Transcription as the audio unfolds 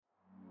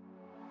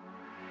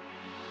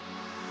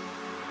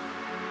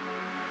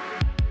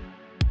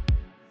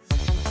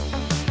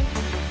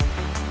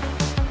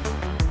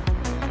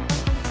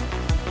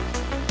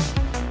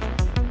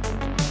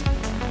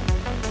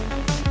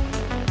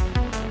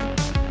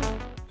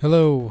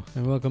Hello,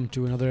 and welcome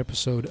to another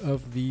episode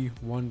of the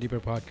One Deeper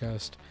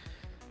podcast.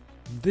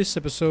 This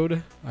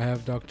episode, I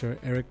have Dr.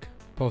 Eric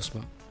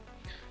Postma.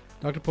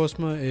 Dr.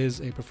 Postma is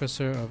a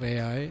professor of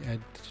AI at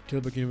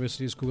Tilburg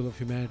University School of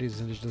Humanities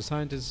and Digital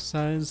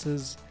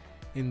Sciences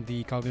in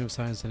the Cognitive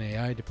Science and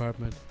AI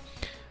department.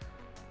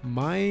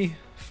 My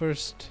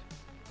first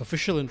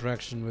official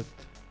interaction with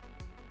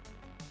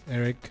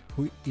Eric,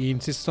 who he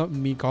insists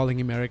on me calling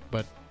him Eric,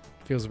 but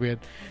feels weird,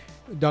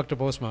 Dr.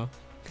 Postma,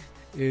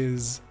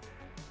 is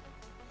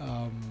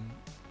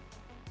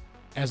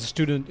as a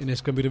student in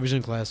his computer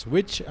vision class,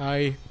 which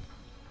I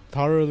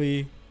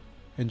thoroughly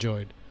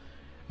enjoyed.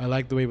 I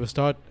liked the way it was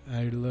taught.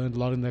 I learned a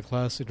lot in that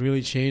class. It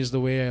really changed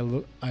the way I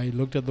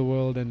looked at the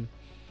world and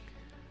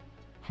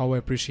how I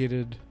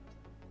appreciated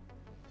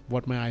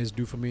what my eyes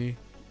do for me.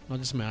 Not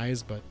just my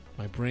eyes, but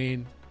my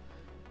brain,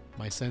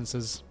 my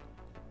senses,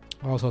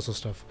 all sorts of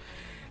stuff.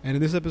 And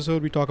in this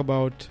episode, we talk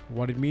about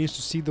what it means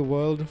to see the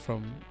world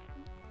from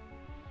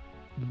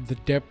the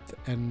depth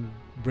and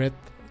breadth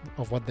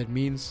of what that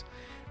means.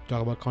 We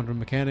talk about quantum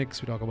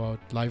mechanics. We talk about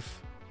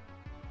life.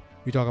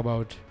 We talk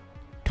about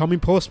Tommy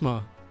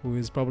Postma, who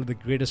is probably the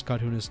greatest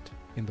cartoonist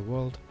in the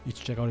world. You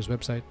should check out his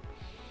website.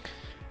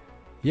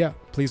 Yeah,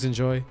 please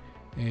enjoy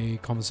a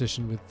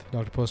conversation with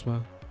Dr.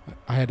 Postma.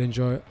 I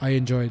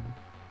enjoyed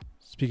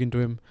speaking to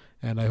him,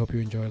 and I hope you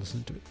enjoy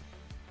listening to it.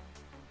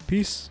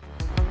 Peace.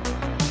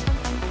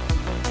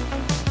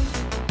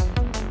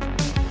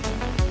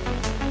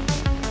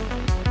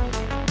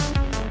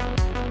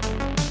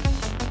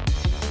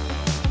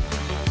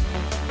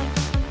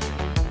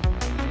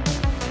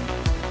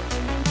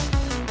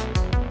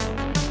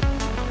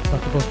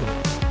 Dr. Postma.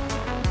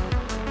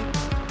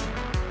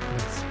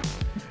 Nice.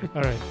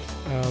 All right.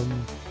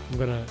 I'm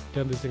gonna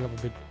turn this thing up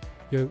a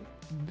bit.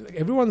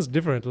 Everyone's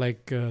different.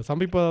 Like some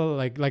people,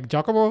 like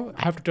Giacomo,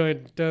 have to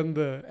turn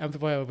the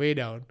amplifier way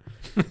down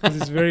because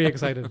he's very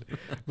excited.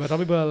 But some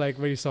people are like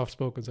very soft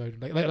spoken. So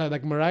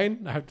like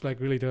Marine, I have to like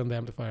really turn the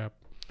amplifier up.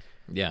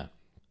 Yeah,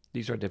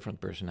 these are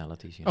different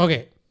personalities. You know?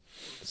 Okay.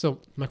 So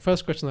my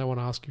first question I want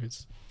to ask you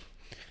is,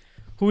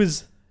 who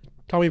is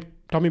Tommy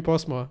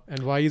Postma,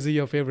 and why is he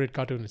your favorite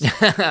cartoonist?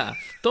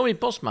 Tommy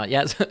Postma,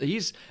 yes.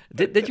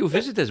 Did you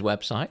visit his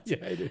website? Yeah,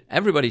 I did.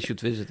 Everybody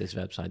should visit his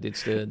website.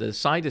 It's the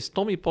site is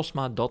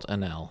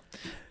tommypostma.nl.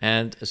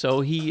 And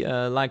so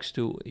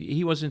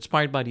he was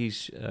inspired by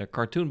these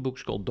cartoon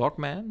books called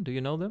Dogman. Do you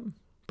know them?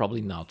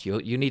 Probably not.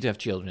 You need to have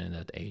children in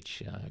that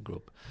age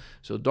group.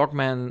 So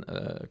Dogman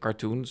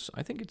cartoons,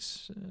 I think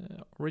it's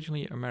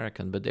originally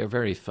American, but they're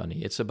very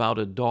funny. It's about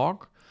a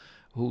dog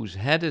whose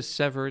head is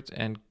severed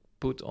and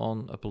put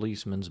on a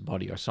policeman's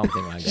body or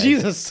something like that.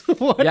 Jesus,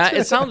 what? Yeah,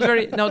 it sounds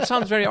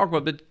very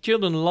awkward, but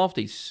children love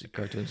these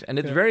cartoons, and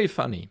it's very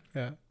funny.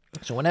 Yeah.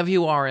 So whenever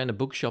you are in a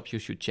bookshop, you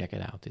should check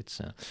it out.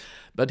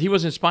 But he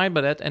was inspired by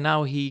that, and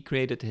now he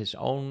created his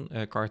own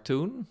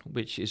cartoon,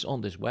 which is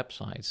on this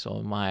website.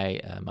 So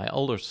my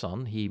older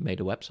son, he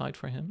made a website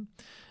for him,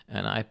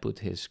 and I put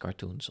his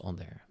cartoons on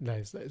there.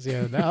 Nice.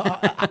 Yeah.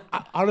 I,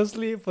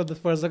 honestly, for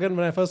a second,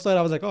 when I first saw it,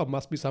 I was like, "Oh,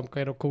 must be some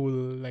kind of cool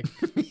like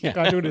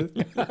cartoonist."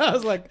 I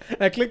was like,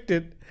 I clicked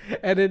it,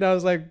 and then I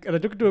was like, and I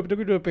took it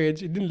to a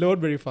page. It didn't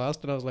load very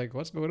fast, and I was like,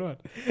 "What's going on?"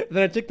 And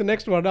then I checked the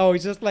next one. Oh,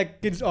 it's just like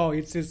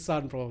it's his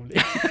son probably.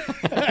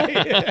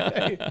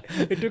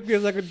 It took me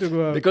a second to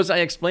go. Because I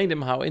explained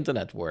him how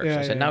internet works.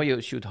 I said, now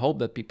you should hope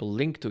that people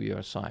link to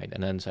your site,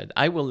 and then said,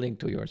 I will link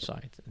to your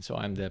site. And so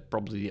I'm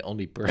probably the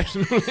only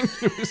person who links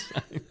to his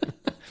site.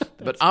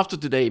 But after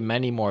today,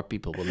 many more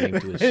people will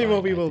link to his site. Many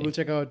more people will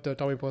check out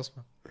Tommy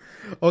Postma.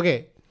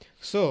 Okay,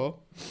 so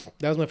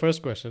that was my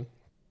first question.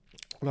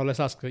 Now let's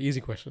ask an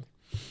easy question.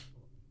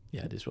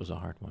 Yeah, this was a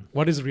hard one.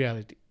 What is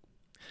reality?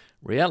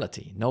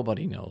 Reality,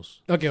 nobody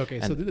knows. Okay.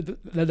 So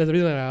that's the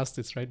reason I asked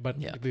this, right? But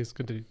please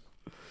continue.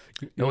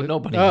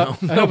 Nobody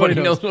knows. Nobody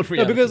knows what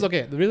reality. No,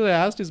 because the reason I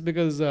asked is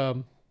because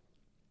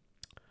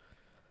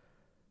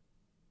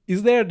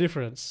is there a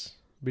difference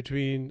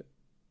between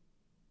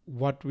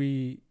what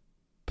we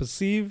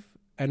perceive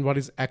and what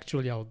is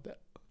actually out there,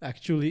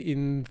 actually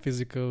in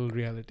physical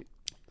reality?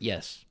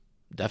 Yes,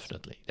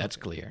 definitely. That's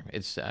clear.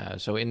 It's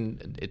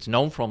it's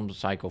known from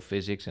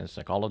psychophysics and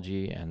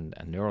psychology and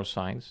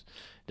neuroscience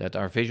that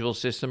our visual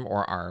system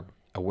or our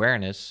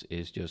awareness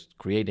is just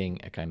creating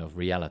a kind of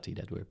reality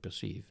that we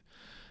perceive.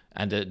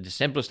 And the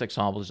simplest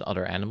example is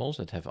other animals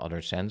that have other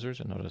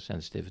sensors and other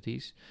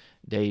sensitivities.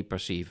 They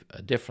perceive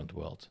a different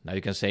world. Now,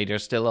 you can say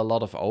there's still a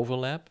lot of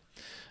overlap,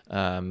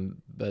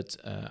 but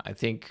I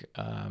think,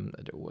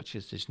 what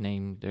is his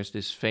name? There's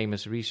this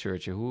famous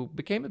researcher who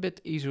became a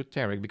bit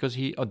esoteric because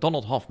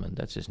Donald Hoffman,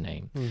 that's his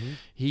name. Mm-hmm.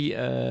 He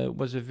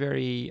was a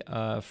very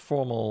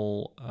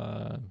formal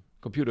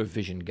computer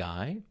vision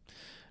guy.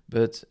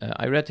 But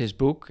I read his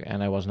book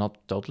and I was not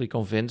totally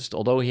convinced,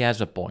 although he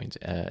has a point.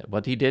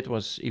 What he did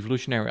was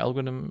evolutionary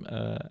algorithm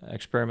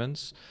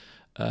experiments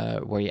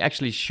where he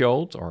actually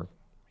showed, or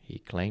he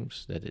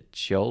claims that it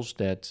shows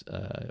that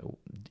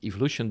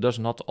evolution does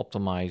not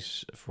optimize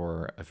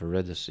for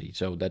veridicity,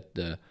 so that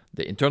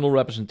the internal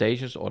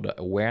representations or the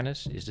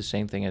awareness is the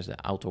same thing as the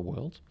outer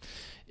world.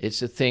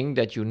 It's a thing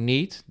that you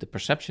need, the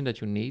perception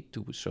that you need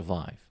to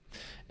survive.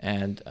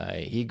 And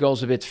he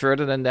goes a bit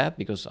further than that,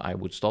 because I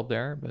would stop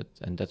there,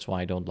 and that's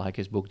why I don't like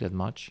his book that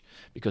much,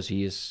 because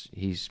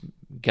he's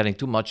getting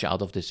too much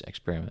out of this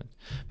experiment.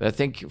 But I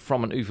think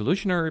from an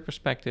evolutionary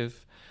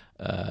perspective,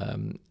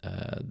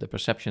 the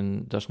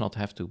perception does not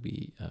have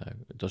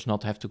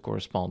to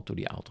correspond to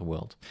the outer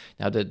world.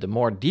 Now, the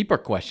more deeper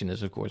question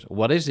is, of course,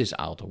 what is this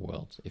outer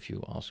world? If you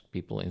ask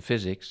people in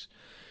physics,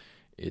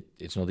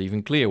 it's not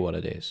even clear what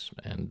it is,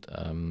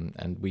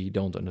 and we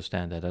don't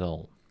understand that at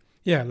all.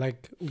 Yeah,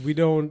 like we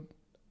don't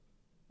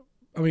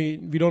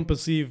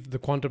perceive the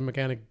quantum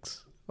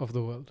mechanics of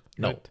the world.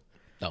 No. Right?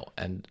 No,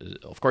 and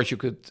of course you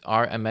could,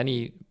 and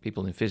many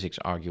people in physics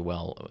argue,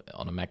 well,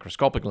 on a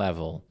macroscopic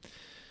level,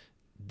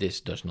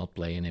 this does not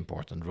play an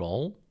important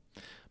role.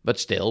 But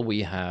still,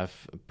 we have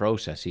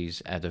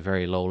processes at a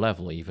very low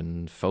level,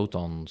 even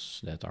photons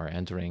that are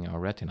entering our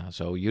retina.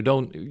 So you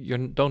don't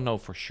know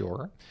for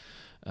sure.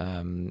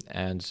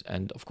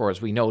 And of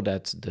course, we know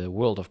that the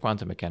world of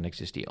quantum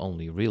mechanics is the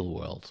only real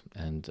world.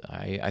 And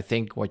I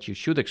think what you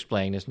should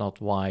explain is not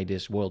why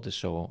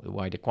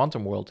why the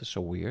quantum world is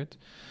so weird.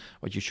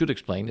 What you should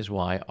explain is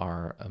why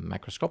our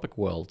macroscopic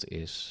world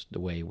is the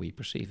way we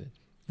perceive it.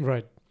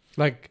 Right.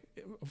 Like,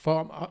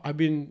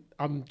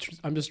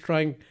 I'm just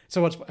trying.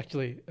 So what's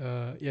actually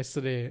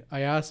yesterday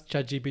I asked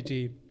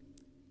ChatGPT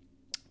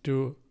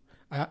to.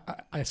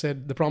 I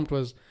said the prompt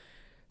was,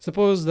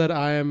 suppose that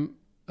I am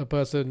a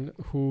person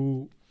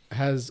who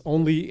has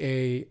only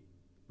a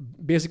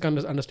basic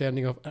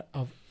understanding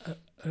of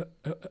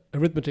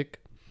arithmetic.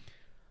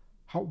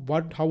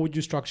 How would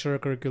you structure a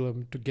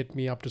curriculum to get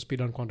me up to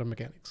speed on quantum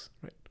mechanics,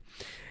 right?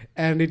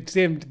 And it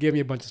gave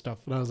me a bunch of stuff,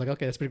 and I was like,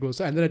 okay, that's pretty cool.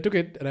 So, and then I took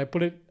it and I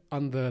put it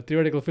on the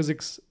theoretical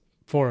physics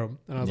forum,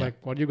 and I was like,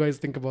 what do you guys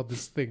think about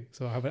this thing?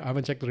 So I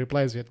haven't checked the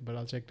replies yet, but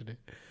I'll check today.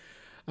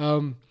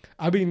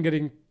 I've been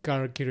getting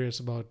kind of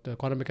curious about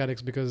quantum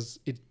mechanics because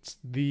it's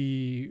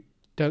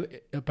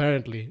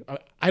apparently,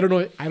 I don't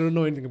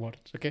know anything about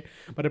it, okay?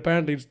 But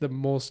apparently it's the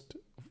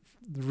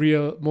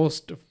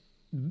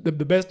the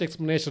best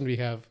explanation we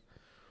have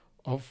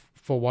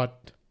for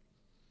what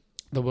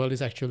the world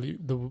is actually,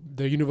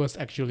 the universe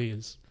actually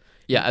is.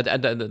 Yeah,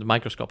 at the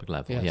microscopic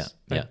level. Yes.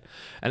 Yeah.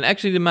 And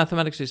actually, the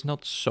mathematics is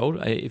not so.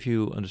 If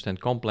you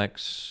understand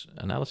complex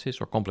analysis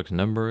or complex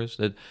numbers,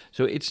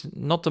 so it's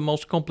not the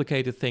most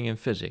complicated thing in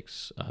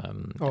physics.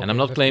 And I'm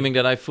not claiming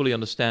that I fully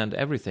understand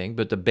everything,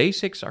 but the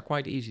basics are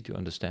quite easy to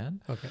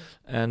understand. Okay.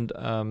 And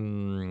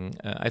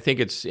I think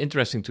it's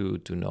interesting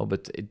to know,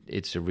 but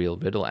it's a real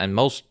riddle. And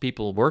most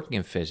people working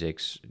in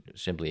physics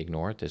simply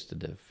ignore it. It's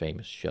the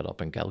famous "shut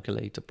up and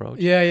calculate" approach.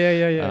 Yeah.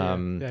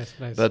 Yes,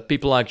 nice. But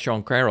people like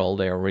Sean Carroll,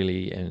 they are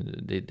really,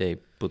 they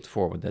put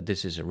forward that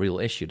this is a real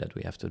issue that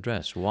we have to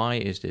address. Why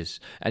is this?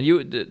 And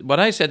what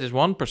I said is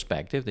one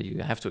perspective, that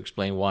you have to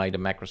explain why the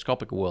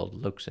macroscopic world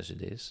looks as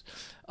it is.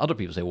 Other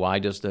people say, why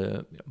does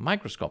the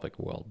microscopic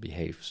world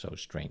behave so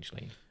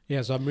strangely?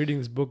 Yeah, so I'm reading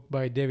this book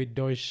by David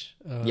Deutsch,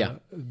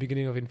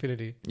 Beginning of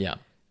Infinity. Yeah.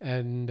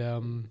 And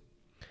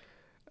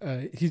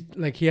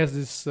he has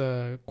this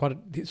a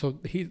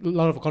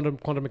lot of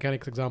quantum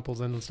mechanics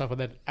examples and stuff like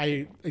that.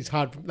 It's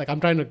hard. Like,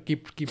 I'm trying to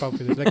keep up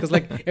with it. Like, because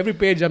like every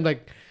page I'm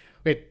like,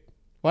 wait,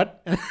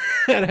 what?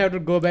 And I have to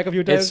go back a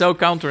few times. It's so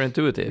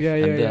counterintuitive. Yeah.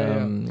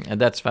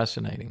 And that's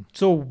fascinating.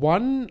 So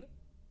one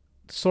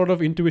sort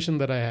of intuition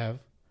that I have.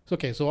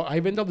 So I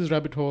went down this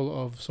rabbit hole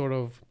of sort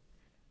of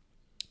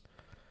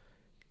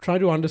trying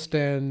to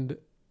understand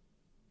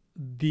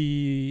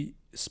the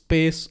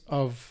space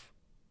of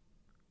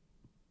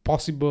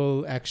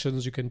possible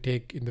actions you can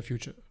take in the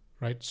future,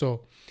 right?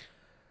 So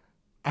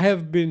I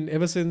have been,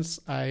 ever since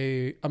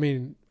I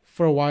mean,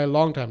 for a while,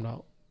 long time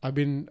now, I've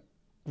been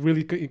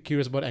really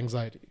curious about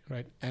anxiety,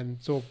 right? And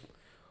so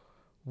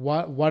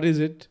what is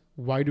it?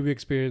 Why do we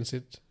experience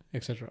it,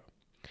 etc.?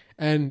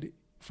 And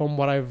from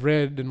what I've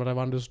read and what I've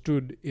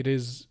understood, it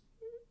is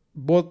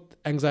both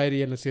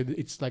anxiety and, let's say,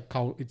 it's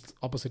it's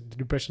opposite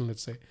depression,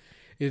 let's say.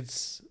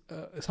 It's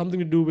something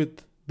to do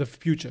with the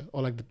future,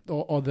 or like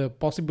or the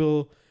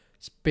possible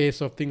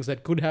space of things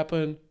that could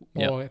happen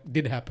or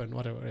did happen,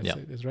 whatever it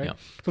is, right? Yeah.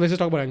 So let's just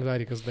talk about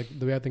anxiety, because like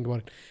the way I think about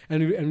it,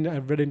 and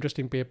I've read an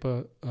interesting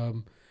paper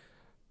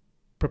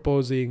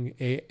proposing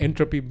a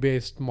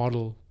entropy-based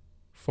model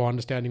for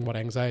understanding what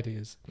anxiety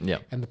is. Yeah.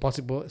 And the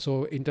possible,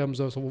 so in terms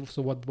of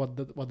so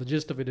what the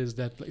gist of it is,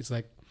 that it's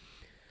like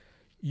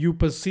you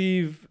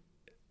perceive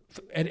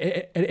at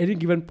any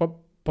given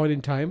point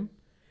in time,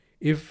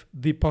 if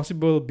the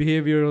possible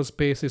behavioral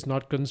space is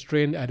not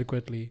constrained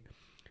adequately,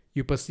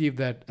 you perceive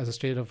that as a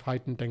state of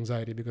heightened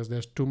anxiety, because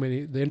there's too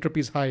many, the entropy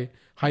is high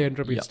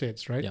entropy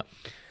states, right? Yeah.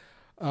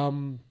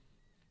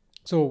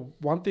 So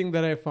one thing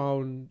that I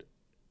found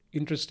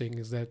interesting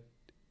is that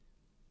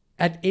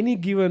at any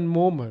given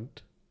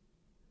moment,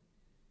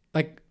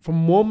 like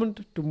from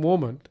moment to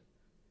moment,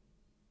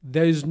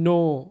 there is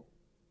no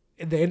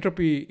the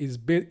entropy is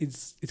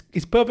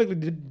perfectly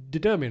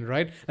determined,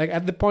 right? Like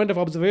at the point of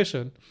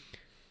observation,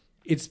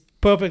 it's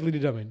perfectly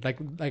determined.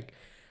 Like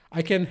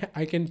I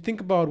can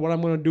think about what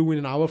I'm going to do in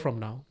an hour from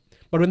now,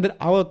 but when that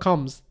hour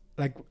comes,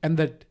 like, and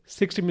that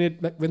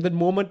 60-minute, like when that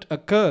moment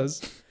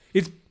occurs,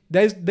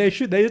 there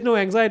is no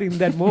anxiety in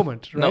that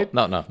moment, right?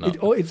 No.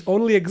 It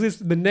only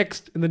exists in the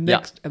next, and the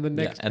next, and the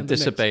next, and the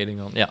next, anticipating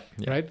on,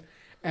 right?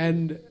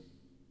 And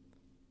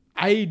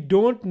I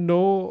don't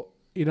know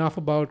enough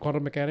about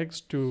quantum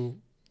mechanics to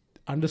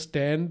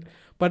understand,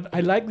 but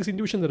I like this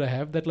intuition that I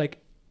have that,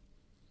 like,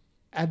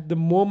 at the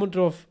moment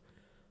of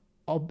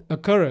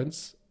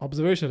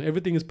observation,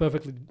 everything is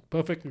perfectly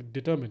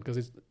determined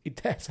because it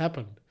has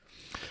happened.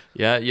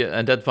 Yeah,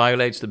 and that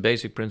violates the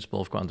basic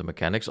principle of quantum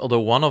mechanics.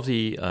 Although one of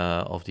the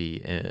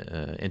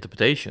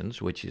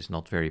interpretations, which is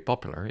not very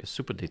popular, is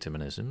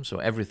superdeterminism. So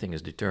everything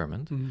is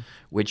determined,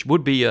 which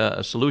would be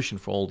a solution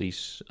for all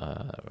these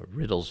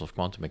riddles of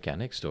quantum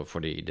mechanics, for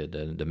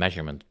the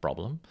measurement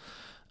problem.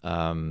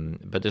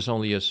 But there's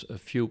only a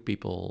few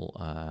people,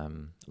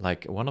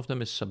 like one of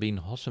them is Sabine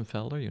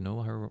Hossenfelder. You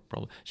know her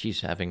problem.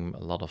 She's having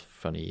a lot of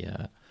funny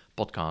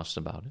podcasts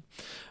about it.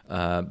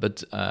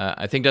 But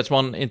I think that's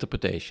one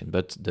interpretation.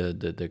 But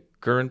the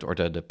current or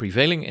the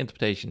prevailing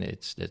interpretation,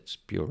 that's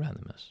pure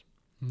randomness.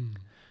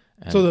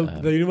 And, so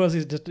the universe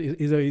is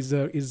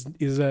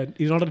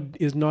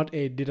not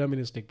a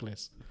deterministic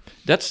place.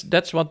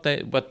 That's what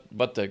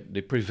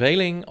the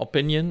prevailing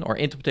opinion or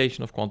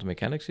interpretation of quantum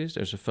mechanics is.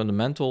 There's a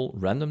fundamental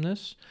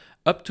randomness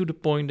up to the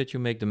point that you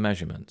make the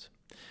measurement.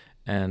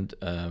 And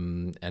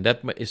that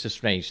is the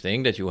strange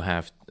thing, that you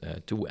have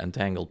two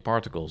entangled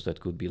particles that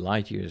could be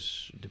light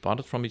years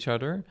departed from each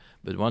other.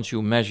 But once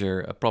you measure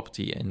a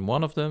property in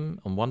one of them,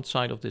 on one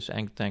side of this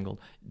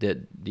entangle,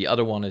 the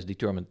other one is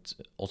determined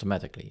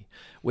automatically,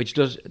 which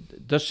does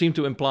seem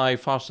to imply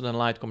faster than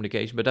light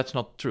communication, but that's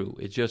not true.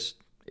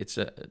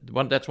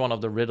 That's one of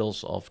the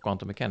riddles of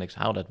quantum mechanics,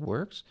 how that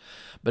works.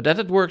 But that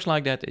it works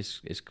like that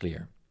is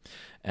clear.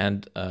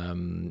 And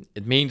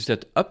it means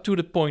that up to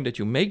the point that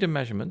you make the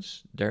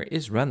measurements, there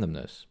is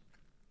randomness.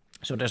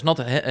 So there's not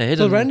a hidden...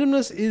 So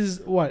randomness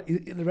is what?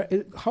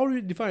 How do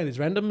you define this?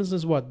 Randomness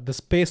is what? The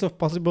space of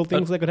possible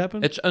things that could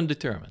happen? It's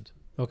undetermined.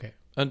 Okay.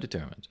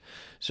 Undetermined.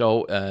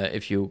 So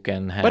if you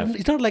can have... But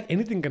it's not like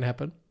anything can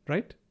happen,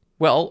 right?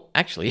 Well,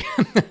 actually...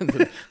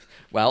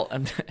 Well,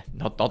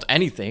 not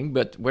anything,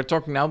 but we're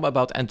talking now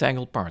about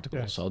entangled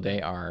particles. Yes. So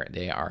they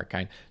are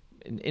kind...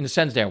 In a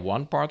sense, they're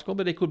one particle,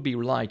 but they could be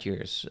light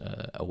years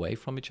away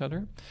from each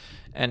other.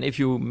 And if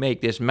you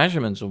make this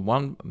measurement of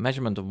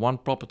one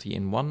property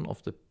in one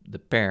of the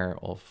pair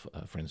of,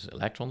 for instance,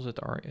 electrons that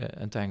are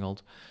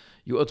entangled,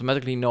 you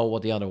automatically know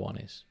what the other one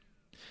is.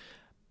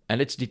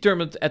 And it's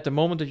determined at the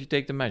moment that you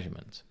take the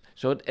measurement.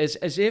 So it's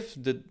as if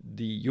the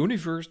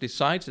universe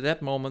decides at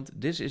that moment,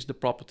 this is the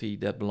property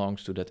that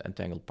belongs to that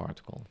entangled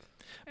particle.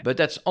 But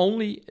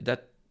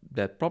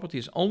that property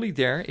is only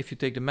there if you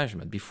take the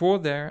measurement. Before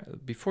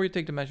you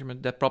take the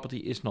measurement, that property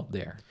is not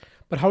there.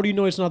 But how do you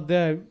know it's not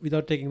there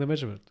without taking the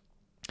measurement?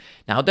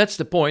 Now, that's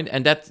the point,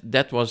 and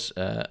that was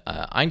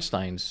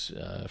Einstein's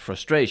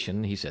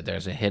frustration. He said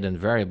there's a hidden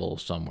variable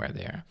somewhere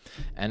there.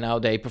 And now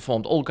they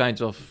performed all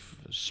kinds of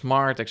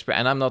smart experiments.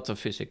 And I'm not a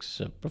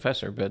physics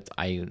professor, but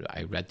I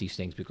read these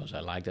things because I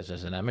liked this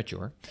as an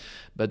amateur.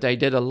 But they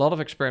did a lot of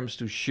experiments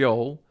to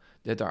show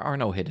that there are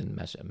no hidden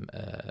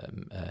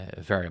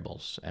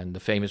variables. And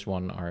the famous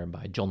one are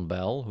by John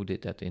Bell, who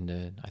did that in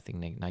the, I think,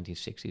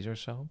 1960s or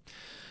so.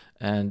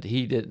 And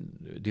he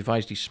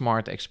devised these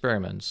smart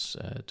experiments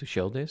to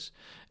show this.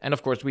 And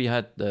of course, we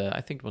had,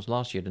 I think it was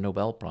last year, the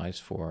Nobel Prize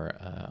for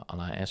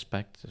Alain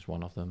Aspect is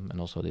one of them.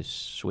 And also this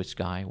Swiss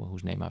guy,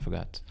 whose name I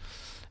forgot,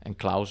 and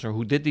Clauser,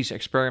 who did these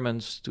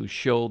experiments to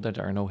show that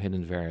there are no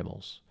hidden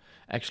variables.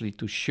 Actually,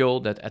 to show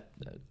that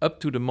up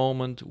to the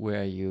moment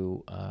where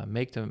you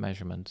make the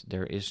measurement,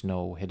 there is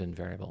no hidden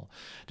variable.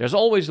 There's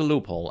always a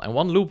loophole, and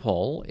one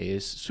loophole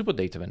is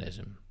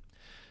superdeterminism.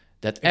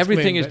 That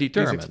everything is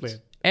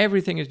determined.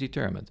 Everything is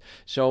determined.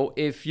 So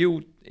if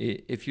you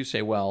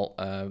say, well,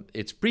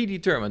 it's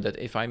predetermined that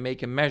if I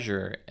make a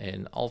measure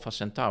in Alpha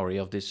Centauri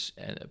of this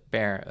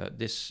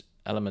this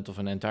element of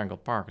an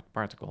entangled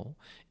particle,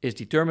 is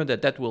determined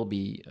that will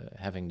be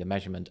having the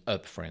measurement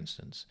up, for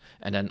instance.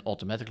 And then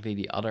automatically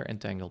the other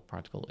entangled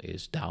particle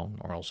is down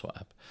or also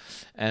up.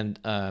 And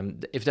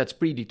if that's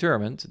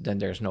predetermined, then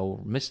there's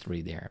no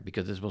mystery there,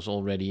 because this was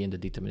already in the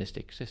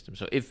deterministic system.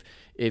 So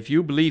if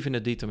you believe in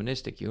a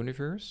deterministic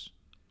universe,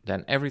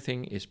 then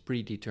everything is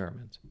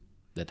predetermined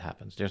that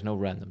happens. There's no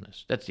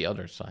randomness. That's the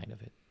other side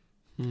of it.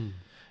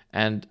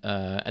 And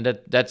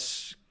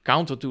that's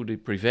counter to the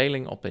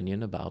prevailing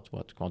opinion about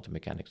what quantum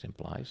mechanics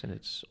implies, and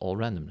it's all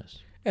randomness.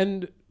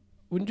 And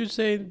wouldn't you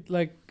say,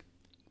 like,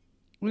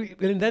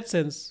 in that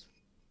sense,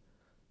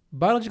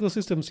 biological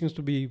systems seems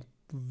to be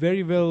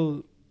very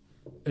well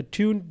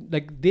attuned,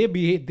 like they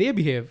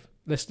behave,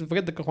 let's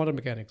forget the quantum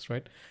mechanics,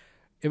 right?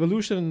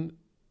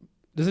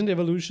 Doesn't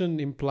evolution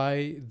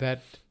imply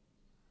that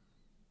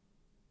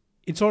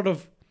it's sort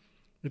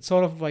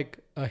of like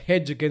a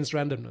hedge against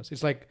randomness?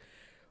 It's like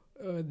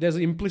there's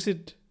an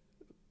implicit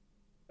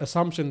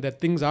assumption that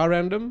things are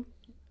random,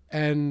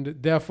 and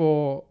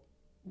therefore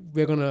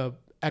we're gonna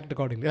act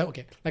accordingly.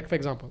 Okay, like for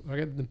example,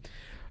 okay,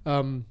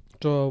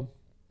 so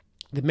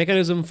the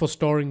mechanism for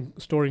storing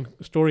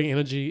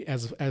energy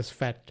as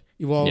fat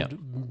evolved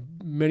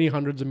many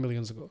hundreds of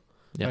millions ago,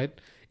 right?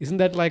 Isn't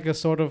that like a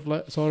sort of,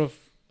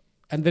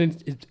 and then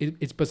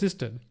it's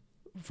persisted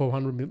for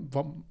hundreds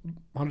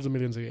of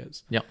millions of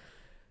years. Yeah.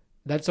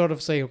 That's sort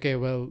of saying, okay,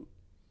 well,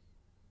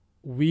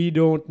 we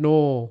don't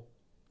know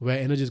where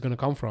energy is going to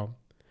come from,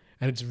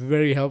 and it's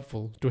very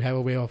helpful to have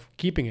a way of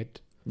keeping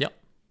it. Yeah.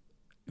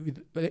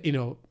 In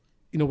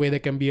a way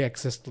that can be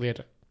accessed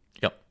later.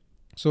 Yeah.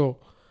 So,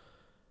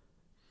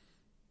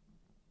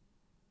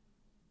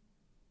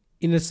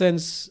 in a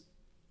sense,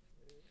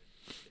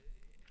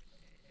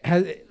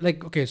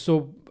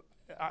 so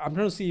I'm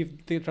trying to see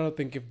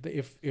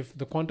if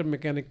the quantum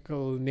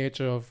mechanical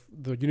nature of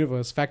the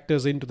universe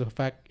factors into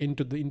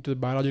the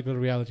biological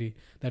reality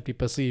that we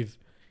perceive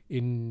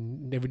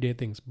in everyday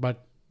things.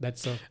 But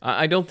that's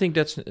I don't think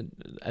that's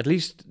at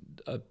least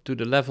to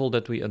the level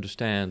that we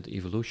understand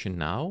evolution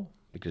now,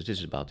 because this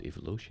is about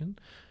evolution.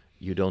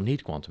 You don't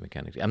need quantum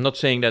mechanics. I'm not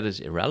saying that it's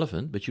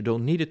irrelevant, but you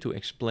don't need it to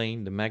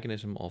explain the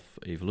mechanism of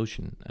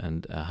evolution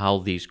and how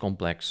these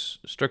complex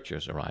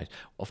structures arise.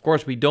 Of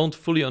course, we don't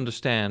fully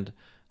understand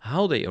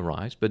how they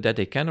arise, but that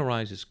they can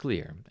arise is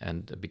clear,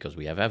 and because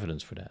we have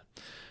evidence for that.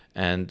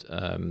 And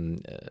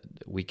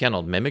we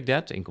cannot mimic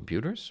that in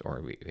computers,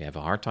 or we have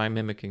a hard time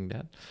mimicking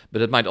that.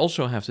 But it might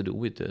also have to do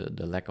with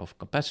the lack of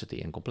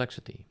capacity and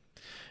complexity.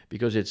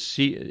 Because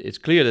it's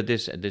clear that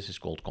this is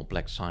called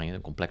complex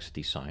science,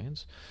 complexity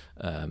science,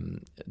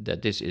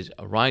 that this is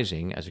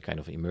arising as a kind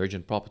of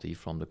emergent property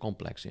from the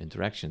complex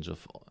interactions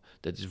of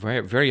that is very,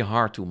 very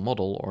hard to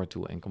model or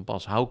to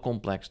encompass how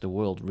complex the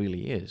world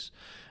really is.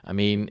 I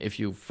mean, if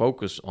you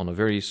focus on a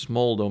very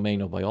small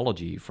domain of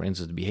biology, for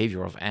instance, the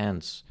behavior of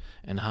ants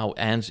and how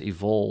ants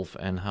evolve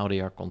and how they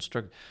are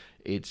constructed,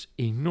 it's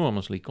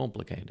enormously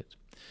complicated,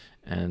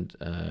 and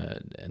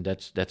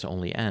that's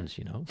only ants,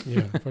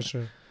 Yeah, for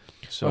sure.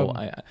 So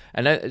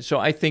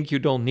I think you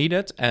don't need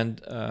it. And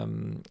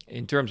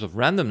in terms of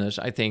randomness,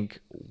 I think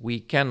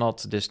we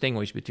cannot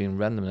distinguish between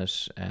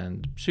randomness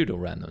and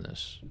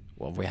pseudo-randomness.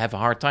 Well, we have a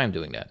hard time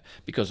doing that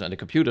because on the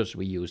computers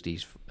we use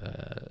these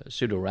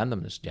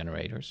pseudo-randomness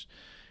generators,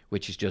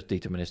 which is just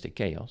deterministic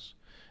chaos,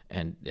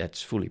 and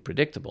that's fully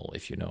predictable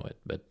if you know it.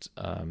 But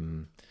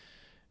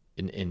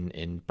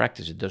in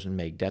practice, it doesn't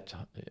make that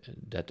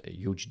a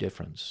huge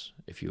difference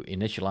if you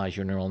initialize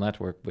your neural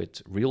network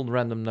with real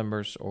random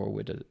numbers or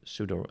with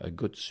a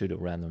good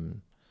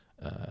pseudo-random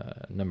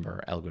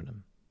number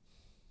algorithm.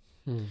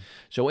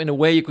 So in a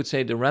way, you could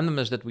say the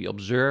randomness that we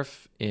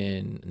observe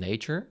in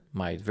nature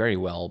might very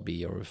well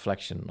be a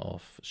reflection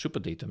of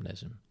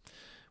superdeterminism,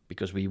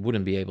 because we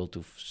wouldn't be able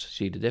to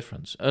see the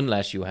difference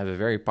unless you have a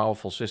very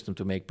powerful system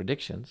to make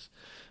predictions.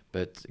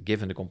 But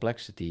given the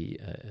complexity,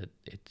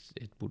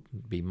 it would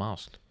be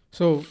masked.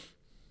 So,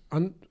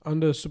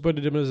 under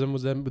superdeterminism,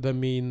 would that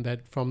mean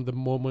that from the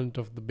moment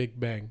of the Big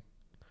Bang,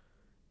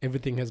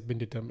 everything has been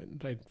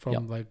determined, right?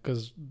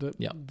 Because the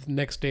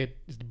next state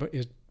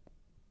is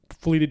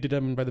fully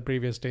determined by the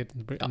previous state,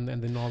 and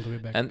then all the way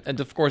back. And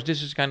of course,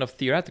 this is kind of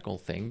theoretical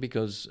thing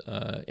because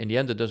in the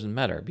end, it doesn't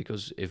matter.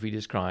 Because if we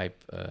describe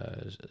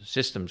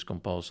systems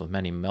composed of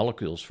many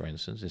molecules, for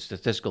instance, in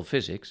statistical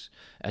physics,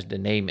 as the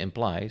name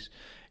implies,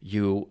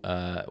 you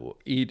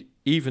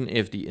even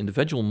if the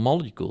individual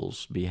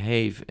molecules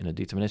behave in a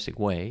deterministic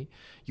way,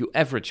 you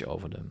average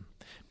over them,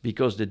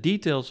 because the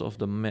details of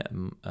the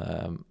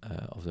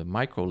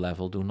micro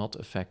level do not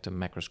affect the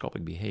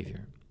macroscopic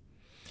behavior.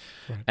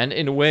 Right. And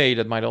in a way,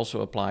 that might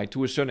also apply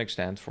to a certain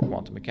extent for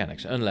quantum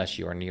mechanics, unless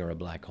you are near a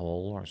black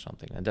hole or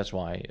something. And that's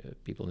why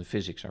people in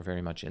physics are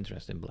very much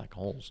interested in black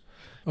holes,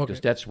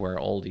 because that's where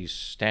all these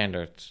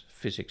standard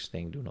physics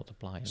things do not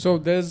apply. So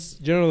there's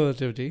general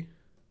relativity,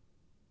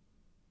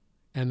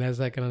 and as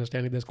I can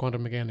understand it, there's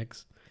quantum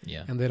mechanics.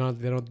 Yeah, and they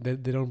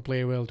don't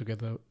play well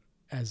together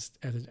as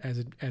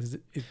it exists.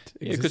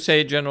 You could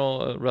say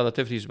general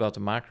relativity is about the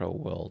macro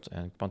world,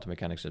 and quantum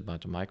mechanics is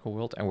about the micro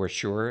world. And we're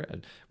sure,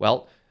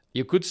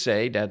 you could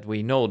say that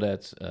we know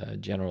that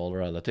general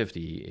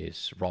relativity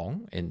is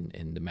wrong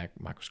in the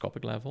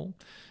macroscopic level,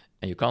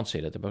 and you can't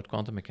say that about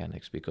quantum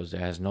mechanics because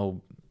there has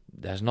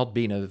not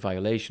been a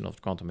violation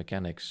of quantum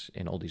mechanics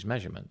in all these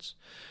measurements.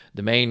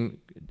 The main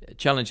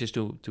challenge is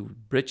to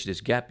bridge this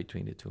gap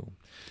between the two,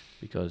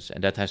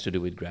 and that has to do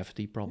with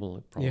gravity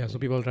probably. Yeah, so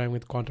people are trying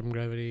with quantum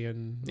gravity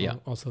and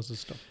all sorts of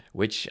stuff.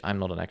 Which I'm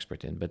not an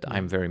expert in, but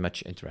I'm very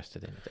much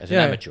interested in it as an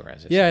amateur.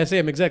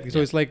 Same, exactly. So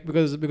it's like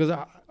because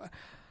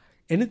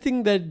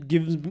anything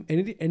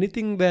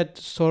that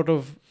sort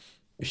of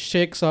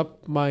shakes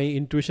up my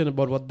intuition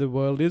about what the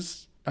world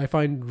is, I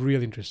find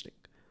real interesting.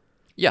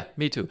 Yeah,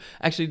 me too.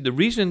 Actually, the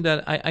reason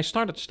that I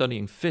started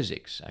studying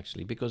physics,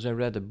 because I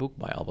read a book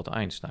by Albert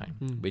Einstein,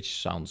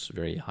 which sounds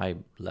very high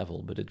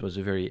level, but it was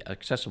a very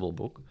accessible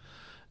book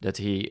that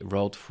he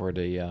wrote for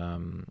the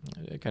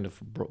kind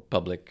of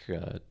public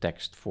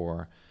text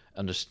for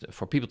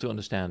for people to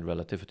understand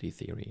relativity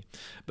theory.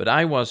 But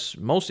I was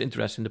most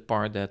interested in the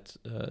part that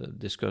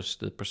discussed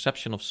the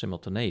perception of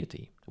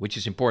simultaneity, which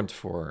is important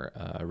for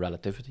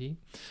relativity.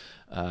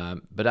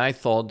 But I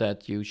thought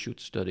that you should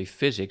study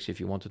physics if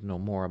you wanted to know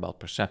more about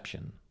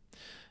perception.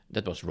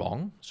 That was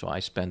wrong. So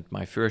I spent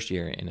my first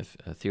year in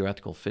a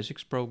theoretical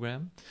physics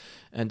program,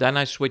 and then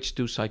I switched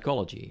to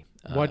psychology.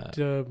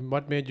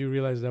 What made you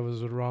realize that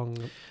was wrong?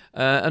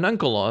 An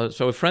uncle,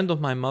 so a friend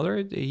of my mother,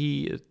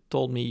 he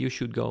told me you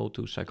should go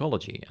to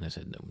psychology, and I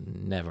said no,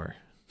 never,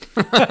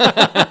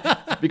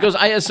 because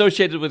I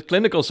associated with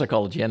clinical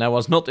psychology, and I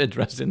was not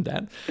interested in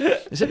that.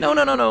 He said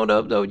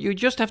no. You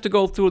just have to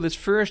go through this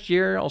first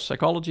year of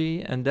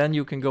psychology, and then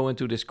you can go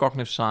into this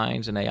cognitive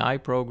science and AI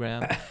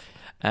program.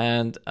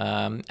 And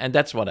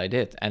that's what I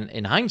did. And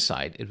in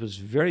hindsight, it was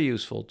very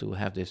useful to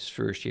have this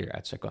first year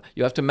at psychology.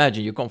 You have to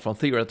imagine you come from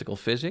theoretical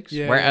physics,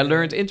 where I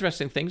learned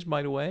interesting things,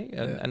 by the way.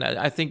 And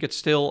I think it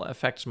still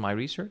affects my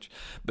research.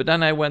 But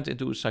then I went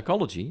into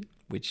psychology,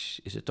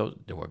 which is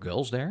there were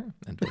girls there.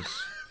 And it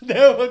was...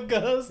 There were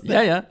girls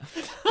there. Yeah.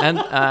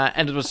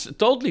 And it was a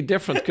totally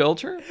different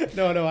culture.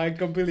 No, I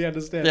completely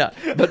understand. Yeah,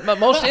 but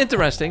most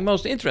interesting,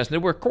 there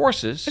were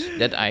courses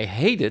that I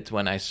hated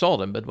when I saw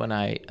them, but when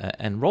I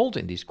enrolled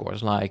in these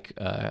courses, like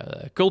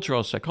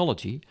cultural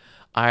psychology,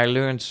 I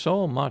learned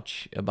so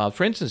much about,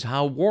 for instance,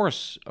 how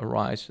wars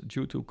arise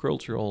due to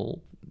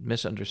cultural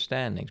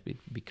misunderstandings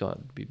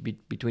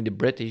between the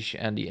British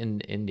and the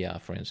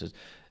India, for instance.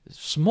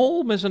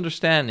 Small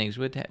misunderstandings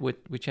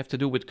which have to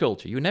do with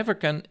culture. You never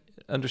can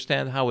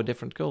understand how a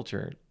different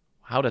culture,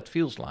 how that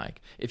feels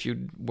like if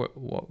you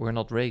were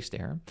not raised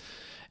there.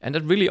 And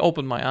that really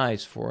opened my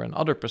eyes for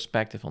another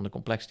perspective on the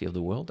complexity of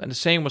the world. And the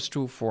same was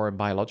true for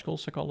biological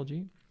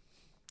psychology.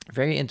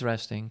 Very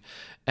interesting.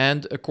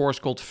 And a course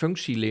called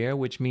Functieleer,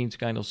 which means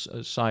kind of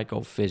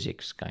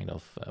psychophysics,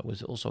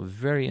 was also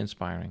very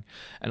inspiring.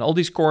 And all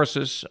these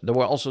courses, there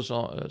were also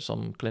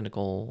some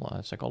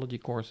clinical psychology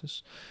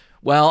courses.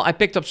 Well, I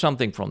picked up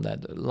something from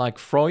that. Like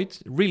Freud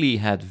really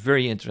had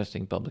very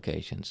interesting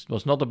publications. It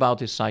was not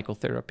about his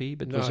psychotherapy,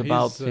 but it was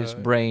about his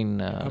brain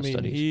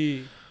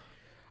studies.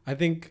 I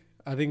think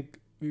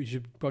we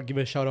should give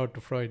a shout out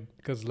to Freud,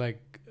 because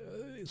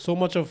so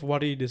much of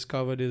what he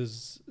discovered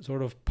is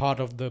sort of part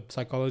of the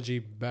psychology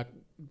back.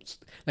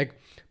 Like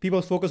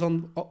people focus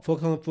on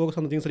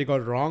the things that he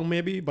got wrong,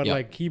 maybe, but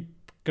he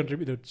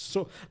contributed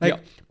so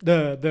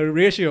the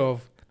ratio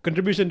of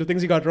contribution to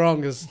things he got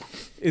wrong is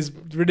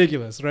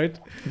ridiculous, right?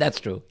 That's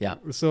true. Yeah.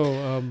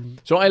 So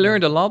I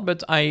learned a lot,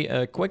 but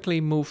I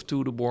quickly moved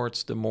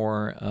towards the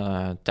more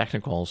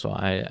technical. So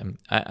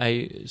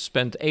I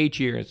spent 8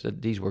 years.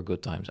 These were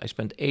good times. I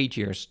spent 8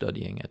 years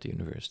studying at the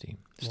university,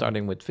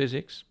 starting with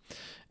physics.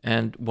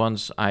 And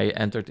once I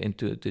entered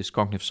into this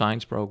cognitive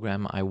science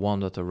program, I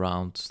wandered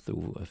around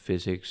through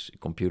physics,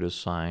 computer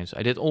science.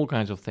 I did all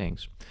kinds of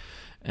things.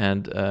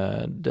 And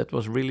that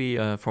was really,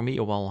 for me,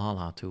 a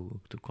Valhalla to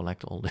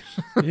collect all this.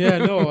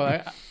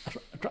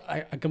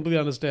 I completely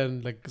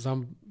understand. Like,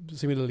 I'm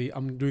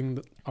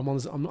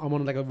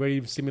on like a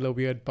very similar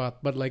weird path.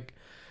 But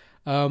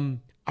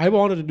I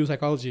wanted to do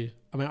psychology.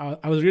 I mean,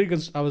 I was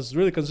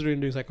really considering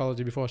doing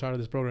psychology before I started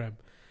this program,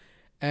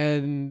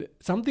 and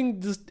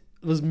something just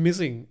was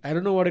missing. I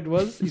don't know what it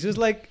was. It's just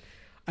like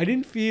I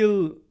didn't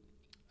feel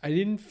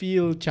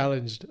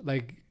challenged.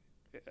 Like.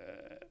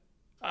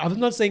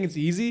 I'm not saying it's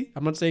easy.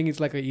 I'm not saying it's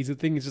like an easy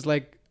thing. It's just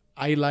like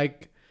I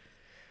don't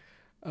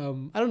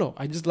know.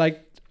 I just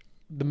liked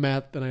the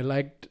math, and I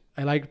liked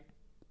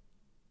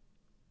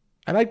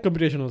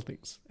computational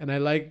things, and I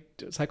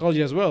liked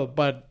psychology as well.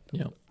 But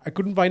I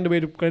couldn't find a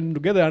way to put them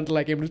together until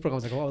I came to this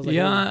program.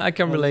 I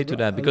can relate to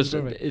that, because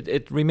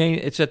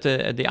it's at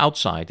the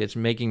outside. It's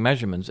making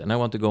measurements, and I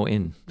want to go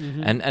in,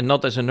 and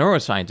not as a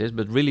neuroscientist,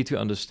 but really to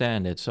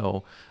understand it.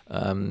 So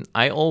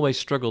I always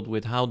struggled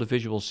with how the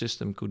visual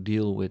system could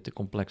deal with the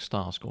complex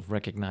task of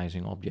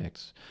recognizing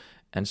objects.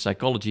 And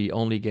psychology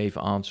only gave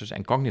answers,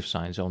 and cognitive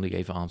science only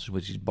gave answers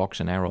with these box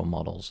and arrow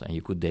models, and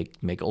you could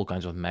make all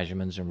kinds of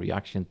measurements and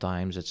reaction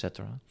times,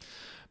 etc.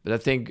 But I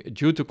think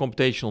due to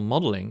computational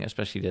modeling,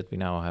 especially that we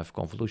now have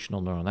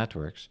convolutional neural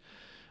networks,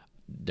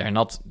 they're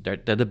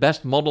the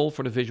best model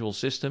for the visual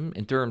system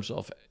in terms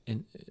of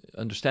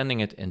understanding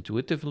it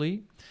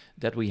intuitively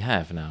that we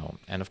have now.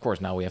 And of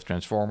course, now we have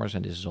transformers,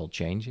 and this is all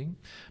changing.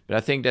 But I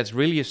think that's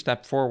really a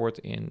step forward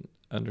in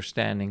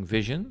understanding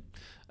vision,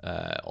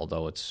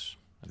 although it's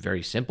a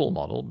very simple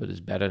model, but it's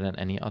better than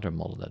any other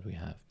model that we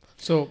have.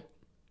 So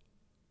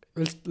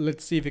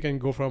let's see if we can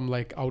go from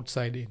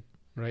outside in,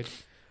 right?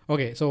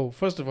 Okay, so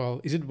first of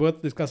all, is it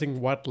worth discussing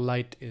what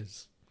light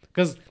is?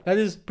 Because that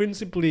is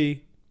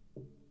principally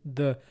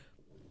we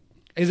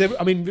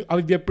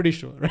are pretty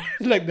sure,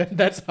 right?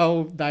 That's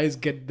how the eyes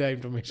get their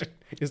information,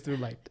 is through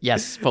light.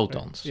 Yes,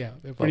 photons. Right? Yeah,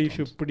 they're pretty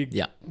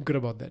good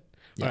about that.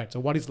 Yeah. All right, so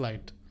what is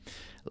light?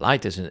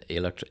 Light is an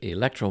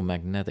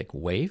electromagnetic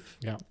wave,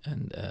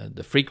 and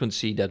the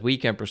frequency that we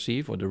can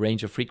perceive, or the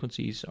range of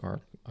frequencies, are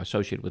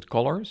associated with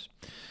colors.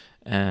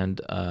 And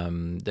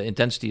the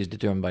intensity is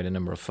determined by the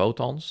number of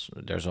photons.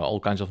 There's all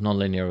kinds of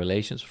nonlinear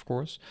relations, of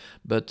course.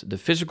 But the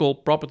physical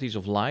properties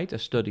of light,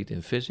 as studied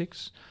in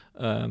physics,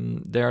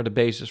 they are the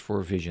basis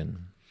for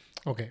vision.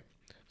 Okay.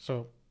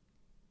 So,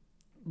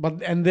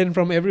 and then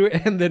from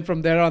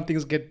there on,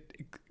 things get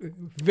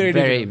very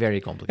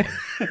complicated.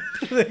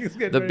 Things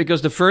get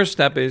Because the first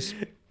step is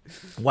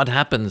what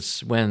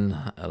happens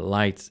when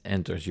light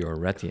enters your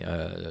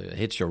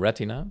hits your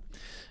retina.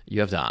 You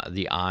have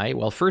the eye.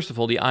 Well, first of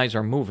all, the eyes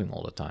are moving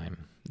all the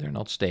time. They're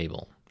not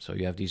stable. So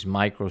you have these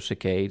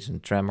microsaccades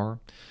and tremor.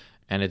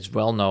 And it's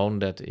well known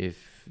that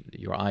if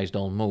your eyes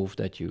don't move,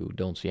 that you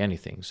don't see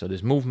anything. So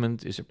this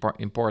movement is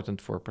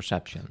important for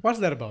perception. What's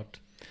that about?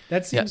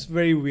 That seems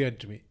very weird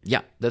to me.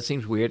 Yeah, that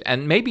seems weird.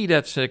 And maybe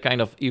that's a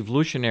kind of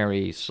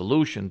evolutionary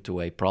solution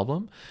to a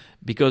problem,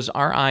 because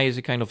our eye is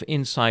a kind of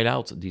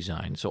inside-out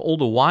design. So all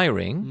the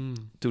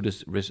wiring to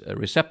the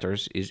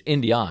receptors is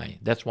in the eye.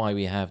 That's why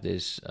we have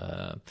this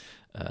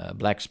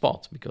black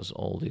spot, because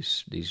all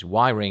these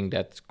wiring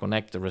that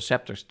connect the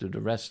receptors to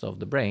the rest of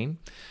the brain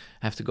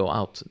have to go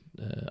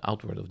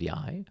outward of the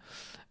eye.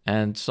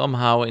 And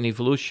somehow in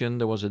evolution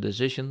there was a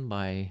decision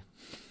by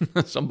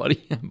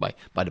somebody,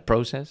 by the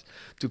process,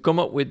 to come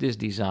up with this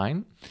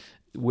design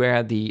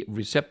where the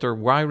receptor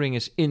wiring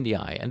is in the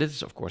eye. And this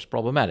is, of course,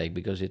 problematic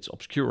because it's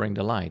obscuring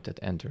the light that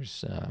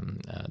enters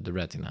the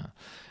retina.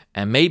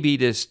 And maybe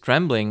this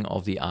trembling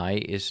of the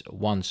eye is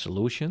one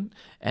solution.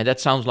 And that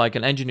sounds like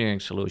an engineering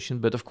solution.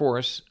 But, of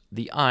course,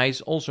 the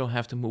eyes also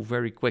have to move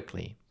very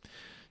quickly.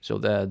 So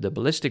the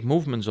ballistic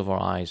movements of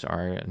our eyes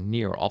are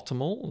near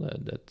optimal.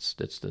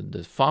 That's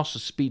the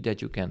fastest speed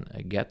that you can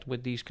get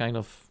with these kind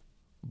of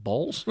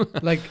balls.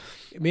 Like,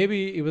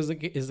 maybe it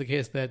is the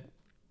case that,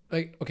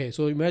 like, okay,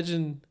 so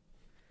imagine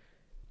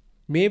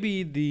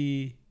maybe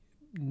the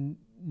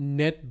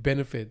net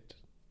benefit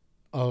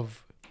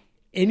of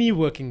any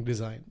working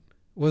design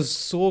was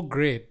so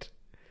great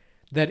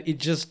that it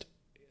just,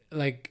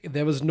 like,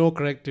 there was no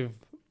corrective.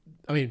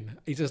 I mean,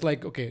 it's just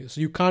like, okay, so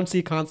you can't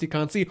see.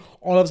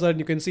 All of a sudden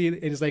you can see,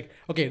 and it's like,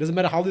 okay, it doesn't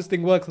matter how this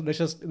thing works. Let's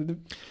just,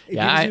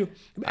 imagine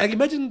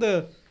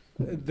the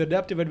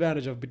adaptive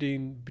advantage of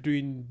between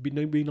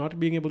not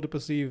being able to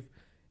perceive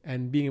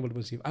and being able to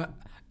perceive.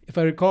 If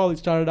I recall, it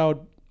started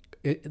out,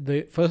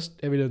 the first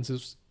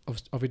evidence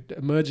of it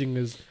emerging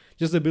is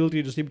just the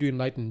ability to see between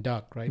light and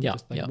dark, right? Yeah,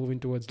 just like moving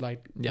towards light,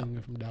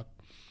 moving from dark.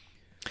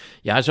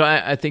 Yeah, so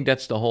I think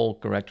that's the whole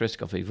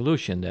characteristic of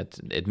evolution, that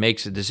it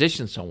makes a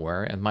decision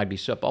somewhere and might be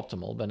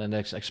suboptimal, but then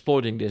it's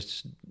exploiting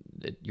this,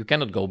 you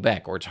cannot go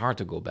back, or it's hard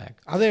to go back.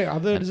 Are there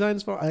other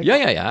designs for?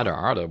 Yeah. There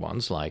are other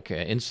ones, like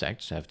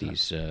insects have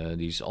these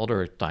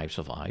other types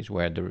of eyes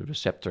where the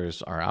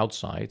receptors are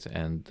outside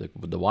and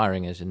the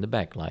wiring is in the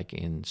back, like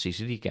in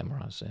CCD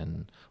cameras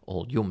and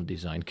all human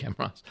design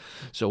cameras.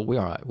 So we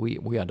are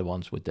the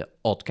ones with the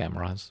odd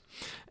cameras.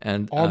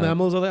 And all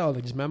mammals are there? Or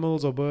just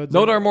mammals or birds?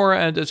 No, there are more.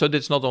 So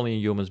it's not only in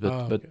humans,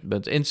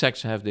 but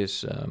insects have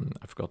this.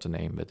 I forgot the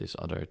name, but this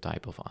other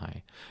type of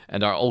eye.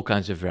 And there are all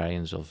kinds of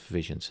variants of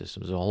vision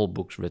systems. There are whole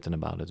books written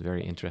about it.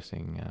 Very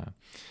interesting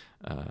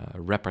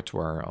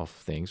repertoire of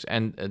things.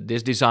 And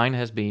this design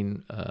has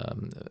been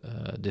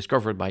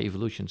discovered by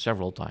evolution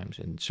several times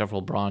in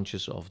several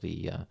branches of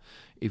the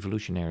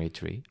evolutionary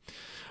tree.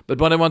 But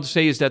what I want to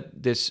say is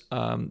that this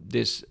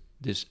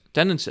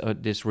tendency,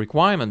 this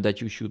requirement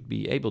that you should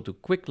be able to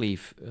quickly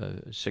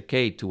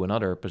saccade to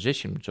another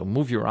position, so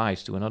move your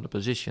eyes to another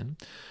position,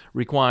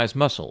 requires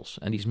muscles.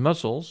 And these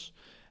muscles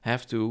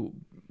have to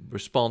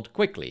respond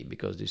quickly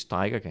because this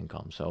tiger can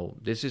come. So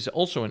this is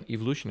also an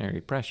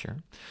evolutionary pressure.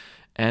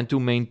 And to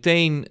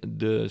maintain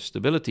the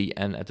stability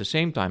and at the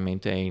same time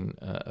maintain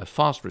a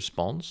fast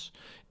response,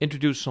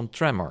 introduce some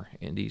tremor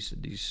in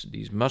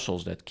these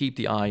muscles that keep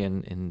the eye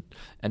in,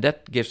 and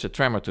that gives a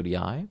tremor to the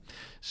eye.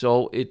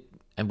 So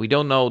and we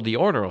don't know the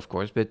order, of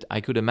course, but I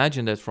could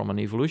imagine that from an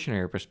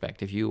evolutionary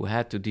perspective, you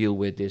had to deal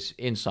with this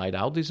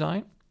inside-out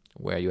design,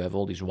 where you have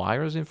all these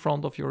wires in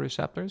front of your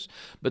receptors,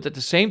 but at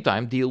the same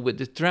time deal with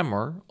the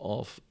tremor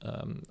of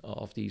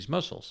these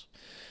muscles.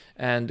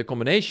 And the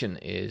combination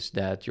is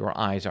that your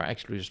eyes are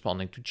actually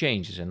responding to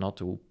changes and not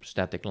to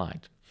static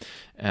light.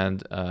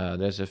 And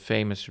there's a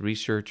famous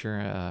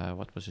researcher,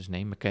 what was his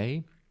name,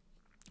 McKay,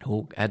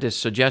 who had this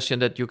suggestion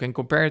that you can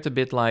compare it a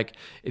bit like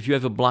if you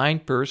have a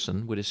blind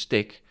person with a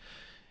stick,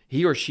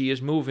 he or she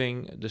is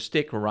moving the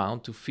stick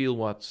around to feel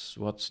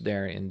what's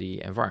there in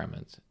the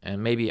environment.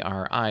 And maybe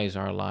our eyes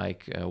are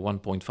like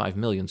 1.5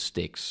 million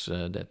sticks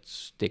that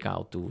stick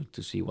out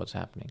to see what's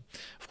happening.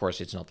 Of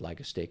course, it's not like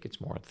a stick, it's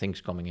more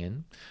things coming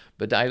in.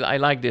 But I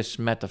like this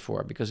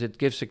metaphor because it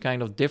gives a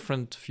kind of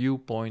different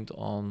viewpoint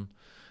on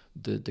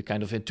the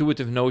kind of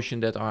intuitive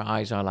notion that our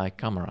eyes are like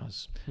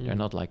cameras. They're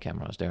not like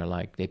cameras.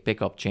 They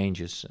pick up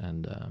changes,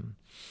 and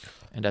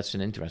that's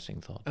an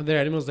interesting thought. And there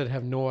are animals that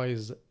have no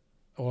eyes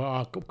or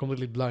are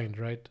completely blind,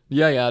 right?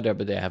 Yeah,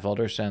 but they have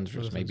other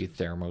sensors, maybe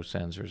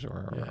thermosensors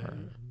or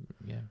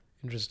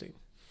Interesting.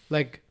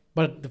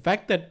 But the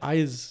fact that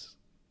eyes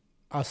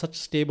are such a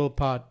stable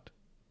part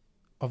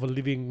of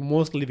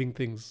most living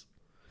things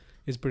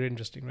is pretty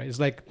interesting, right? It's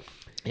like,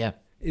 Yeah.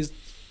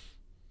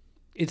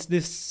 it's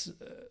this.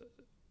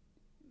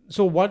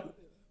 So what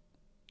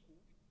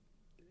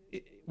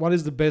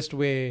is the best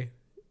way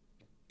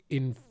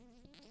in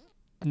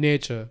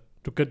nature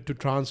to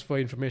transfer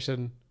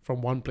information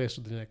from one place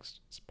to the next?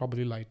 It's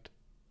probably light,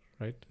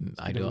 right?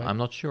 I'm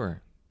not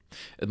sure.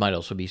 It might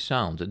also be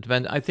sound.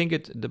 I think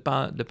it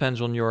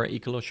depends on your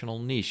ecological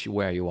niche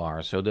where you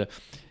are. So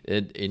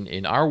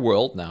in our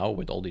world now,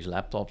 with all these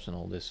laptops and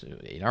all this,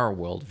 in our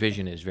world,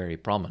 vision is very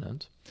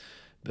prominent.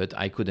 But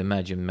I could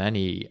imagine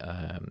many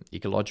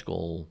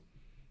ecological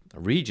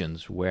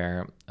regions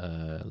where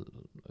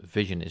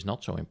vision is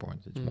not so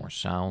important. It's more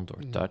sound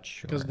or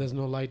touch. Because there's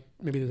no light.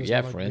 Maybe there's no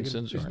light. For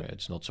instance, or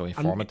it's not so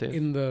informative.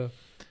 In the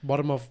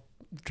bottom of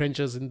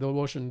trenches in the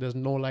ocean, there's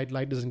no light.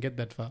 Light doesn't get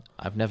that far.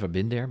 I've never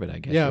been there, but I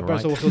guess you're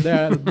right. So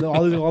there are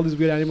all these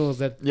weird animals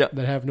that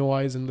have no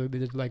eyes, and they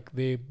just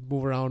they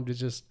move around.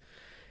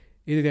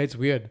 It's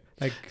weird.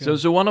 Like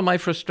so one of my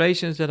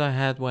frustrations that I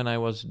had when I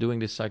was doing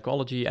this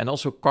psychology and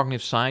also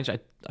cognitive science,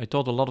 I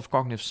taught a lot of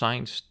cognitive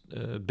science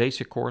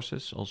basic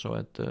courses also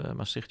at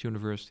Maastricht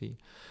University,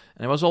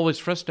 and I was always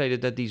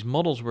frustrated that these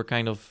models were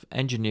kind of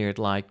engineered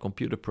like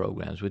computer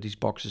programs with these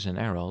boxes and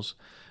arrows,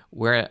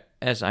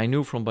 whereas I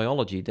knew from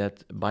biology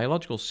that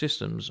biological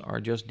systems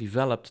are just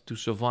developed to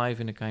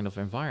survive in a kind of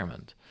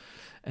environment,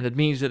 and it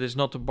means that it's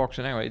not a box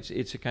and arrow.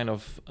 It's a kind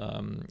of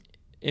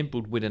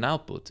input with an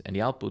output, and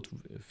the output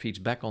feeds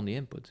back on the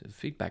input, a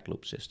feedback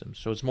loop system.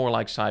 So it's more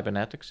like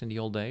cybernetics in the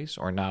old days,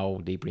 or now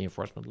deep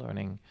reinforcement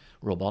learning,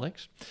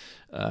 robotics.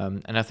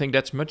 And I think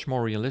that's much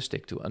more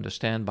realistic to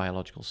understand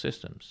biological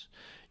systems.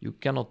 You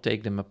cannot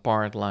take them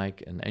apart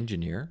like an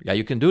engineer. Yeah,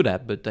 you can do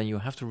that, but then you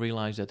have to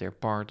realize that they're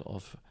part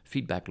of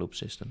feedback loop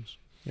systems.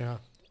 Yeah.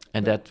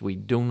 And that we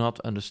do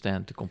not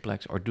understand the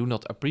complex, or do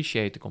not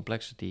appreciate the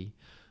complexity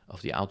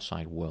of the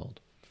outside world.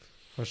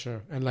 For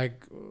sure. And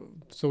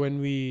so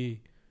when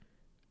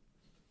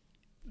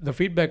the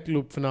feedback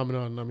loop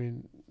phenomenon, I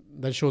mean,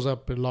 that shows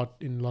up in a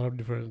lot of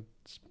different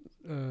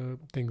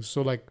things.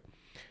 So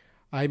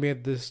I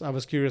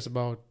was curious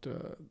about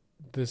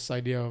this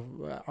idea of,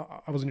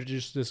 I was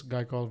introduced to this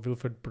guy called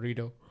Wilfred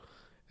Pareto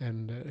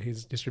and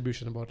his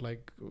distribution about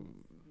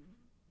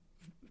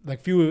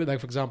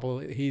for example,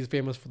 he's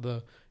famous for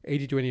the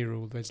 80-20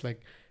 rule. It's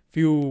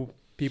few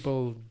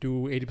people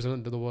do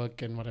 80% of the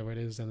work and whatever it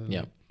is, and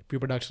then few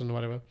production or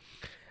whatever.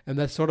 And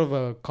that's sort of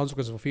a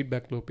consequence of a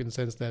feedback loop in the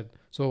sense that,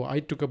 so I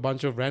took a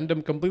bunch of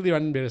completely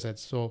random data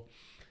sets. So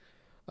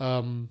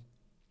the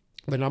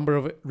number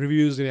of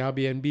reviews in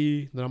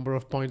Airbnb, the number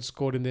of points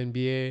scored in the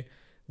NBA,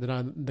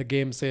 the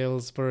game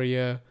sales for a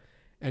year,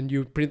 and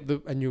you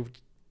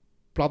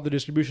plot the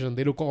distribution.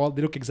 They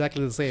look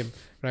exactly the same,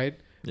 right?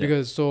 Yeah.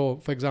 Because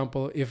for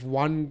example, if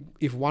one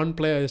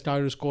player is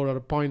starting to score a lot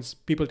of points,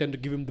 people tend to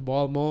give him the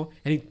ball more,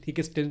 and he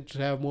tends to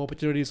have more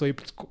opportunities, so he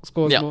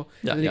scores more,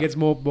 and then he gets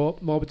more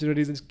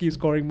opportunities and keeps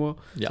scoring more.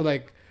 Yeah.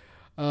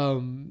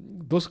 So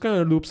those kind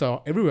of loops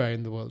are everywhere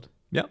in the world.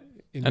 Yeah.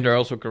 And they're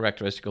also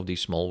characteristic of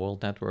these small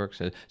world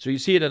networks. So you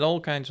see it at all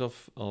kinds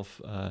of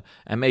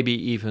and maybe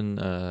even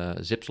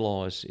Zipf's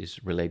law is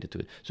related to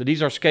it. So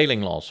these are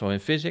scaling laws. So in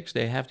physics,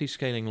 they have these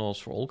scaling laws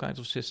for all kinds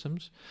of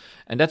systems.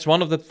 And that's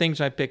one of the things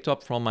I picked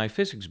up from my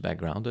physics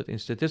background, that in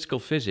statistical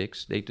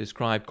physics, they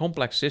describe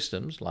complex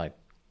systems like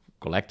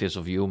collectives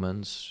of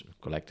humans,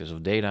 collectives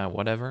of data,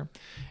 whatever,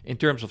 in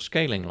terms of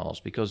scaling laws,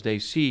 because they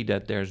see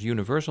that there's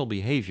universal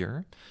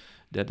behavior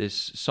that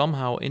is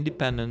somehow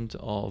independent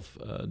of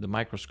the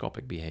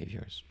microscopic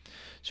behaviors.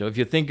 So if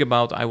you think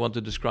about, I want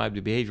to describe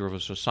the behavior of a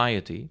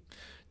society,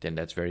 then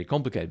that's very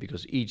complicated,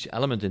 because each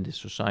element in this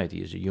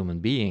society is a human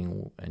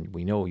being, and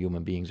we know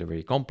human beings are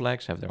very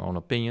complex, have their own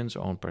opinions,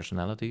 own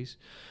personalities.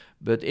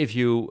 But if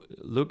you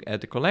look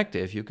at the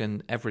collective, you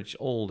can average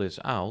all this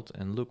out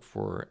and look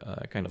for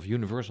kind of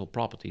universal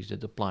properties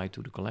that apply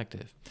to the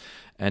collective.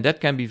 And that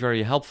can be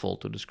very helpful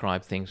to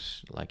describe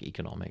things like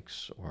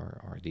economics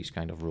or these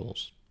kind of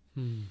rules.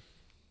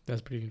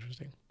 That's pretty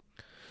interesting.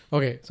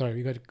 Okay, sorry,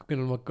 we got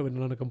going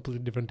on a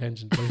completely different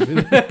tangent.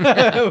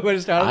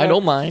 I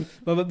don't mind.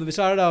 But we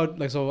started out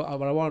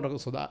what I want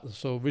to talk.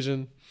 So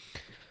vision.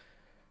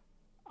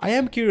 I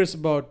am curious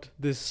about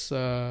this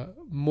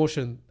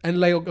motion,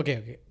 and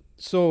okay.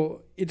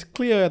 So it's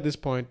clear at this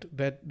point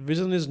that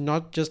vision is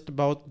not just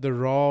about the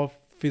raw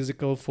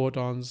physical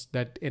photons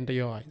that enter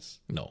your eyes.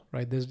 No,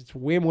 right? It's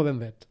way more than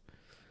that,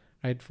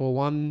 right? For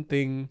one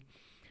thing,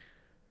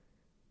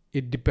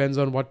 it depends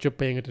on what you're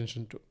paying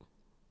attention to.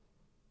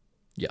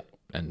 Yeah.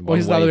 And or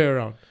is it the other way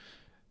around?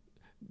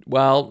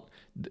 Well,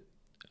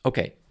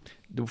 okay.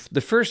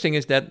 The first thing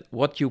is that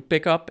what you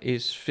pick up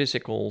is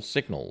physical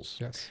signals.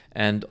 Yes.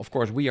 And of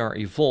course, we are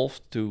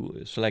evolved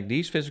to select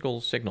these physical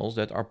signals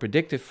that are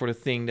predictive for the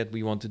thing that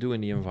we want to do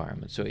in the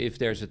environment. So if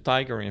there's a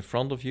tiger in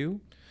front of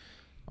you,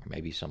 or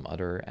maybe some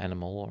other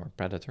animal or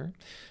predator,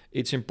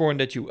 it's important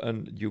that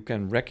you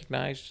can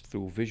recognize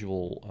through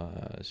visual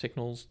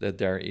signals that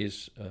there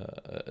is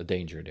a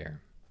danger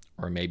there,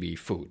 or maybe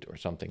food or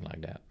something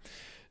like that.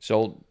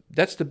 So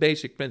that's the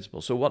basic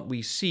principle. So what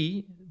we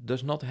see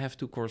does not have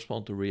to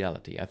correspond to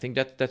reality. I think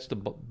that's the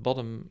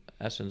bottom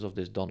essence of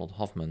this Donald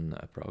Hoffman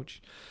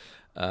approach.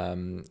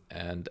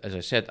 And as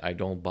I said, I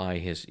don't buy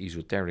his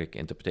esoteric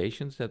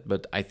interpretations,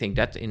 but I think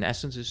that in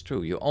essence is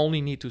true. You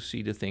only need to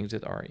see the things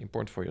that are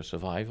important for your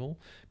survival,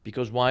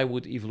 because why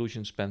would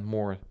evolution spend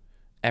more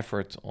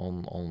effort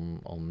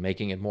on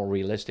making it more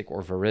realistic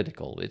or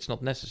veridical? It's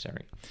not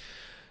necessary.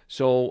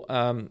 So,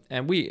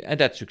 and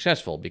that's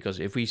successful, because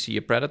if we see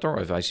a predator,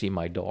 or if I see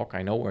my dog,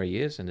 I know where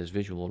he is, and this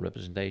visual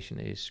representation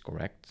is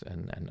correct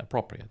and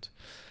appropriate.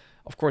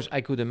 Of course,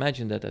 I could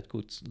imagine that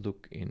could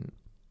look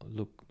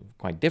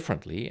quite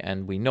differently,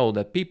 and we know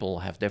that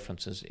people have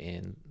differences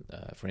in,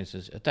 for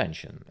instance,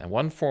 attention. And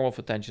one form of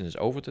attention is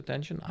overt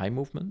attention, eye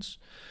movements,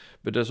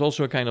 but there's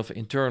also a kind of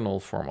internal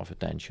form of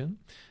attention,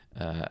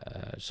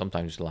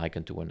 sometimes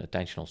likened to an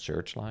attentional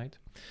searchlight.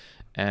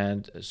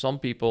 And some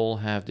people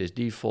have this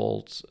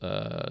default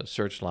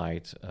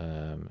searchlight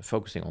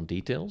focusing on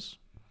details.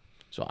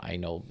 So I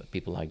know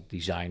people like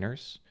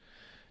designers.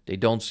 They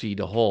don't see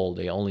the whole,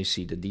 they only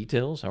see the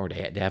details, or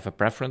they have a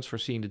preference for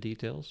seeing the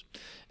details.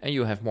 And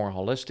you have more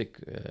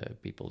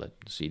holistic people that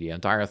see the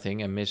entire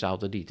thing and miss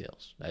out the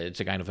details. It's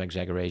a kind of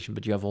exaggeration,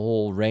 but you have a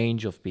whole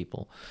range of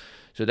people.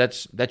 So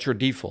that's your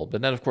default.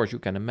 But then, of course, you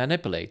can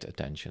manipulate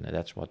attention, and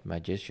that's what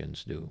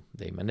magicians do.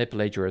 They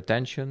manipulate your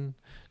attention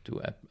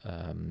to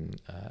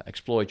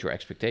exploit your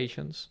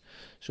expectations,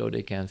 so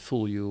they can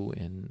fool you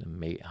in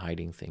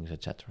hiding things,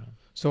 etc.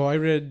 So I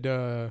read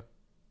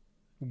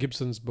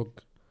Gibson's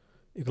book,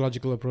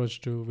 Ecological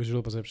Approach to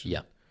Visual Perception.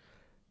 Yeah.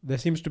 There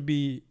seems to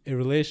be a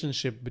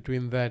relationship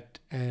between that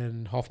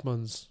and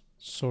Hoffman's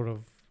sort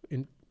of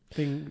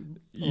thing.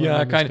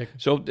 Yeah, kind of.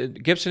 So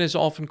Gibson is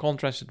often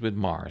contrasted with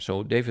Marr.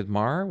 So David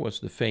Marr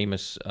was the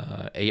famous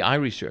AI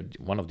researcher,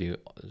 one of the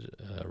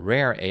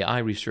rare AI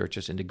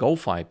researchers in the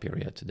Go-Fi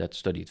period that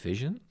studied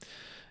vision.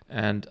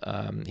 And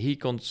he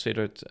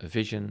considered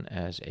vision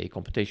as a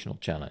computational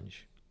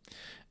challenge.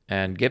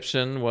 And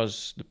Gibson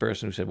was the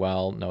person who said,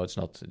 well, no, it's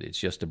not. It's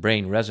just the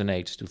brain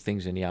resonates to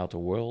things in the outer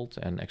world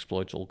and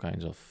exploits all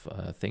kinds of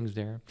things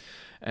there.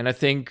 And I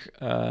think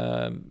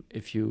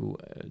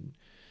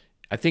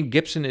I think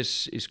Gibson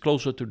is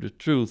closer to the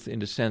truth in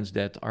the sense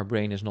that our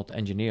brain is not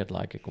engineered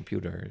like a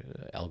computer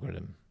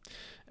algorithm.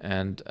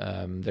 And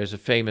there's a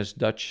famous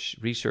Dutch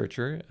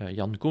researcher,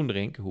 Jan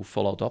Koenderink, who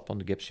followed up on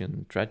the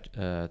Gibson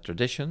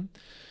tradition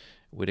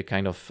with a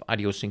kind of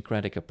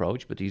idiosyncratic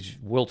approach, but he's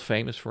world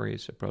famous for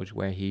his approach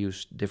where he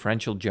used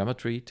differential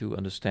geometry to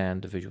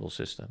understand the visual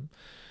system.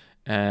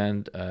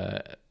 And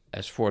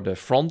as for the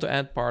front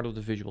end part of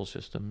the visual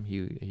system,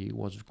 he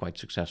was quite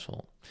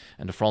successful.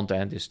 And the front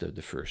end is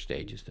the first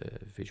stage, is the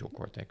visual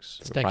cortex.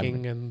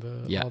 Stacking and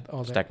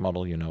all stack that.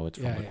 model, you know it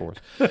from the course.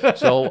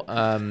 So,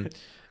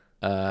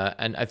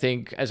 and I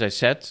think, as I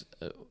said,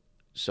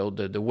 so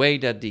the way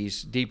that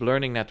these deep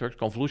learning networks,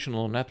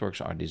 convolutional networks,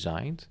 are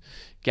designed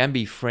can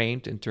be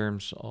framed in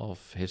terms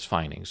of his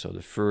findings. So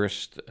the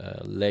first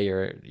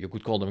layer, you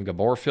could call them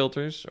Gabor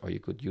filters, or you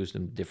could use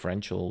them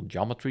differential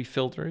geometry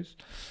filters.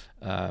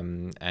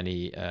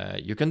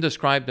 You can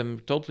describe them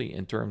totally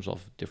in terms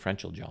of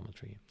differential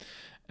geometry.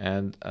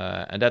 And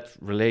that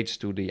relates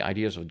to the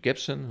ideas of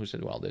Gibson, who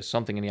said, well, there's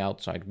something in the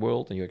outside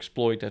world, and you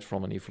exploit that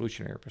from an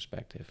evolutionary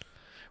perspective.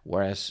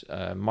 Whereas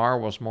Marr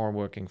was more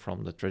working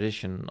from the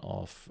tradition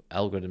of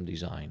algorithm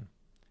design,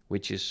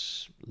 which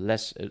is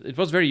less... It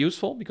was very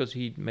useful because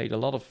he made a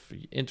lot of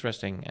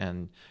interesting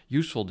and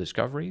useful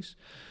discoveries,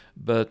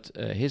 but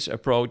his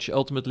approach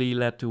ultimately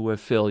led to a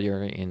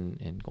failure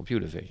in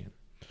computer vision.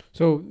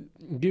 So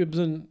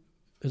Gibson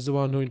is the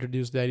one who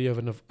introduced the idea of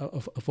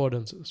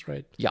affordances,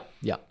 right? Yeah.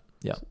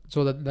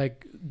 So that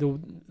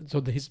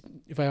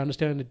if I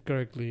understand it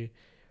correctly,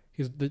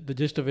 the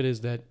gist of it is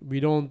that we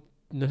don't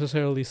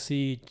necessarily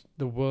see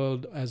the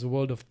world as a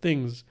world of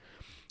things,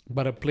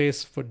 but a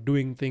place for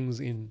doing things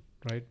in,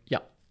 right? Yeah.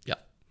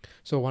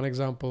 So one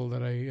example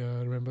that I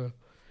remember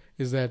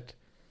is that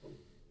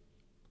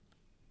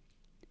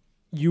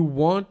what you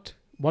want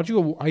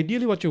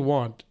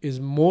is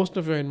most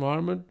of your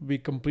environment be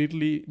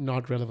completely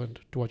not relevant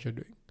to what you're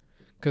doing,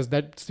 because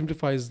that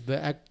simplifies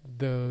the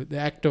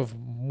act of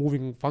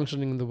moving,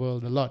 functioning in the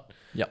world a lot.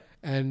 Yeah.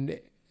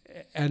 And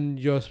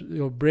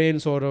your brain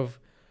sort of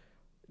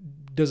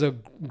does a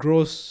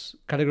gross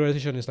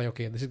categorization. It's like,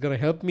 okay, this is going to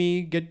help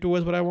me get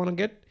towards what I want to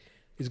get.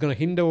 It's going to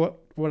hinder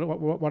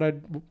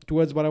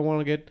towards what I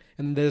want to get,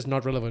 and that is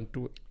not relevant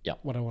to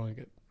what I want to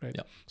get, right?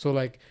 Yeah. So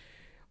like,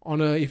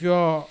 if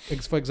you're,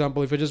 for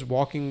example, if you're just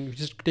walking, if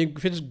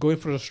you're just going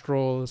for a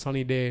stroll, a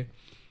sunny day,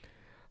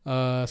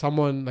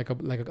 someone like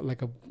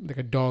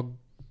a dog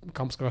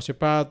comes across your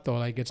path or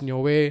like gets in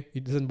your way,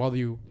 it doesn't bother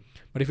you.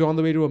 But if you're on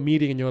the way to a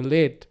meeting and you're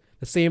late,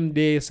 the same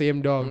day,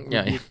 same dog,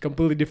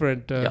 completely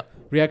different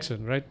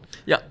reaction, right?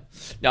 Yeah.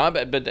 No,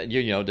 but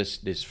you know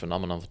this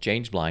phenomenon of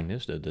change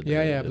blindness.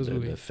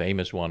 The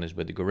famous one is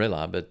with the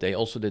gorilla. But they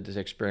also did this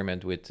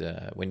experiment with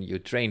when you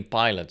train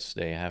pilots,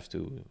 they have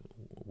to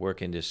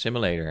work in this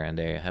simulator, and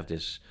they have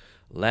this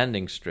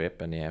landing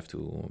strip, and they have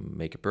to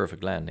make a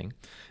perfect landing.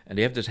 And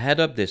they have this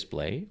head-up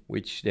display,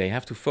 which they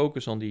have to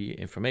focus on the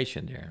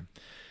information there.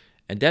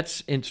 And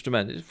that's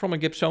instrumental. From a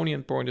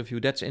Gibsonian point of view,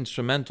 that's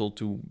instrumental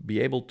to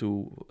be able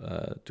to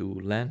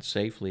land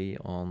safely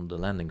on the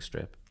landing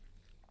strip.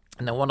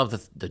 And then one of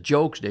the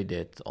jokes they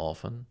did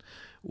often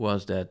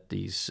was that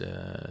these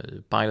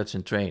pilots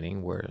in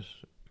training were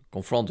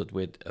confronted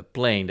with a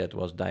plane that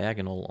was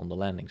diagonal on the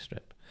landing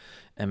strip.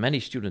 And many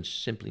students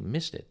simply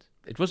missed it.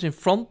 It was in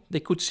front, they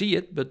could see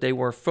it, but they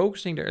were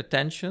focusing their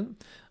attention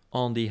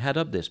on the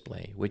head-up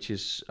display, which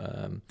is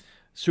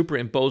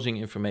superimposing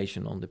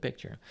information on the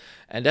picture.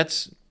 And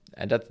that's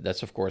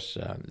of course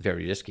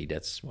very risky.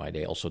 That's why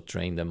they also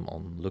train them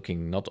on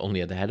looking not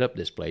only at the head-up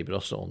display, but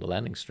also on the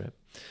landing strip.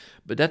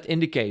 But that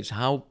indicates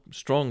how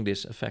strong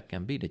this effect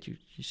can be, that you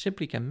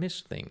simply can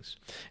miss things.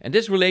 And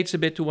this relates a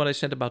bit to what I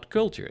said about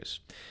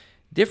cultures.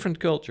 Different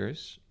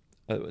cultures,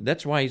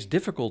 that's why it's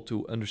difficult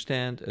to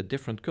understand a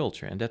different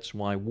culture. And that's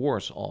why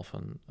wars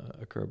often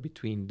occur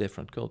between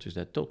different cultures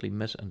that totally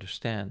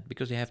misunderstand,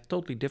 because they have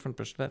totally different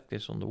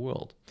perspectives on the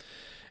world.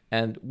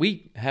 And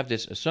we have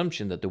this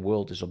assumption that the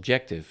world is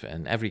objective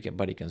and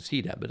everybody can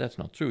see that, but that's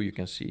not true. You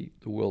can see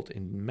the world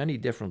in many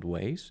different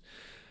ways,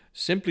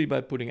 simply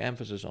by putting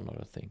emphasis on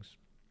other things.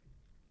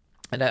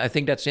 And I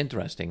think that's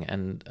interesting,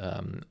 and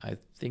I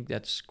think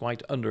that's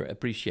quite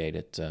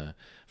underappreciated.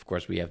 Of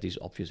course, we have these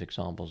obvious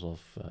examples of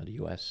the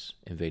US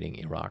invading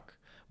Iraq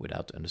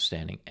without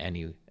understanding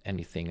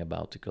anything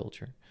about the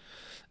culture.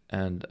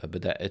 And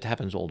but it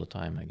happens all the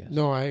time, I guess.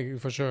 No,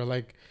 for sure.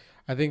 Like,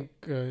 I think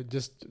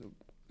just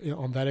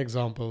on that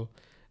example,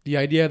 the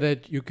idea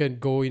that you can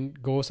go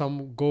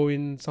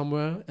in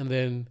somewhere and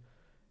then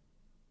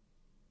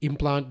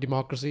implant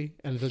democracy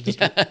and it'll just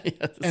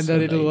and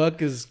then it'll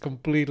work is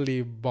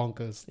completely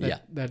bonkers.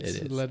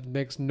 That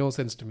makes no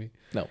sense to me.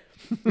 No,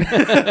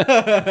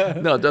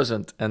 no, it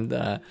doesn't. And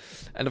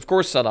of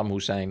course Saddam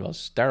Hussein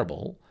was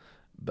terrible,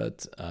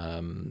 but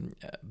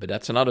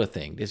that's another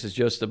thing. This is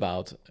just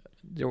about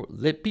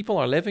people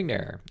are living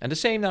there, and the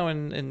same now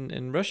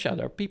in Russia.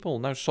 There are people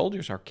now,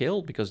 soldiers are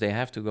killed because they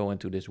have to go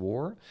into this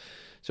war.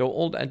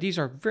 So and these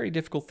are very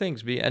difficult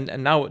things.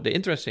 And now the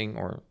interesting,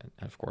 or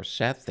of course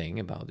sad thing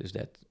about is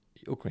that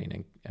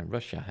Ukraine and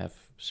Russia have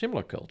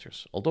similar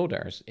cultures, although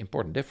there's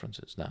important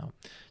differences now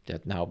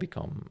that now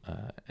become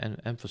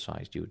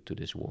emphasized due to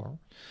this war.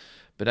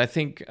 But I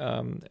think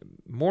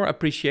more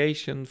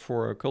appreciation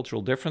for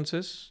cultural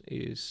differences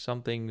is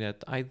something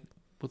that I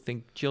would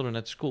think children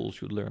at school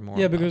should learn more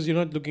about. Because you're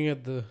not looking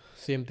at the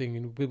same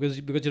thing, because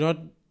you're not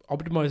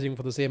optimizing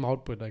for the same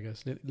output, I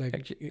guess.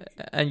 Actually,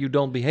 and you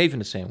don't behave in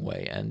the same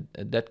way, and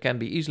that can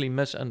be easily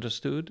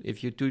misunderstood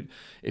if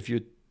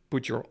you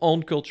put your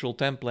own cultural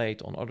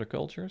template on other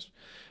cultures.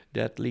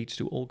 That leads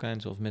to all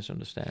kinds of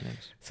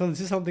misunderstandings. So this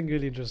is something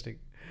really interesting.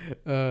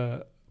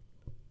 I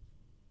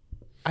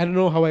don't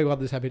know how I got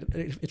this habit.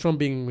 It's from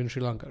being in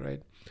Sri Lanka,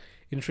 right?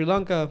 In Sri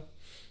Lanka,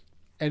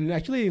 and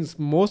actually in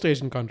most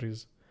Asian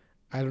countries,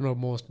 I don't know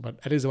most, but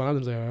at least one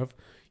of them I have,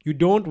 you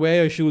don't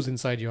wear your shoes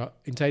inside your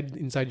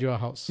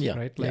house,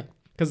 right? Like,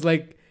 because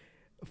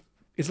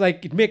it's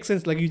like it makes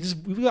sense. Like you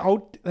go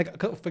out, like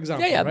for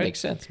example, right? It makes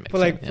sense.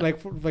 For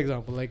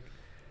example, like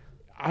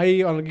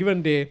I on a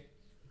given day,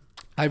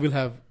 I will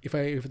have if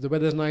the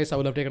weather's nice, I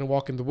would have taken a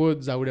walk in the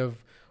woods. I would have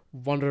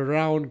wandered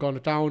around, gone to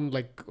town,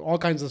 like all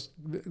kinds of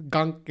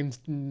gunk and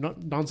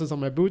nonsense on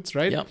my boots,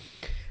 right? Yeah.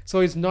 So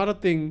it's not a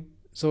thing.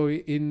 So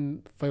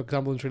for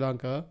example, in Sri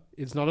Lanka,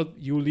 it's not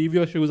you leave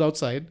your shoes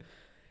outside.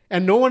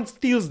 And no one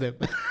steals them.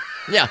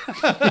 Yeah.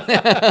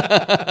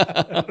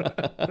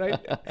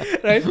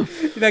 Right?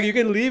 Like you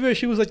can leave your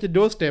shoes at your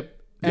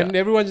doorstep and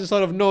everyone just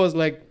sort of knows,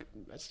 like,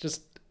 that's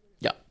just,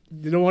 you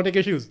don't want to take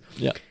your shoes.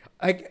 Yeah.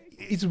 Like,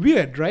 it's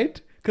weird, right?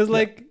 Because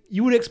like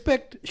you would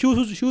expect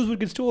shoes would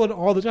get stolen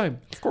all the time.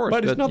 Of course.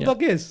 But it's not the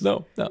case.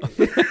 No.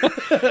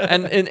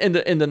 And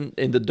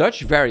in the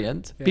Dutch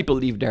variant, people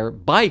leave their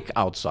bike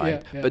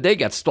outside, but they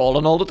get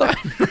stolen all the time.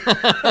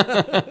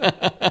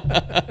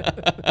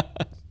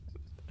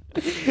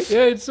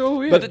 Yeah, it's so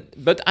weird.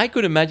 But I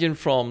could imagine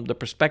from the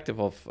perspective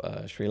of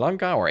Sri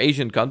Lanka or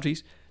Asian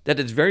countries that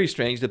it's very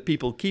strange that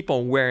people keep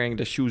on wearing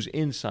the shoes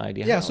inside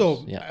the house.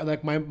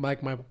 Like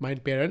my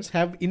parents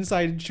have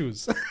inside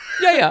shoes.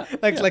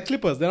 Like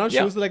slippers. They're not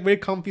shoes. They're like very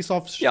comfy,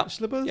 soft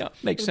slippers. Yeah,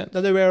 makes sense.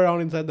 That they wear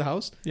around inside the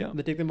house. Yeah, and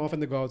they take them off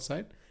and they go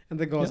outside and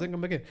they go outside and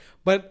come back in.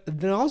 But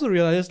then I also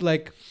realized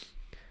like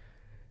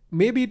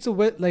maybe it's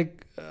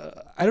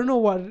I don't know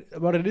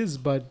what it is,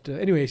 but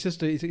anyway, it's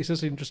just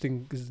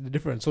interesting the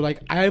difference. So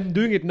like I am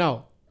doing it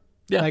now.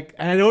 Yeah. Like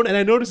and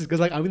I notice it because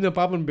like I'm in the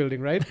apartment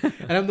building, right?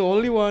 And I'm the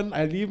only one.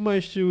 I leave my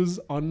shoes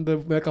on the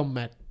welcome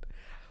mat.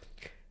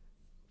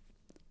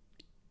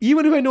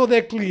 Even if I know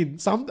they're clean,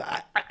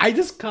 I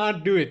just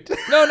can't do it.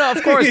 No,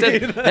 of course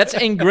that's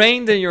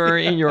ingrained in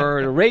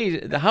your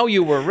raise, how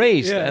you were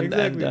raised,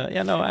 exactly.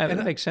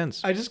 That makes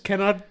sense. I just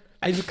can't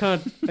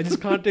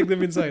take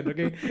them inside,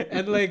 okay?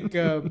 And like,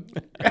 because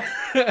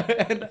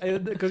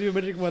you're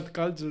mentioning about the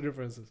cultural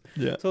differences.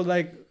 Yeah.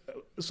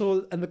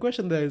 So and the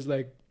question there is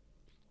like,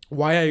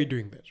 why are you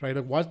doing this, right?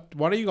 Like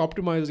what are you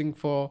optimizing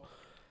for?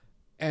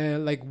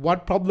 And like,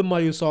 what problem are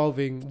you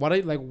solving?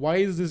 Why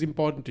is this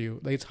important to you?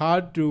 Like, it's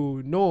hard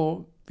to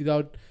know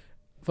without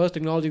first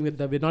acknowledging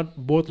that we're not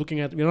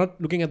looking at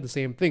the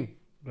same thing,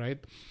 right?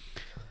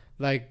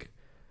 Like,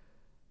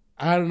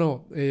 I don't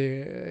know. I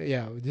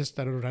don't know. This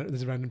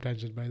is a random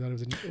tangent, but I thought it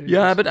was.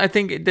 Yeah, but I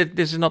think that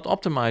this is not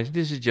optimized.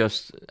 This is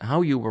just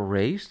how you were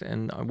raised,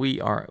 and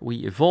we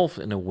evolved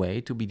in a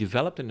way to be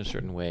developed in a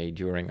certain way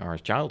during our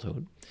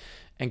childhood,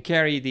 and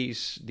carry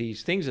these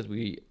things that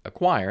we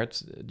acquired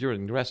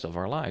during the rest of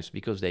our lives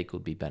because they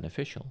could be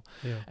beneficial.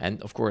 Yeah.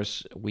 And of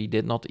course, we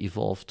did not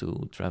evolve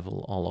to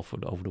travel all over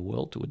the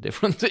world to a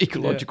different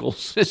ecological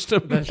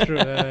system. That's true.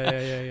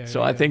 Yeah.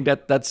 So I think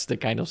that's the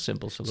kind of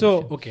simple solution.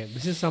 So okay,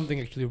 this is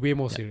something actually way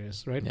more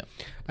serious, right? Yeah.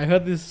 I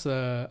heard this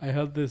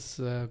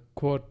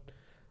quote.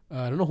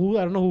 I don't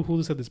know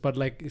who said this, but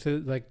like it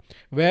says like,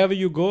 wherever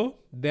you go,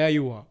 there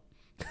you are.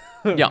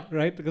 Yeah.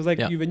 Right? Because like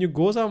when you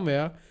go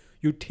somewhere,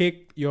 you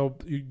take your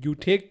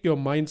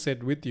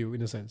mindset with you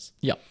in a sense.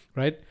 Yeah.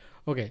 Right?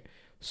 Okay.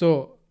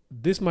 So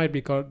this might be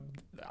called,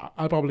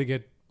 I'll probably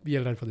get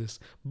yelled at for this.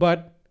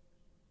 But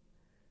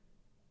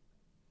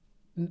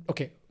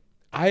okay,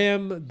 I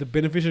am the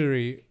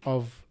beneficiary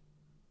of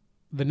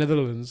the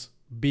Netherlands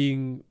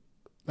being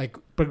like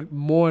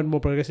more and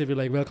more progressively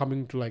like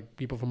welcoming to like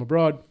people from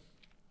abroad.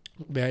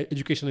 Their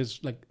education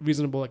is like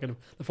reasonable. Like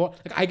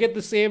I get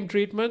the same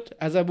treatment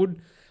as I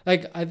would.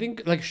 Like I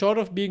think like short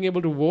of being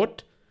able to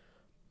vote,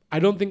 I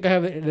don't think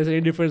there's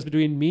any difference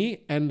between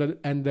me and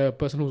the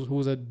person who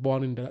was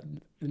born in the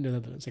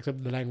Netherlands,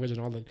 except the language and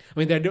all that. I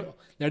mean, there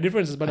are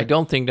differences, but I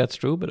don't think that's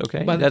true, but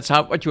okay. But that's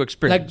what you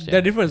experience. Like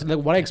the difference, like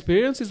what I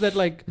experience is that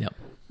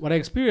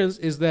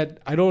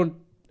I don't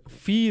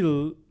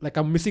feel like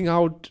I'm missing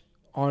out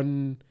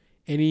on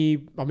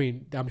any. I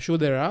mean, I'm sure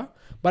there are,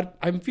 but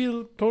I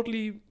feel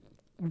totally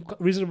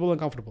reasonable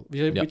and comfortable,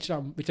 which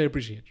I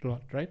appreciate a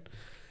lot, right?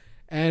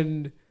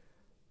 And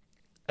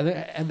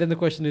then the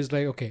question is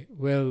like, okay,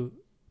 well,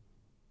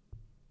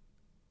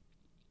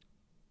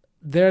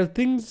 there are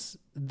things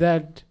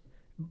that,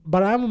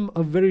 but I'm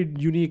a very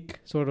unique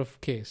sort of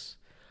case.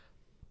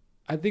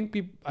 I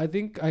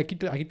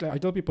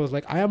tell people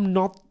like I am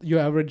not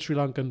your average Sri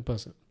Lankan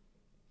person,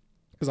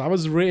 because I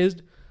was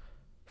raised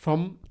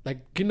from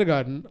like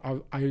kindergarten.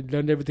 I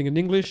learned everything in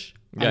English.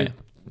 I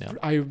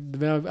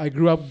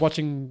grew up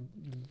watching,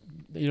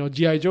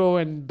 G.I. Joe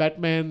and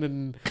Batman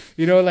and,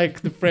 like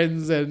the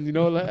Friends and,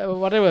 like,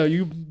 whatever,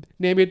 you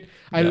name it.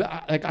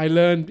 I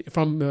learned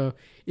from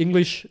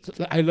English.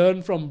 I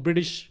learned from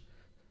British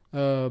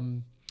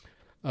novels.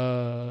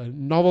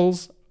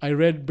 I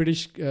read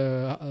British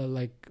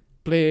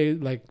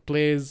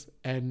plays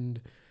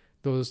and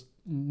those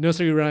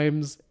nursery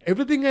rhymes.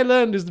 Everything I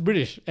learned is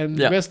British and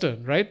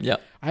Western, right? Yeah.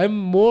 I'm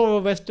more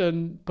of a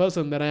Western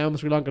person than I am a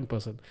Sri Lankan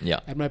person. Yeah.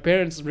 And my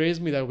parents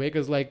raised me that way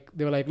because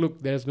they were like,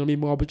 look, there's going to be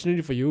more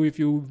opportunity for you if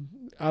you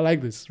are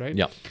like this, right?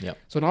 Yeah. Yeah.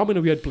 So now I'm in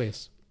a weird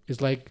place.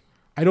 It's like,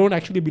 I don't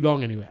actually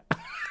belong anywhere.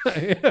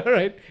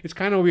 Right? It's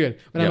kind of weird.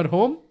 When I'm at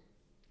home,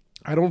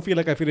 I don't feel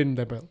like I fit in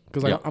that well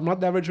because I'm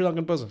not the average Sri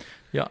Lankan person.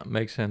 Yeah,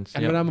 makes sense.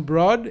 And when I'm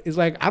abroad, it's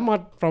like I'm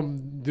not from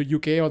the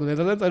UK or the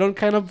Netherlands. I don't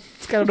kind of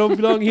don't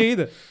belong here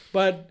either.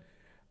 But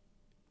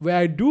where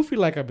I do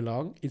feel like I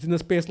belong, it's in a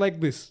space like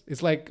this.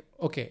 It's like,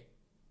 okay,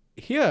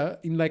 here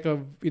in like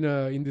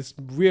in this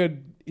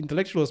weird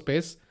intellectual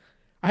space,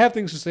 I have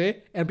things to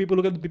say, and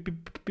people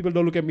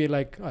don't look at me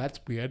like, oh, that's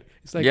weird.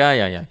 It's like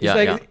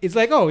it's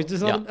like oh, it's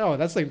just oh,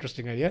 that's an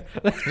interesting idea,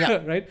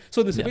 right?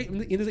 So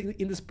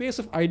in the space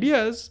of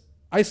ideas,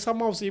 I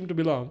somehow seem to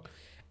belong,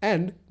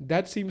 and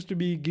that seems to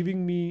be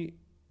giving me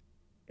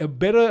a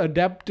better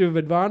adaptive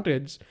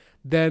advantage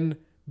than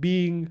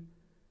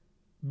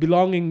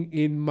belonging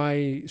in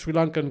my Sri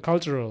Lankan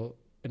cultural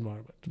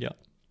environment. Yeah.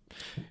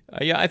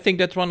 I think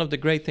that's one of the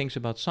great things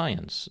about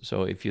science.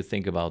 So if you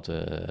think about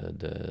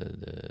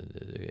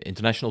the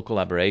international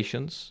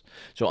collaborations,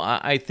 so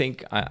I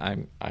think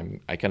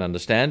I can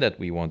understand that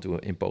we want to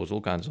impose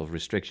all kinds of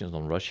restrictions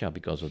on Russia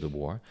because of the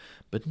war,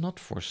 but not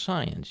for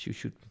science. You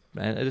should.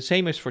 The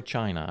same is for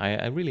China.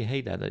 I really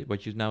hate that,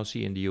 what you now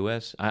see in the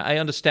US. I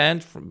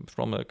understand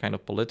from a kind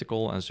of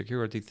political and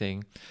security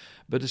thing,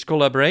 but this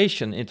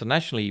collaboration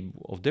internationally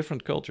of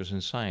different cultures in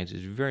science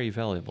is very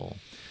valuable.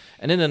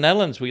 And in the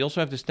Netherlands, we also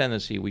have this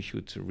tendency we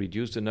should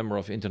reduce the number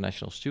of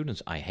international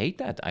students. I hate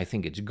that. I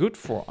think it's good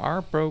for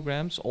our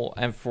programs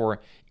and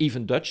for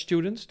even Dutch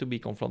students to be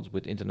confronted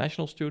with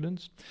international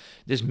students.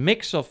 This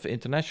mix of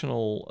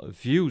international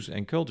views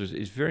and cultures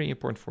is very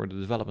important for the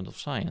development of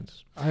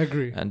science. I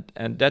agree.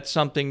 And that's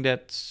something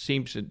that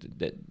seems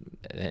that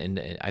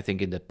I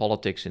think in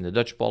the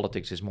Dutch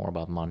politics is more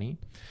about money.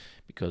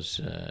 Because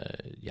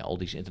all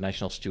these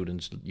international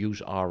students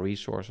use our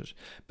resources,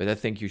 but I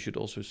think you should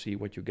also see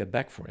what you get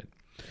back for it.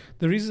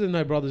 The reason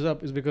I brought this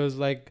up is because,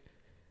 like,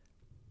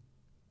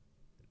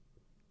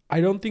 I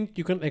don't think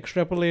you can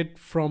extrapolate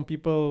from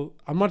people.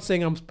 I'm not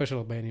saying I'm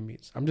special by any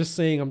means. I'm just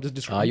saying I'm just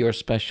describing. You're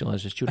special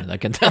as a student. I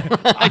can tell.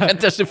 I can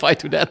testify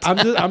to that.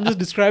 I'm just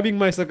describing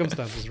my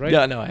circumstances, right?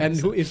 Yeah, no.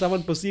 If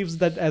someone perceives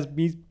that as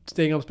me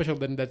saying I'm special,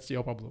 then that's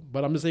your problem.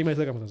 But I'm just saying my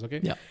circumstances,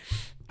 okay? Yeah.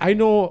 I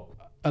know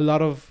a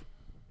lot of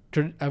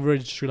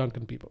average Sri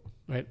Lankan people,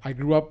 right? I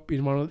grew up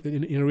in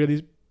a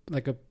really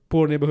like a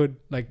poor neighborhood.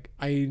 Like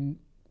I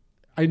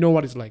know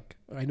what it's like.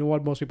 I know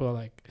what most people are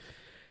like,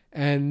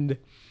 and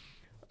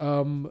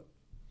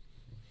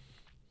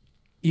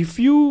if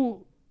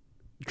you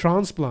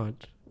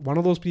transplant one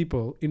of those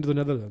people into the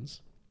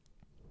Netherlands,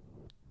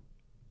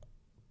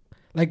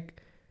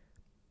 like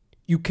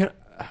you cannot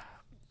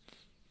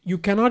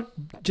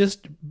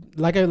just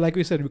like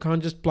we said, we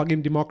can't just plug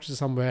in democracy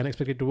somewhere and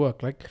expect it to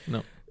work. Like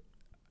No.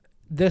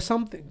 There's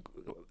something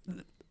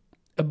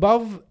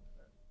above.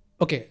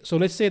 Okay, so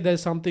let's say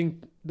there's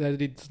something that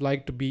it's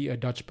like to be a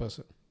Dutch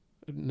person,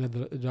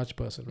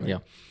 right? Yeah.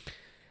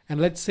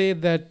 And let's say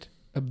that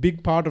a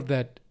big part of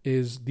that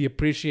is the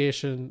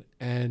appreciation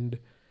and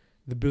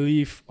the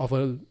belief of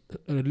a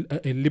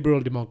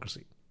liberal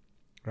democracy,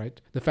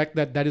 right? The fact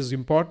that that is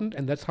important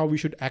and that's how we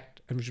should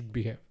act and we should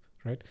behave,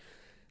 right?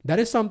 That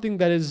is something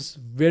that is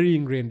very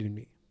ingrained in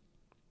me.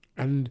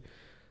 And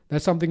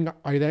that's something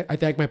I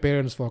thank my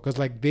parents for, because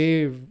like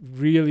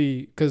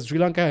because Sri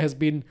Lanka has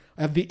been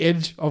at the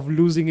edge of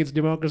losing its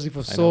democracy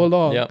for so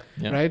long,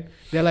 right?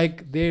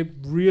 They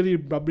really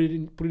put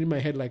it in my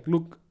head, like,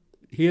 look,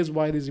 here's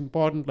why this is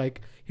important.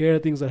 Like, here are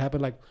things that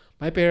happen. Like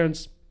my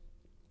parents,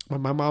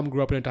 my mom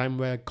grew up in a time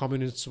where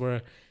communists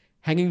were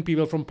hanging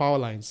people from power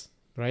lines,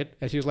 right?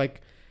 And she was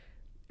like,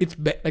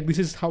 like this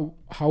is how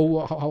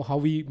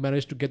we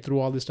managed to get through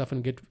all this stuff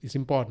and it's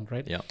important,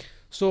 right? Yeah.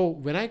 So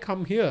when I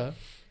come here,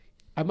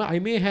 I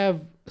may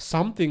have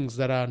some things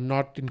that are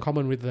not in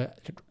common with the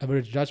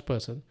average Dutch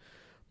person,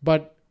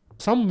 but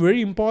some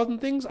very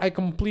important things I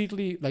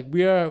completely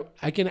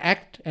I can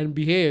act and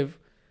behave.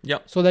 Yeah.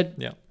 So that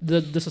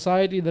the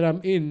society that I'm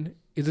in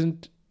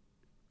isn't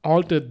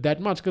altered that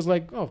much, because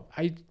I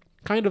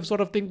kind of sort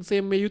of think the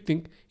same way you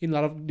think in a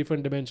lot of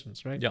different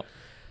dimensions, right? Yeah.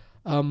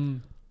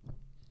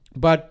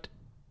 But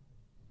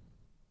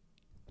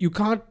you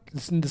can't,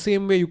 in the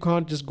same way you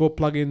can't just go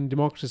plug in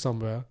democracy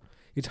somewhere.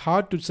 It's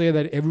hard to say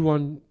that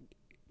everyone,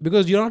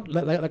 because you're not,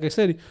 like I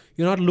said,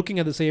 you're not looking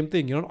at the same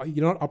thing. You're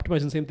not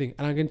optimizing the same thing.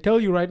 And I can tell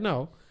you right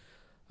now,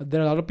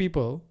 there are a lot of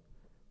people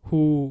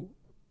who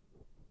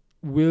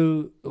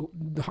will,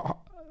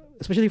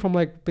 especially from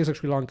like places like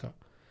Sri Lanka,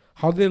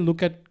 how they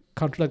look at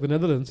country like the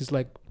Netherlands is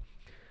like,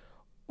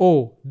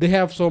 oh, they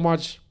have so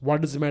much,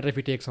 what does it matter if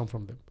we take some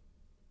from them?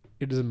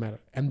 It doesn't matter.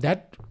 And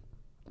that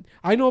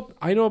I knew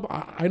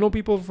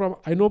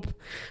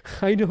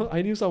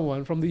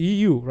someone from the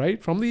EU,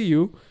 right? From the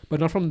EU, but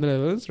not from the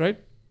Netherlands, right?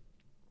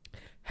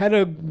 Had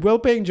a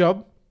well-paying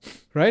job,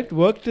 right?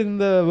 Worked at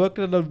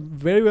a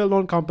very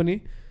well-known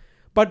company,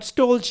 but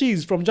stole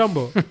cheese from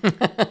Jumbo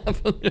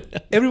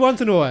every once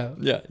in a while.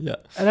 Yeah, yeah.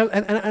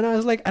 And I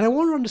was like, and I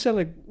want to understand,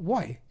 like,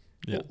 why?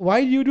 Yeah.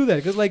 Why do you do that?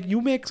 Because like you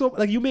make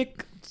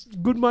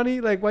good money.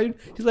 Like why?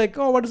 He's like,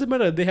 oh, what does it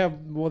matter? They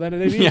have more than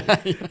they need.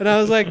 Yeah. And I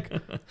was like,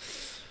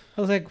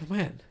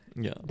 man,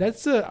 yeah,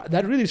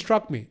 that really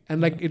struck me,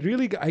 and like it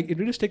really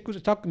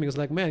stuck to me. It's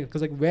like, man,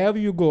 because like wherever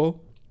you go,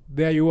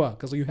 there you are,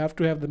 because you have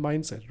to have the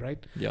mindset,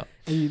 right? Yeah.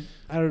 And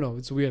I don't know,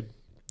 it's weird.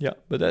 Yeah,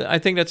 but I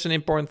think that's an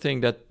important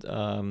thing that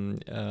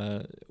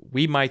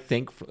we might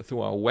think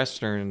through our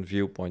Western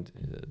viewpoint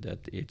that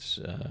it's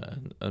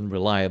an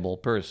unreliable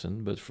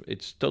person, but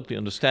it's totally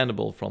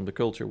understandable from the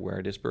culture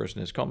where this person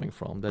is coming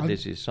from that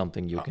this is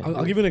something you can.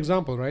 I'll give you an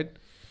example, right?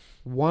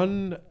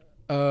 One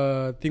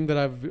thing that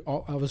I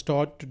was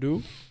taught to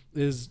do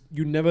is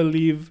you never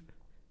leave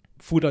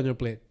food on your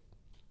plate.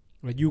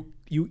 Like you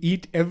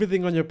eat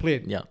everything on your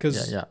plate. Yeah.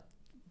 Because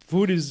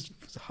food is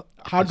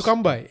hard to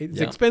come by.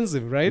 It's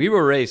expensive, right? We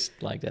were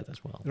raised like that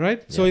as well. Right?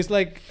 Yeah. So it's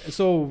like,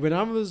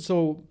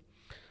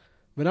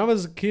 when I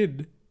was a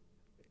kid,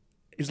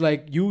 it's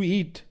like you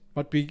eat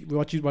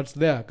what's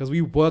there, because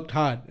we worked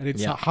hard and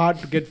it's hard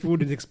to get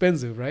food. It's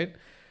expensive, right?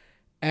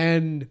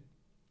 And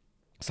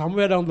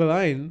somewhere down the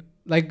line,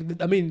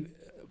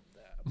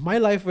 my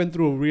life went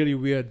through a really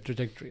weird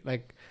trajectory.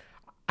 Like,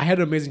 I had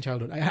an amazing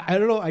childhood. I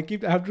don't know. I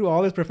have to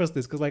always preface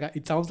this because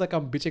it sounds like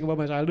I'm bitching about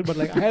my childhood, but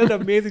like I had an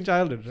amazing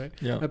childhood, right?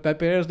 Yeah. My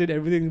parents did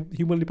everything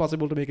humanly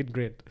possible to make it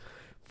great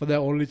for their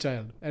only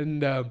child.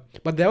 And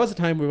but there was a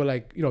time we were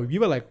like,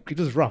 it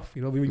was rough.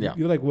 We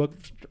were like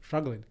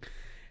struggling,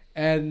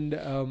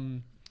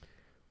 and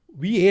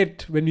we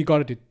ate when we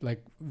got it.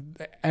 Like,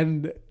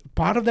 and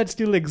part of that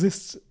still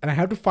exists, and I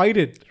have to fight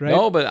it, right?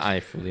 No, but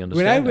I fully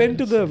understand. When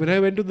I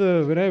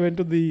went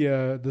to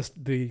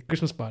the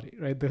Christmas party,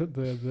 right?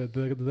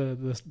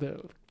 The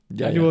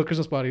annual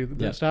Christmas party,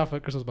 the staff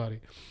Christmas party.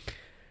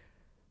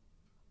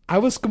 I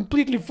was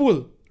completely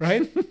full,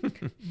 right?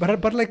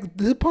 but like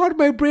the part of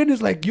my brain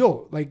is like,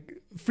 yo, like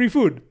free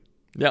food.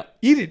 Yeah.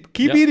 Eat it.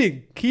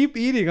 Keep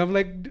eating. I'm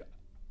like,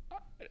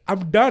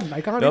 I'm done.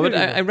 I can't No, eat but it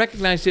anymore. I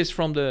recognize this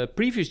from the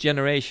previous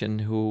generation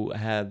who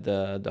had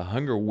the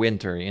hunger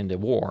winter in the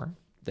war.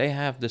 They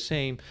have the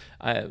same.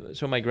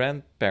 So my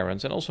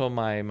grandparents and also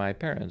my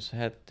parents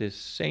had this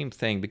same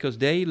thing because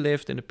they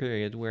lived in a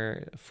period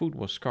where food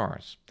was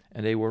scarce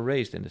and they were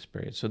raised in this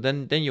period. So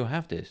then you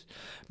have this.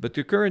 But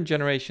the current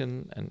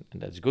generation, and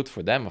that's good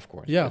for them, of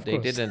course. Yeah, but of they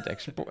course. didn't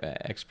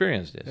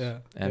experience this, Yeah,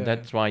 and yeah.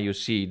 that's why you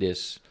see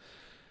this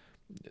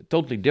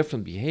totally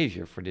different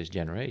behavior for this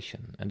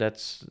generation, and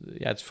that's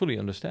it's fully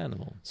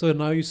understandable. So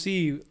now you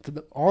see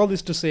all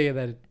this to say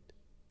that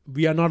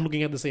we are not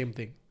looking at the same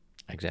thing,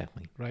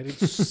 Exactly. right?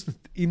 It's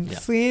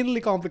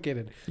insanely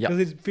complicated Yeah. because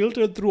it's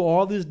filtered through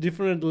all these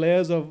different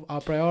layers of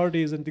our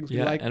priorities and things we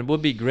Yeah, like. and it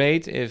would be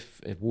great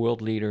if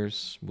world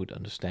leaders would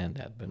understand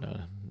that, but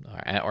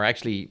or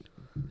actually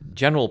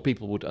general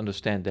people would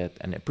understand that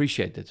and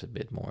appreciate it a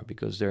bit more,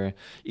 because there,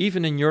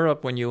 even in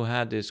Europe, when you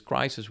had this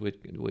crisis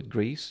with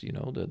Greece, you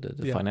know, the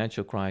Yeah.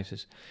 financial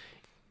crisis,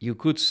 you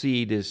could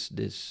see this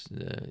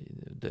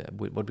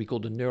what we call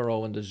the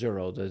neuro and the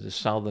zero, the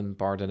southern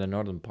part and the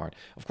northern part.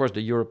 Of course,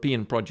 the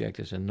European project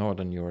is a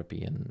northern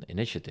European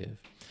initiative,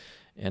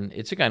 and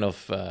it's a kind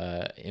of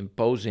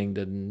imposing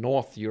the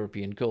North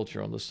European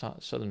culture on the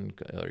Southern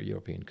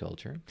European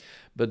culture.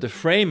 But the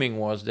framing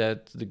was that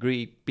the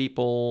Greek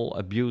people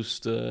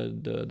abused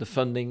the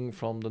funding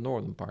from the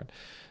northern part.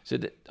 So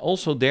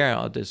also there,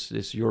 at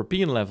this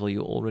European level,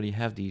 you already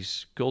have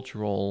these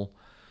cultural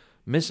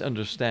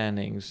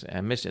misunderstandings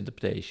and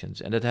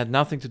misinterpretations, and that had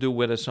nothing to do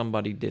whether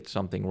somebody did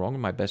something wrong.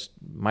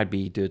 Might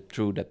be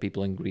true that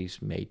people in Greece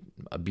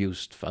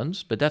abused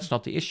funds, but that's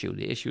not the issue.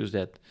 The issue is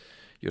that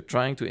you're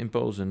trying to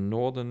impose a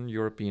Northern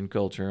European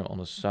culture on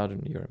a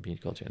Southern European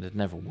culture, and it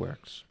never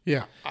works.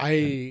 Yeah,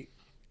 I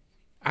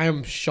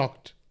am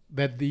shocked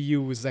that the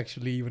EU is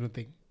actually even a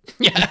thing.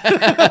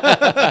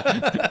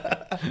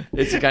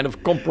 It's a kind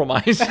of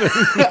compromise.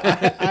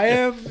 I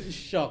am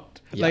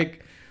shocked. Yeah.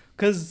 Like,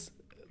 because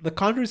the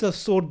countries are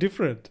so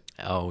different.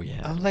 Oh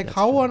yeah. I'm like, that's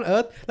how true. on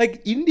earth?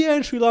 Like, India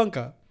and Sri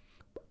Lanka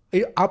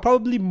are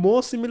probably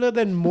more similar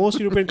than most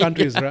European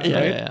countries, right?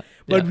 Yeah.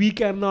 But Yeah. we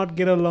cannot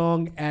get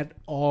along at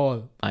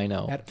all. I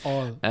know. At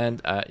all.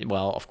 And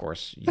well, of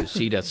course, you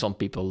see that some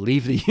people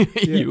leave the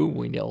EU.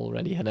 We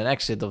already had an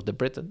exit of the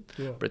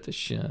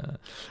British.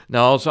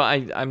 No, so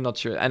I'm not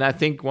sure. And I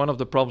think one of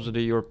the problems of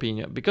the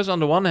European, because on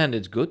the one hand,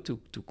 it's good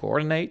to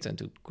coordinate and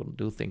to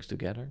do things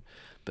together,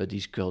 but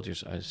these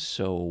cultures are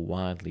so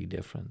wildly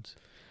different.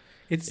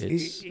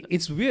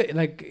 It's weird.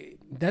 Like,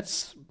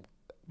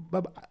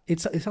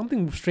 it's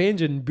something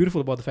strange and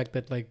beautiful about the fact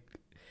that, like,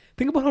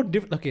 think about how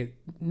different. Okay,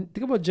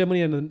 think about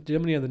Germany and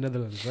the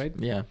Netherlands, right?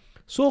 Yeah.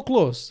 So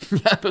close,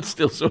 Yeah, but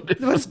still so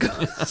different.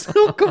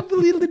 so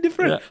completely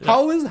different. Yeah.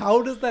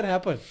 How does that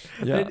happen?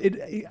 Yeah.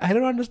 I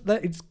don't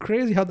understand. It's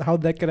crazy how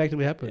that can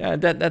actually happen. Yeah,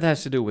 that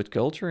has to do with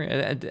culture,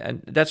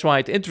 and that's why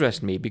it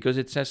interests me, because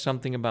it says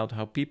something about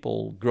how people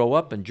grow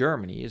up in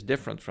Germany is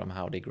different from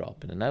how they grow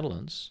up in the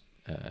Netherlands,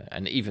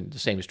 and even the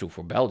same is true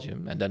for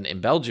Belgium. And then in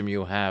Belgium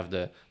you have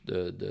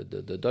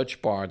the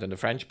Dutch part and the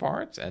French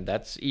part, and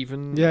that's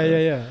even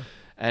Yeah.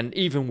 And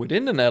even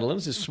within the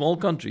Netherlands, this small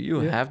country, you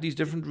have these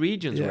different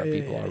regions where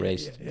people are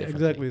raised differently.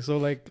 Exactly. So,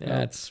 like,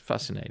 Yeah, it's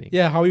fascinating.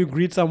 yeah, how you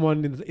greet someone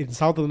in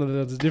South of the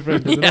Netherlands is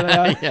different.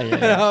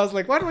 Yeah. I was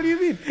like, what do you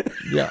mean?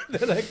 Yeah.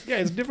 They're like, yeah,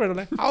 it's different. I'm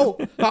like, how?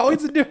 How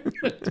is it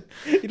different?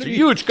 It's a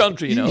huge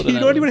country, you know. You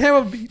don't even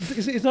have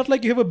it's not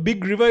like you have a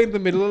big river in the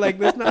middle. Like,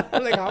 there's not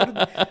like,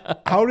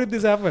 how did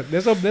this happen?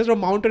 There's no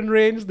mountain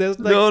range. There's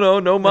like,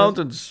 no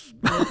mountains.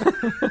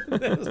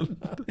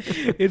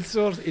 it's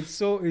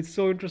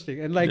so interesting.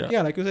 And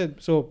like you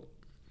said, so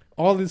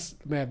all this,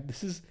 man,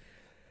 this is,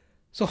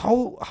 so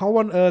how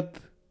on earth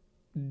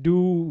do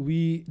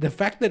we, the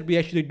fact that we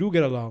actually do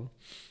get along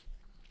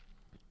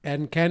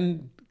and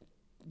can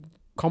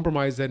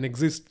compromise and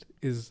exist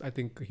is, I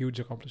think, a huge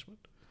accomplishment.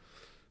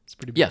 It's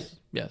pretty big.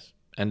 Yes.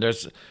 And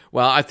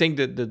I think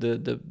that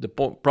the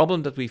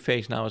problem that we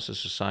face now as a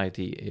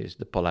society is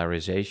the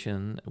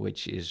polarization,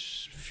 which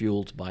is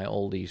fueled by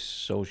all these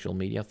social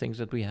media things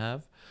that we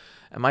have.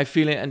 And my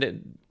feeling, and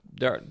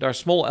there are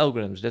small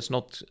algorithms, that's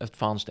not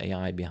advanced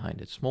AI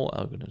behind it, small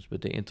algorithms,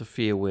 but they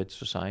interfere with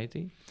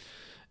society.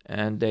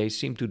 And they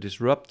seem to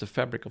disrupt the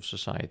fabric of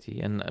society.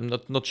 And I'm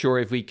not sure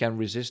if we can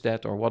resist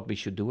that or what we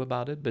should do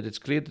about it, but it's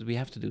clear that we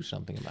have to do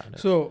something about it.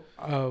 So,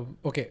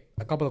 okay,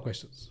 a couple of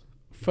questions.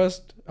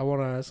 First, I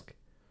want to ask,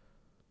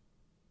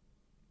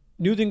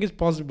 do you think it's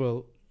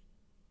possible,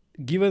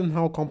 given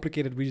how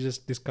complicated we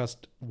just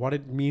discussed, what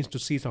it means to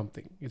see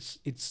something?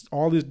 It's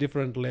all these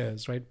different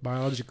layers, right?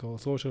 Biological,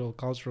 social,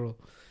 cultural,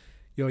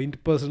 your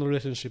interpersonal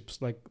relationships.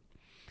 Like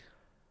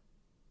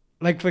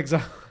for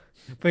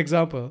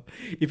example,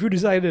 if you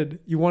decided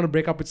you want to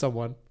break up with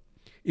someone,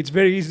 it's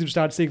very easy to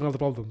start seeing all the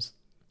problems.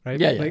 Right?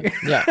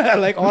 Yeah.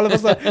 Like all of a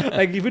sudden,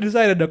 like if you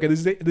decided, okay,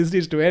 this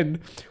needs to end,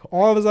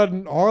 all of a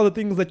sudden, all the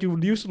things that you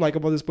used to like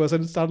about this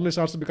person suddenly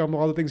starts to become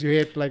all the things you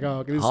hate. Like,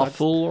 okay, this half sucks.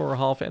 full or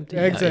half empty.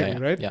 Yeah,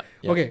 exactly, right? Yeah.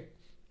 Okay,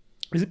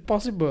 is it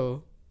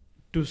possible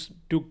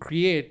to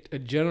create a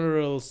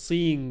general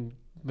seeing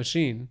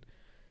machine?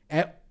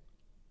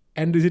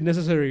 And is it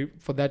necessary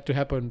for that to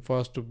happen for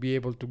us to be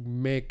able to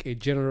make a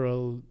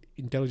general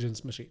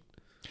intelligence machine?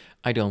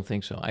 I don't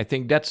think so. I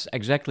think that's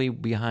exactly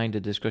behind the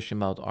discussion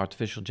about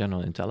artificial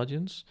general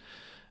intelligence.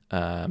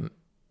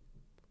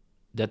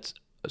 That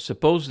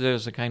suppose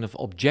there's a kind of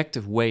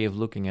objective way of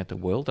looking at the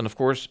world. And of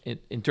course,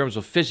 in terms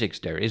of physics,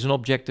 there is an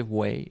objective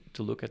way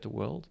to look at the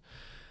world.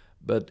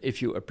 But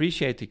if you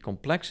appreciate the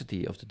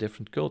complexity of the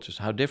different cultures,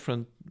 how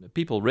different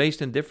people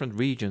raised in different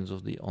regions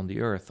on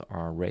the earth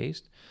are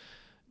raised,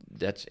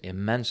 that's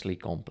immensely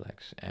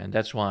complex. And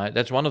that's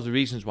one of the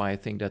reasons why I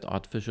think that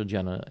artificial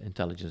general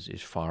intelligence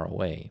is far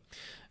away.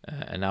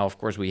 And now, of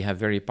course, we have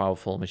very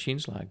powerful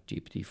machines like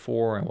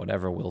GPT-4 and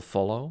whatever will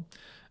follow.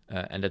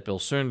 And that will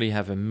certainly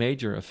have a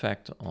major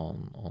effect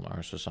on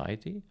our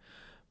society.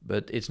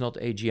 But it's not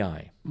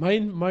AGI.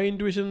 My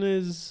intuition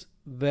is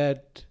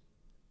that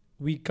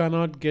we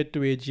cannot get to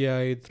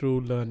AGI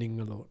through learning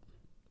alone.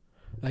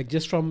 Like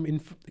just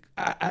from...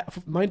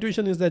 my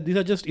intuition is that these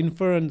are just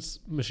inference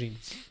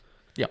machines.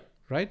 Yeah.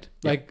 Right?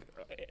 Yeah. Like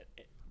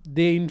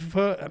they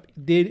infer...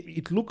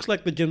 it looks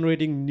like they're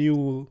generating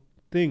new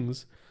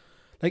things.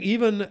 Like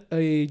even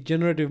a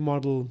generative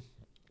model,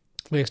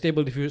 like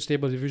stable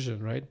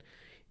diffusion, right?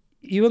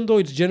 Even though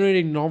it's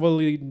generating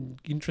novelly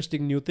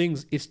interesting new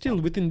things, it's still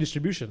within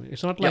distribution.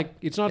 It's not like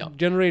it's not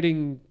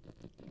generating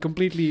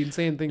completely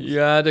insane things.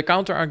 Yeah, the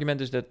counter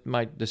argument is that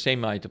the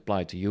same might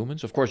apply to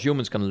humans. Of course,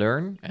 humans can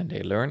learn, and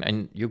they learn.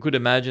 And you could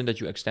imagine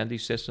that you extend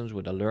these systems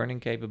with a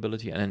learning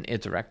capability and an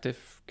interactive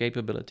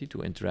capability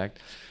to interact.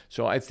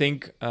 So I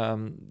think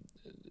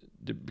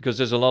because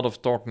there's a lot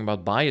of talking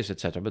about bias,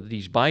 etc., but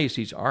these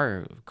biases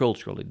are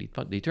culturally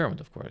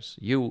determined, of course.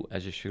 You,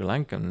 as a Sri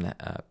Lankan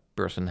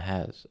person,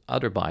 has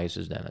other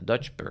biases than a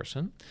Dutch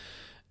person.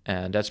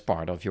 And that's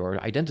part of your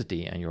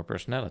identity and your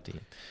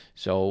personality.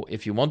 So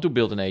if you want to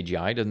build an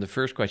AGI, then the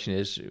first question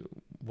is,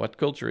 what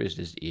culture is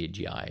this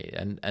AGI?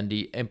 And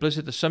the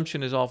implicit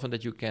assumption is often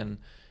that you can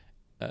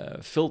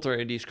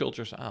filter these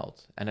cultures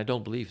out. And I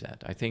don't believe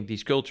that. I think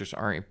these cultures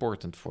are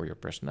important for your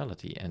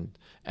personality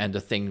and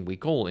the thing we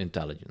call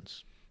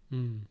intelligence.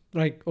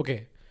 Right,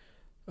 okay.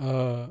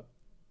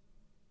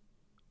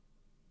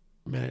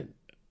 Man...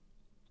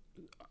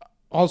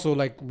 Also,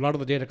 like a lot of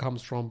the data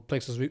comes from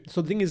places.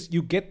 So the thing is,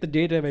 you get the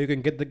data where you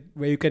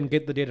can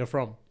get the data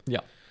from.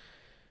 Yeah.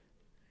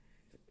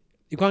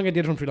 You can't get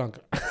data from Sri Lanka.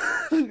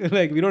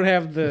 Like we don't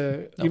have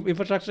the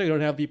infrastructure. You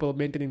don't have people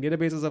maintaining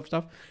databases of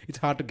stuff. It's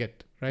hard to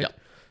get, right? Yeah.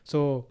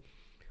 So,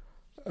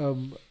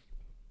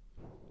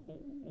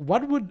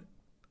 what would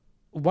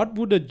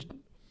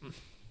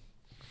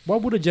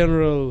a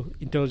general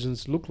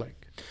intelligence look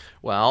like?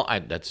 Well,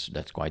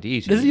 that's quite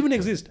easy. Does it even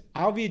exist?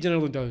 Are we a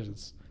general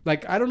intelligence?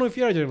 Like, I don't know if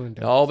you're a general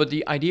intelligence. No, but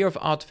the idea of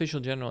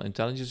artificial general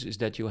intelligence is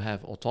that you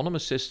have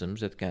autonomous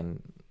systems that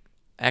can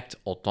act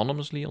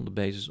autonomously on the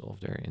basis of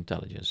their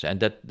intelligence. And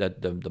that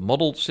the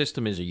model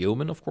system is a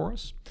human, of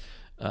course,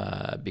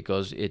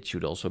 because it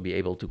should also be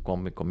able to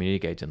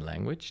communicate in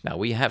language. Now,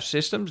 we have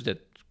systems that,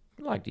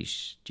 like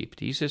these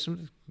GPT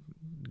systems,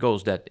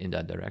 goes in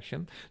that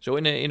direction. So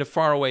in a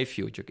faraway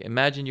future,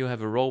 imagine you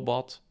have a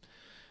robot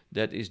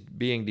that is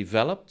being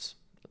developed,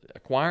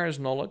 acquires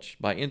knowledge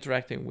by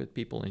interacting with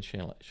people in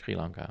Sri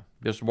Lanka,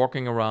 just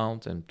walking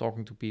around and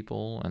talking to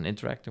people and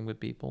interacting with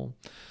people.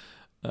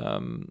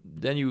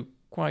 Then you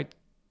quite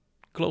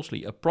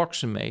closely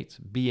approximate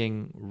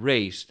being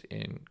raised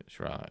in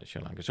Sri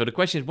Lanka. So the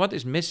question is, what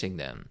is missing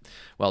then?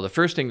 Well, the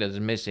first thing that is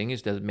missing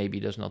is that it maybe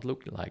does not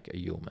look like a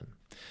human.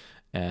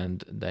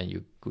 And then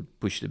you could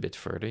push it a bit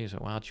further. You say,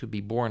 well, it should be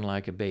born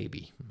like a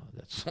baby. Well,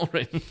 that's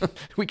already,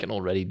 we can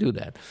already do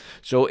that.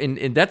 So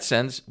in that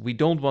sense, we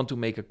don't want to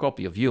make a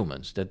copy of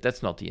humans.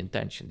 That's not the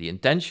intention. The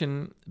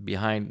intention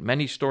behind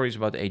many stories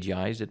about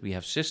AGI is that we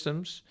have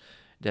systems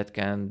that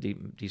can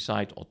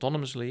decide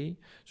autonomously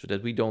so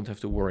that we don't have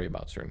to worry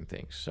about certain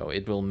things. So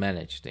it will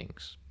manage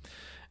things.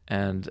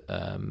 And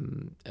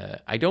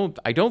I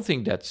don't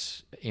think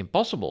that's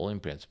impossible in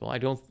principle. I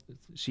don't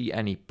see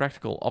any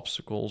practical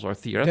obstacles or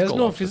theoretical There's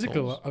no obstacles.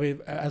 physical. I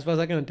mean, as far as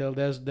I can tell,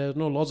 there's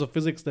no laws of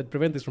physics that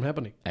prevent this from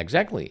happening.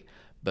 Exactly.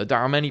 But there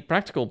are many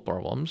practical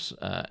problems,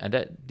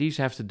 and these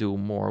have to do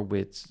more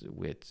with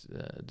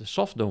the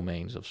soft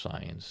domains of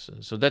science.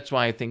 So that's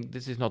why I think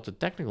this is not a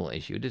technical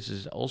issue. This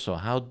is also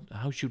how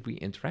should we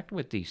interact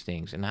with these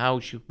things, and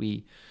how should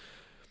we...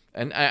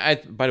 And I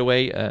by the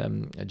way,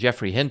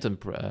 Jeffrey Hinton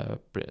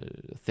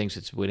thinks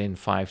it's within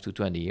 5 to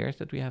 20 years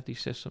that we have these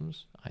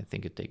systems. I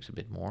think it takes a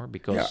bit more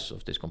because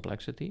of this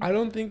complexity. I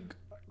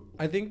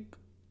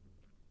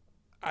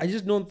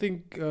just don't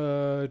think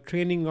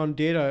training on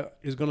data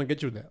is going to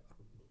get you there.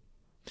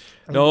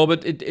 No,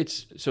 but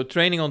it's so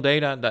training on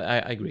data. That I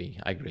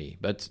agree.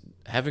 But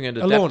having an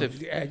adaptive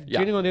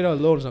training on data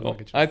alone is not going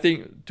to get you. I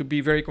think, to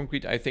be very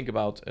concrete, I think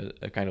about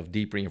a kind of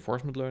deep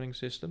reinforcement learning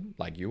system,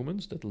 like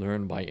humans that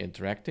learn by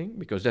interacting,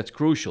 because that's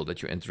crucial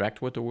that you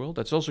interact with the world.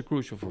 That's also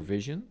crucial for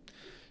vision.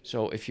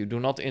 So if you do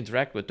not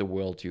interact with the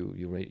world,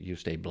 you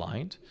stay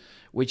blind,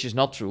 which is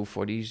not true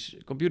for these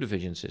computer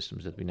vision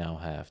systems that we now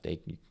have. They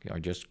are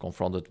just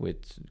confronted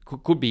with,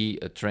 could be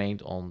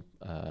trained on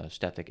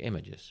static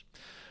images.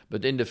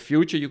 But in the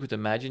future, you could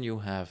imagine you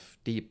have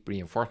deep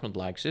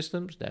reinforcement-like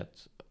systems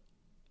that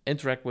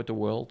interact with the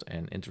world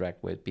and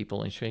interact with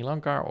people in Sri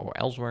Lanka or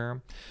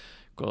elsewhere,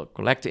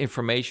 collect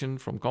information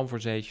from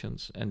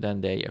conversations, and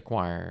then they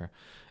acquire.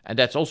 And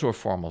that's also a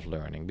form of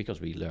learning,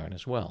 because we learn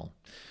as well.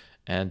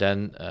 And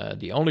then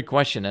the only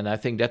question, and I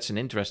think that's an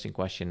interesting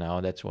question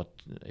now, that's what,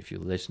 if you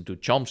listen to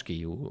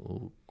Chomsky,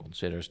 who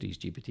considers these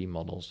GPT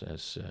models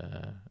as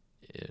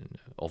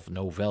of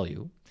no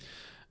value,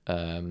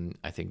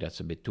 I think that's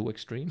a bit too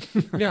extreme.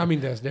 Yeah, I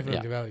mean, there's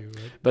definitely value,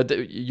 right?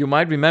 But you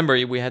might remember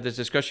we had this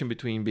discussion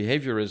between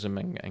behaviorism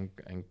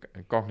and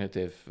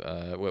cognitive,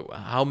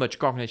 how much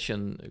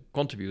cognition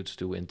contributes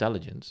to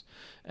intelligence.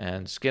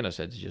 And Skinner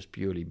said it's just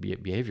purely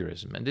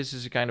behaviorism. And this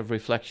is a kind of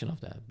reflection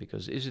of that,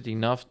 because is it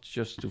enough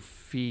just to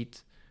feed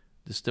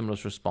the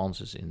stimulus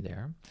responses in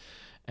there?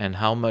 And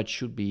how much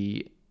should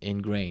be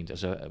ingrained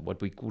as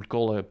what we could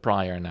call a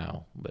prior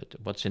now, but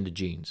what's in the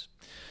genes?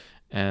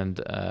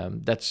 And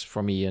that's,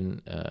 for me,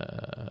 an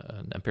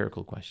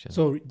empirical question.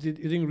 So do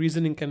you think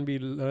reasoning can be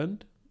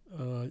learned,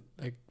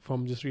 like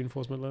from just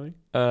reinforcement learning?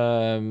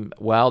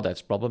 Well,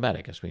 that's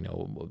problematic, as we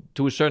know,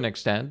 to a certain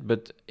extent.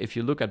 But if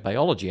you look at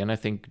biology, and I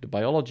think the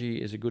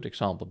biology is a good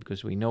example,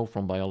 because we know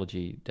from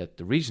biology that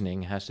the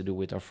reasoning has to do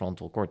with our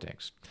frontal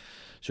cortex.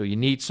 So you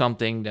need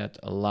something that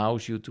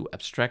allows you to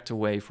abstract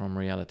away from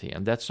reality.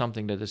 And that's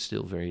something that is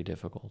still very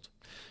difficult.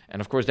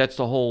 And of course, that's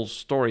the whole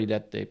story,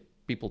 that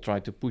people try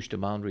to push the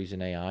boundaries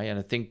in AI, and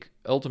I think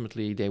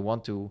ultimately they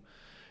want to.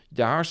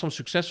 There are some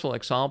successful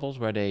examples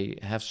where they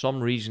have some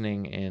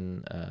reasoning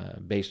in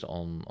based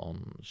on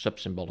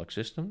sub-symbolic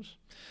systems,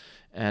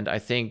 and I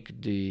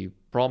think the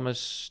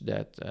promise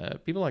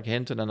that people like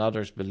Hinton and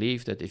others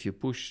believe that if you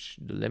push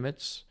the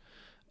limits,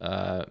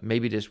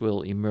 maybe this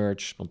will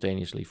emerge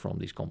spontaneously from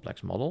these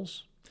complex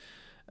models.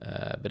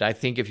 But I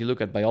think if you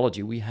look at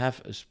biology, we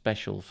have a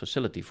special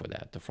facility for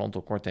that. The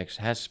frontal cortex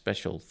has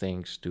special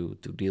things to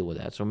deal with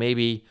that. So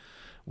maybe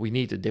we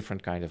need a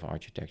different kind of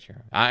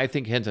architecture. I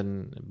think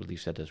Hinton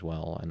believes that as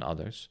well, and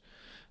others.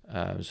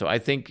 So I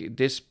think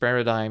this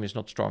paradigm is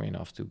not strong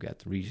enough to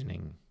get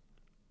reasoning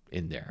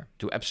in there,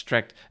 to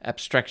abstract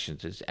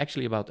abstractions. It's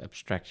actually about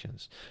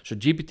abstractions. So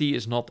GPT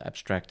is not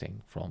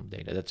abstracting from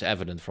data. That's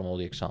evident from all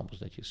the examples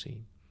that you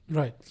see.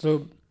 Right.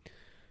 So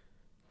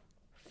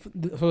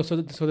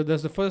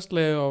there's the first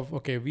layer of,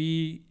 okay,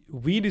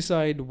 we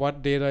decide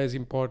what data is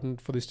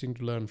important for this thing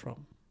to learn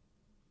from.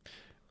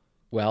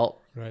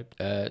 Well, right.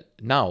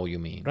 Now you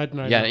mean? Right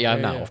now.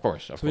 Now, of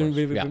course. When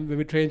we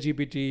train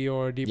GPT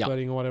or deep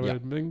learning or whatever,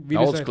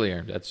 it's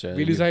clear. That's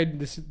we decide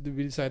this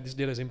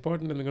data is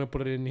important, and we're going to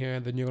put it in here,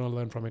 and then you're going to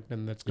learn from it,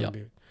 and that's going to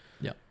be it.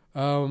 Yeah.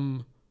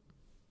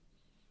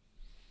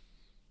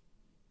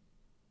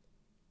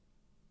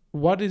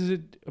 What is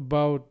it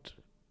about?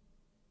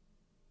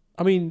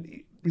 I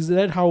mean, is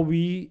that how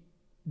we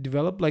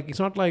develop? Like, it's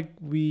not like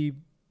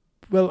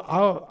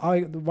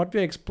what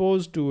we're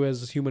exposed to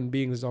as human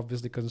beings is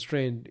obviously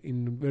constrained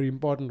in very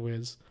important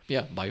ways.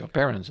 Yeah, by your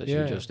parents, as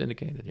you just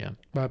indicated. Yeah,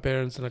 by our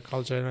parents and our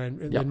culture and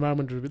the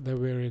environment that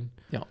we're in.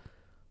 Yeah,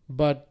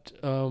 but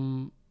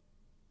do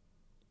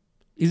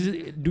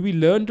we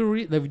learn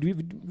to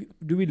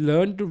do we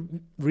learn to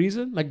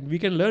reason? Like, we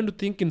can learn to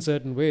think in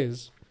certain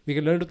ways. We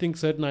can learn to think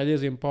certain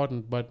ideas are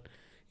important, but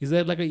is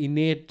there like an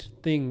innate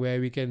thing where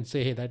we can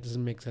say, hey, that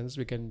doesn't make sense?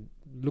 We can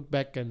look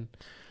back and...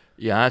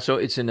 Yeah, so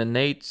it's an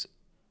innate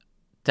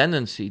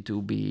tendency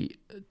to be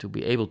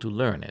able to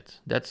learn it.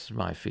 That's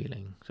my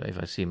feeling. So if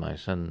I see my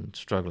son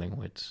struggling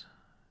with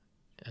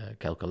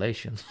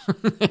calculations,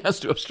 he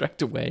has to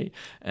abstract away.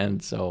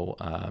 And so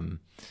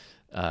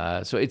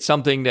so it's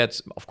something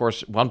that's, of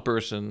course, one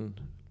person,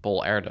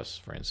 Paul Erdős,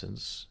 for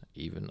instance,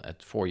 even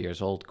at 4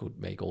 years old, could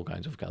make all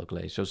kinds of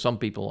calculations. So some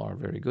people are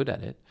very good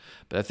at it.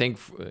 But I think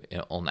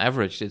on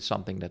average, it's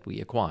something that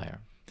we acquire.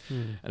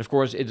 And of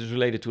course, it is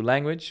related to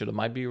language. So there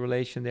might be a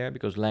relation there,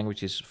 because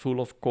language is full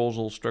of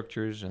causal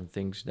structures and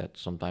things that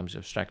sometimes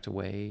abstract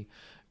away.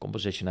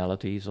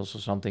 Compositionality is also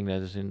something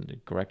that is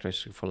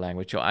characteristic for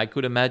language. So I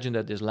could imagine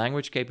that this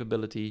language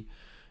capability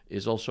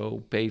is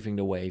also paving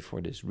the way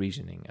for this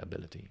reasoning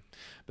ability.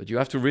 But you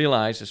have to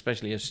realize,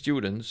 especially as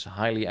students,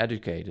 highly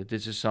educated,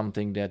 this is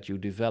something that you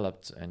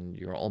developed and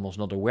you're almost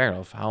not aware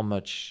of how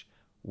much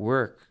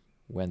work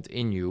went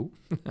in you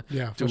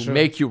to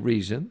make you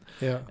reason.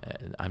 Yeah,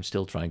 I'm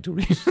still trying to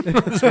reason.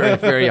 It's very,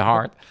 very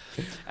hard.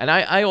 And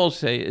I always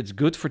say it's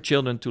good for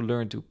children to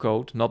learn to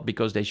code, not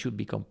because they should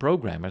become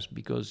programmers,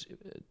 because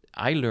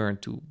I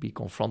learned to be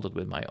confronted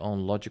with my own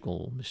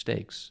logical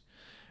mistakes,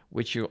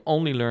 which you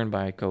only learn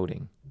by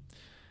coding.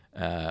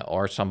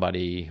 or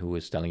somebody who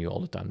is telling you all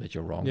the time that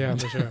you're wrong. Yeah,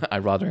 for sure.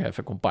 I'd rather have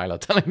a compiler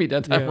telling me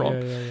that I'm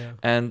wrong. Yeah.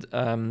 And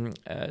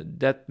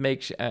that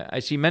makes... I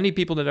see many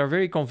people that are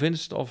very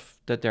convinced of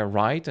that they're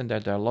right and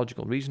that their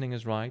logical reasoning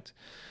is right,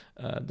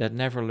 that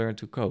never learn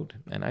to code.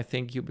 And I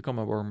think you become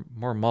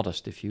more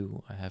modest if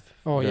you have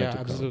learned to code.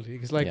 Absolutely.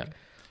 It's like,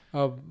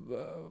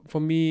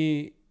 for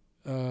me,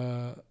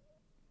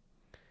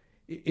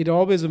 it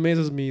always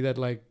amazes me that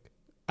like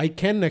I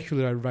can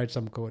actually write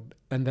some code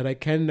and that I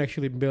can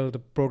actually build a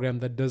program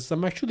that does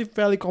some actually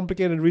fairly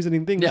complicated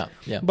reasoning things.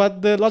 Yeah.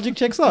 But the logic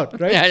checks out,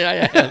 right?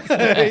 Yeah.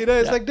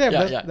 It's like, damn,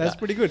 that's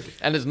pretty good.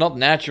 And it's not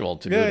natural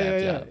to do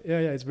that. Yeah.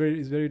 It's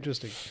very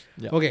interesting.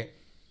 Yeah. Okay.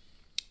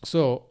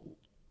 So,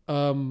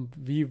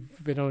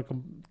 we've been on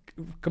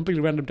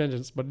completely random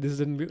tangents, but this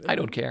isn't... I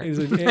don't care.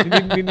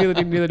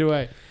 Neither do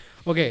I.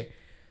 Okay.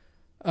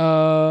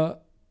 I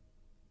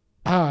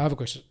have a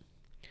question.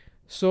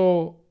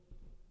 So,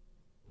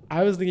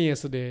 I was thinking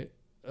yesterday,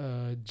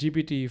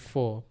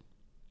 GPT-4,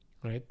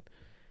 right?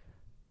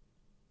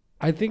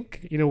 I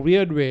think in a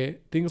weird way,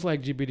 things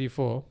like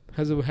GPT-4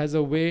 has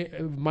a way,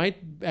 might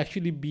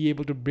actually be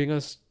able to bring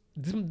us,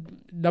 this is a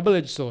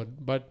double-edged sword,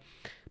 but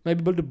might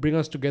be able to bring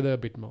us together a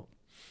bit more.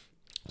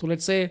 So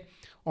let's say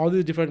all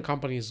these different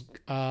companies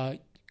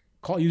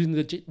using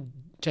the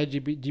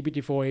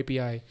GPT-4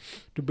 API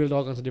to build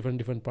all kinds of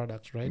different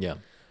products, right? Yeah.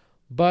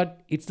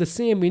 But it's the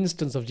same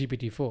instance of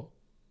GPT-4,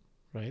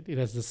 right? It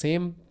has the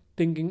same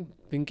thinking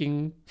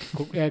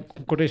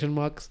quotation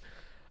marks,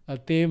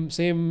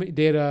 same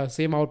data,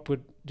 same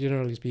output,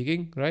 generally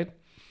speaking, right?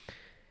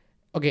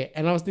 Okay,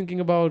 and I was thinking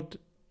about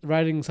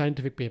writing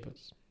scientific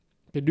papers.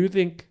 Okay, do you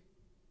think,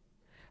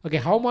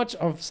 how much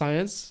of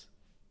science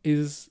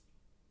is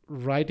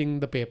writing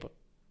the paper?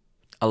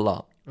 A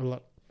lot,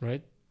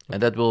 right?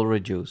 And that will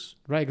reduce.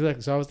 Right,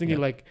 exactly. So I was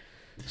thinking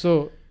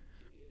so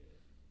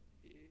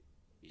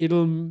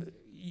it'll...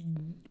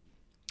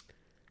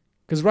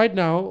 Because right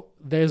now,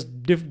 there's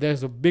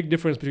a big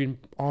difference between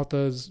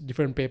authors,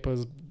 different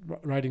papers,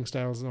 writing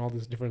styles, and all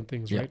these different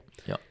things, right?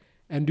 Yeah.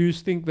 And do you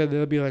think that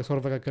there'll be like sort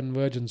of like a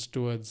convergence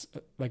towards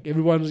like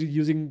everyone's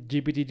using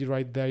GPT to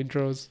write their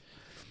intros?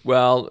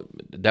 Well,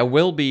 there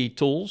will be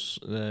tools.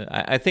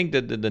 I think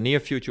that the near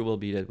future will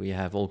be that we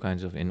have all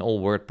kinds of, in all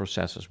word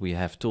processors, we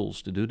have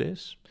tools to do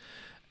this.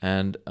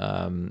 And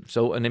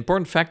so an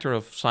important factor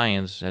of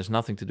science has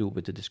nothing to do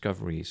with the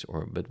discoveries,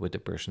 but with the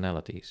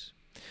personalities.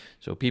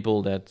 So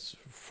people that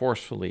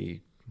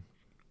forcefully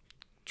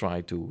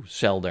try to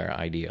sell their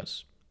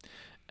ideas,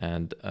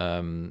 and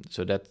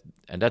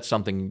that's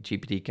something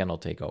GPT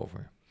cannot take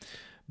over.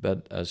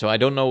 But so I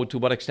don't know to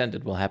what extent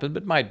it will happen,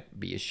 but might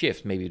be a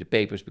shift. Maybe the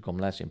papers become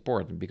less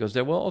important because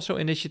there were also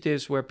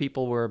initiatives where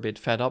people were a bit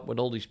fed up with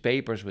all these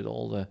papers, with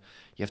all the,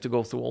 you have to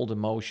go through all the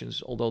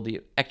motions, although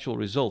the actual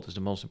result is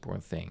the most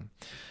important thing.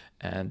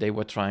 And they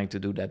were trying to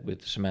do that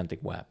with semantic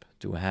web,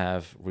 to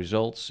have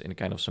results in a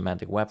kind of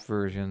semantic web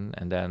version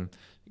and then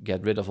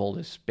get rid of all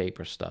this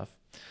paper stuff.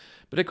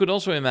 But I could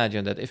also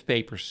imagine that if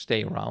papers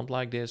stay around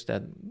like this,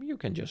 that you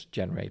can just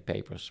generate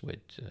papers with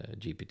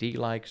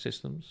GPT-like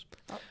systems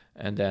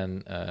and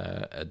then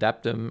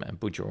adapt them and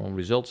put your own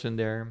results in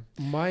there.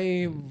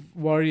 My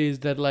worry is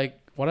that like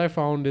what I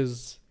found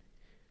is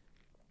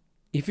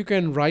if you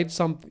can write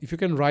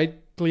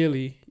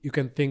clearly, you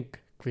can think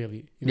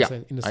clearly in a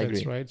sense,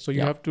 agree. right? So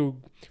you have to,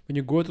 when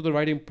you go through the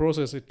writing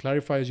process, it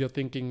clarifies your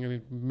thinking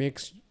and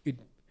it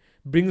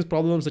brings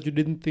problems that you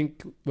didn't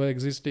think were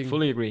existing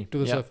Fully agree. to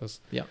the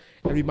surface. Yeah.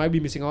 And we might be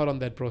missing out on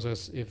that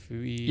process if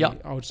we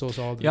outsource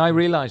all the... Yeah, I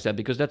realize that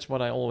because that's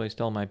what I always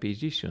tell my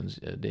PhD students.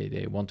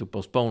 They want to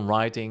postpone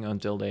writing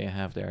until they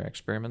have their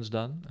experiments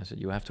done. I said,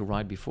 you have to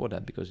write before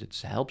that because it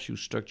helps you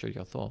structure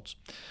your thoughts.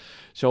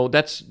 So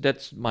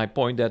that's my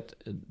point, that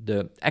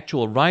the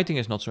actual writing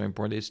is not so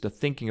important. It's the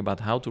thinking about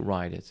how to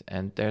write it.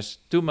 And there's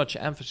too much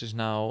emphasis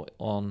now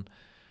on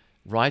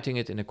writing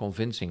it in a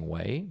convincing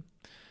way,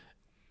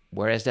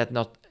 whereas that's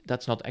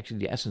not actually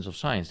the essence of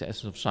science. The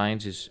essence of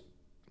science is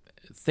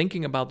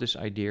thinking about this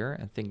idea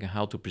and thinking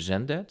how to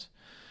present that.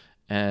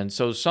 And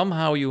so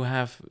somehow you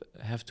have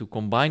to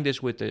combine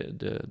this with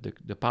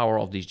the power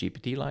of these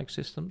GPT-like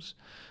systems.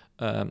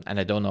 And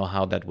I don't know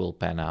how that will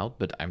pan out,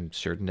 but I'm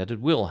certain that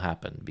it will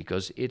happen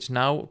because it's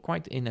now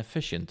quite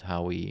inefficient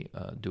how we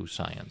do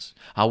science,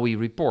 how we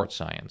report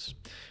science.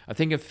 I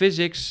think in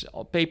physics,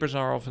 papers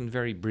are often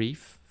very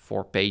brief,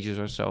 4 pages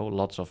or so,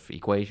 lots of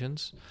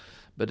equations.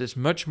 But it's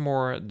much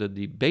more,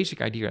 the basic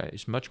idea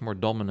is much more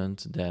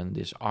dominant than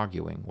this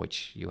arguing,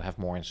 which you have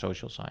more in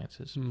social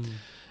sciences.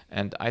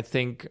 And I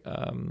think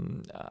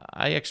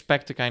I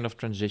expect a kind of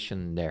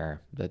transition there,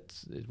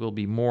 that it will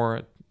be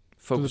more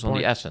focused on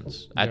the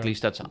essence. At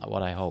least that's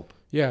what I hope.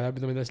 Yeah, I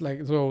mean, that's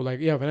like, so like,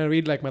 when I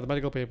read like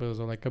mathematical papers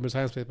or like computer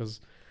science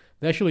papers,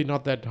 they're actually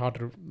not that hard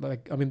to,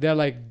 like, I mean, they're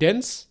like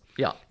dense,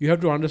 Yeah. You have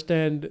to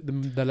understand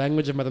the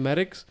language of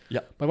mathematics.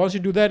 Yeah. But once you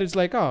do that, it's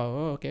like,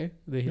 okay,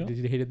 they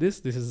hated this.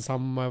 This is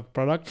some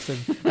products, and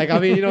like, I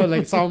mean,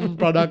 like some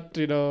product,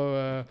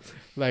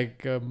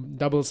 like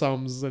double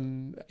sums,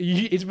 and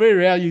it's very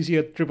rare you see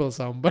a triple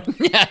sum, but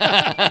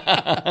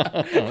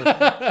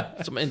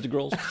some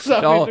integrals.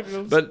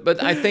 integrals.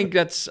 But I think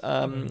that's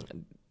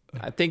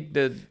I think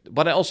that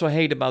what I also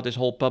hate about this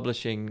whole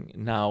publishing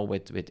now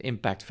with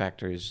impact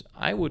factors,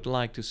 I would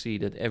like to see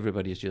that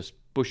everybody is just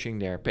pushing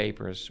their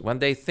papers. When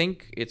they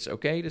think it's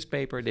okay, this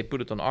paper, they put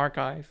it on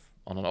archive,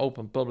 on an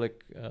open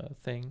public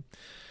thing,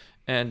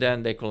 and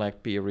then they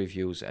collect peer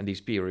reviews, and these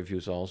peer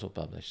reviews are also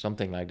published,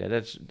 something like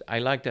that. I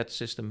like that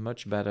system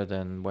much better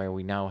than where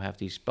we now have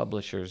these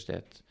publishers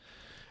that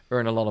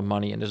earn a lot of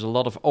money, and there's a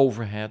lot of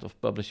overhead of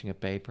publishing a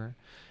paper.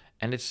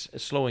 And it's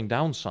slowing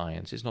down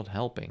science. It's not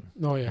helping.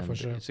 Oh, yeah, and for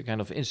sure. It's a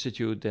kind of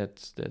institute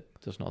that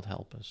does not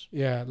help us.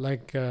 Yeah,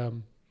 like I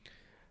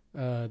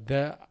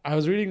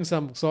was reading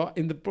so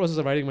in the process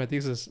of writing my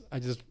thesis,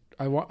 I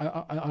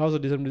also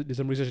did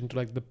some research into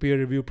like the peer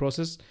review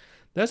process.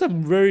 There's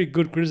some very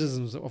good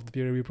criticisms of the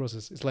peer review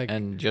process. It's like,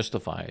 and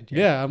justified.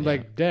 Yeah, I'm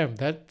like, damn,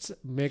 that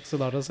makes a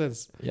lot of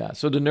sense. Yeah.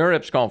 So the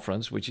NeurIPS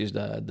conference, which is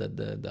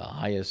the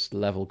highest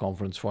level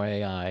conference for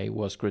AI,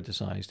 was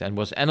criticized and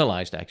was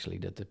analyzed actually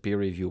that the peer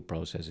review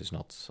process is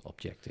not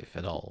objective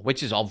at all,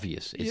 which is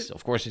obvious.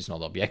 Of course, it's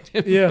not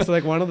objective. Yeah. So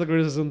like one of the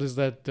criticisms is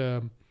that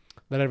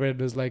I read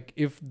is like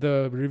if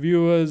the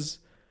reviewers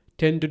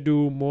tend to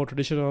do more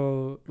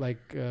traditional,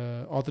 like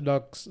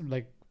orthodox,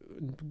 like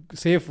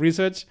safe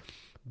research,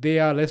 they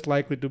are less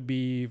likely to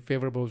be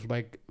favorable to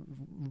like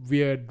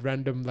weird,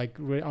 random, like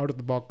out of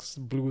the box,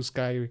 blue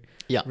sky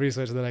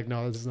research. They're like,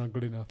 no, this is not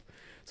good enough.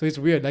 So it's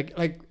weird.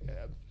 I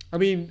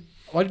mean,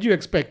 what did you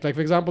expect? Like,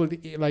 for example,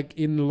 like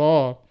in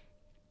law,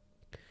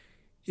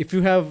 if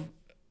you got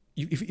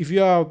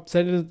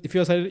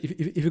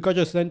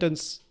your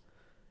sentence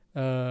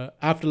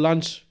after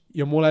lunch,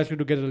 you're more likely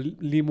to get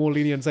a more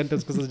lenient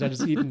sentence because the judge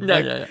is eaten.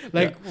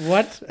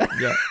 What?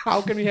 Yeah.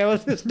 How can we have a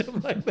system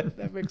like that?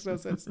 That makes no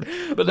sense.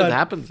 But it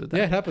happens. It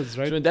happens,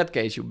 right? So in that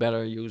case, you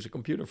better use a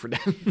computer for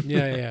that.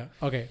 Yeah.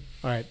 Okay.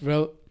 All right.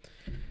 Well,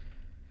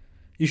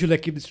 you should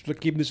keep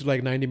this to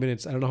like 90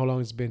 minutes. I don't know how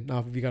long it's been.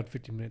 Now we got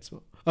 50 minutes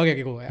more.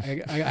 Okay, cool. I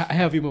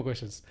have a few more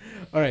questions.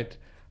 All right.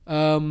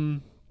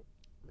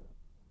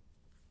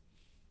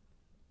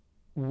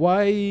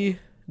 Why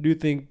do you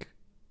think?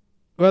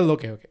 Well,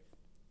 okay.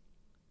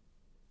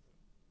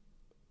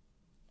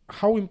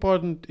 How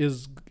important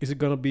is it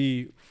going to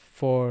be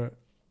for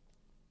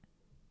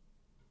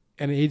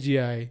an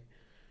AGI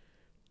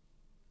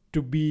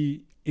to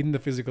be in the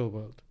physical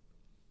world,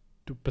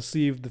 to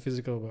perceive the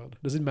physical world?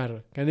 Does it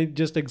matter? Can it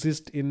just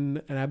exist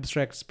in an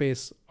abstract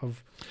space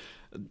of...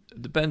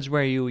 Depends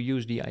where you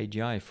use the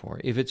AGI for.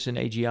 If it's an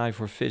AGI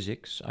for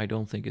physics, I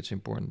don't think it's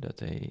important that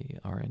they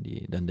are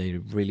then they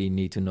really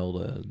need to know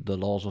the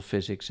laws of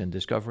physics and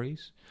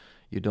discoveries.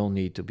 You don't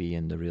need to be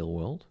in the real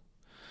world.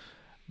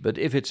 But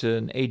if it's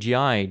an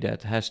AGI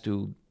that has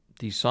to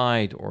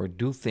decide or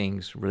do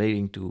things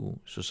relating to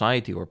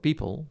society or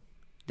people,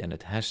 then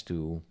it has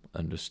to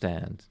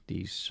understand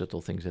these subtle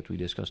things that we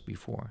discussed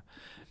before.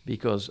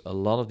 Because a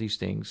lot of these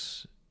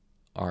things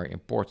are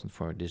important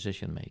for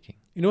decision making.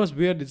 You know what's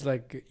weird? It's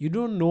like, you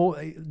don't know,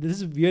 this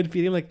is a weird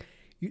feeling like,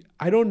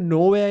 I don't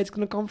know where it's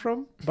going to come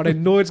from, but I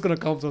know it's going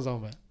to come from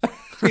somewhere.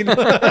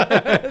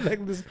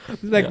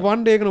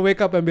 One day you're going to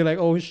wake up and be like,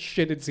 oh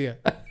shit, it's here.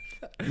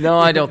 No,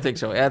 I don't think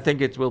so. I think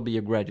it will be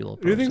a gradual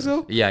process. You think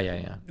so?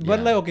 Yeah.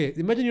 But okay,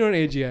 imagine you're an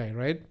AGI,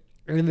 right?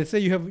 And then let's say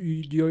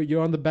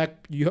you're on the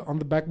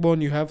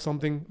backbone, you have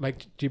something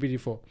like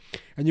GPT-4,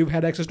 and you've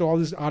had access to all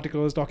these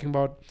articles talking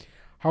about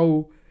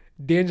how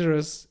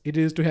dangerous it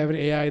is to have an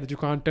AI that you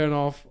can't turn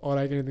off or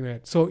like anything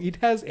like that. So it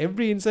has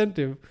every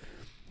incentive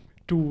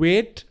to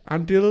wait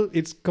until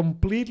it's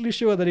completely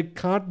sure that it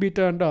can't be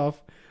turned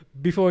off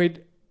before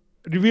it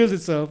reveals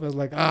itself as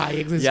like, it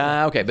exists.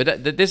 Yeah, okay,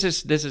 but this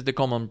is the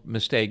common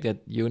mistake that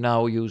you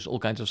now use all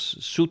kinds of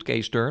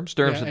suitcase terms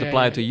that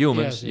apply to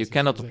humans. You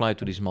cannot apply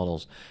to these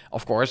models.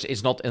 Of course,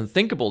 it's not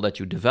unthinkable that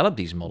you develop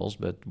these models,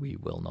 but we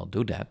will not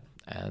do that.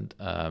 And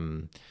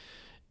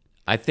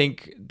I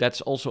think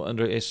that's also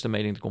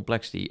underestimating the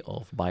complexity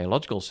of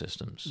biological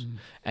systems.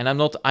 And I'm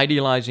not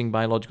idealizing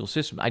biological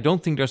systems. I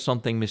don't think there's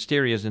something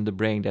mysterious in the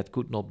brain that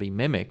could not be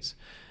mimicked.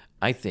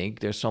 I think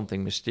there's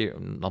something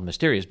not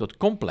mysterious, but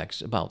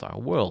complex about our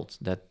world,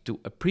 that to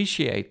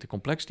appreciate the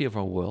complexity of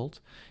our world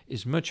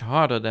is much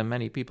harder than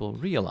many people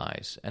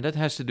realize. And that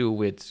has to do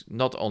with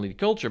not only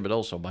culture, but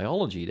also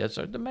biology. That's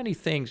the many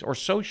things, or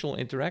social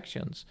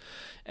interactions.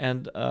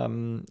 And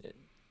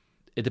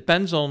it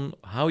depends on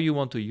how you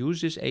want to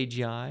use this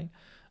AGI,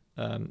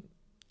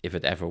 if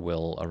it ever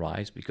will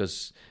arise,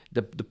 because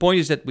the point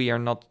is that we are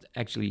not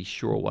actually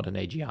sure what an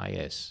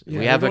AGI is.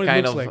 We have a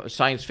kind of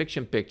science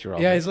fiction picture of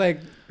it. Yeah, it's like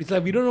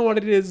we don't know what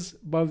it is,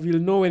 but we'll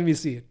know when we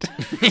see it.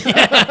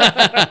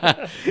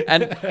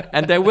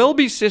 and there will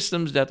be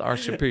systems that are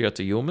superior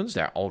to humans.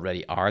 There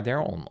already are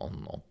there on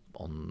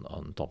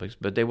on topics,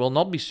 but they will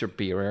not be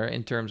superior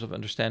in terms of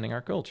understanding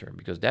our culture,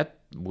 because that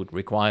would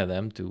require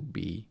them to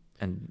be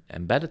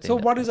embedded in So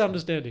that what is culture.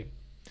 understanding?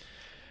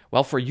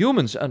 Well, for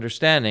humans,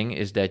 understanding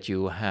is that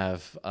you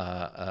have,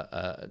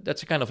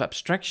 that's a kind of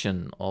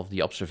abstraction of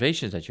the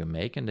observations that you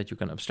make, and that you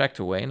can abstract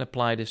away and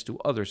apply this to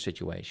other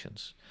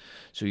situations.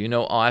 So,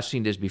 I've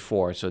seen this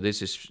before. So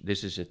this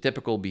is a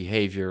typical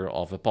behavior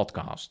of a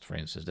podcast, for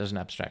instance. There's an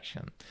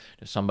abstraction.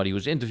 There's somebody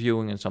who's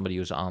interviewing and somebody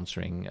who's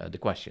answering the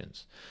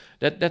questions.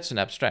 That's an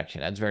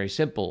abstraction. That's very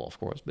simple, of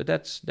course, but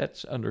that's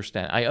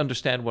understand. I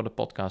understand what a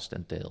podcast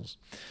entails.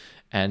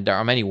 And there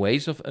are many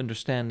ways of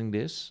understanding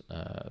this,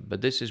 but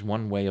this is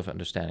one way of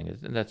understanding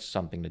it, and that's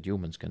something that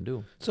humans can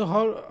do. So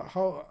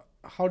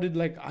how did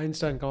like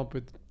Einstein come up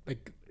with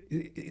like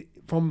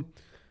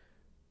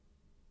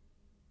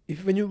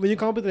when you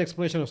come up with an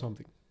explanation of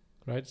something,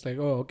 right? It's like,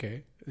 oh,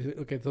 okay.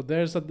 So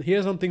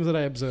here's some things that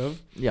I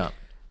observe. Yeah.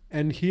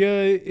 And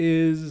here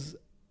is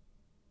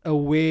a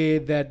way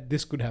that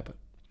this could happen.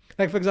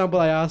 Like, for example,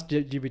 I asked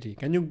GPT,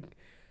 can you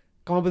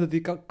come up with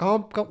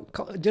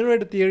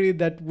generate a theory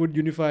that would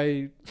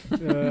unify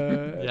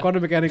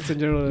quantum mechanics in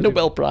general?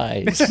 Nobel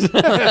Prize.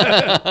 Right?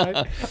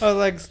 I was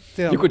like,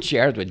 still. You could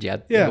share it with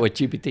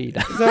GPT.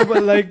 So,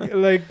 but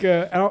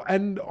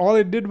and all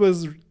it did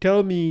was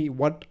tell me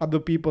what other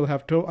people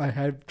have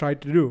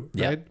tried to do.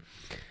 Yeah. Right?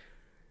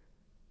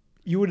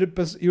 You would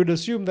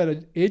assume that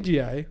an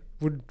AGI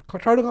would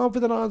try to come up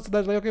with an answer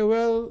that's like, okay,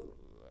 well,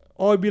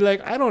 or be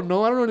like, I don't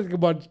know anything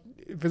about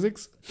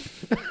physics.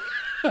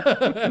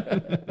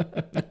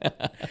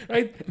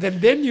 Right?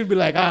 Then you'd be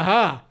like,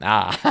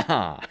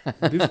 aha,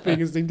 this thing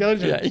is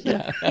intelligent.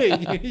 Yeah.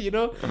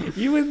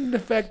 Even the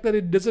fact that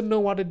it doesn't know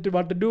what to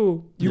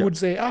do, you would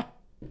say,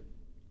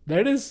 there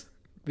it is,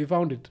 we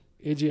found it,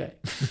 AGI.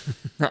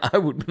 I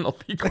would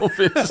not be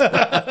convinced.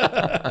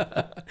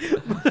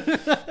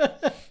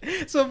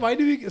 So how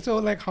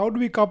do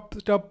we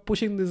stop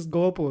pushing this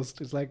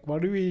goalpost? It's like,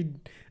 what do we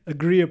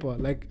agree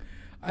upon? Like,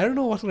 I don't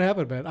know what's going to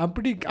happen, man. I'm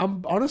pretty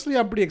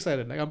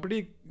excited. Like, I'm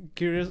pretty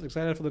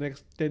excited for the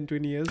next 10,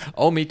 20 years.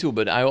 Oh, me too.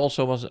 But I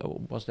also was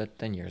that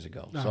 10 years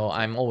ago. So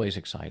I'm always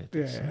excited.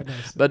 Yeah,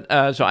 nice.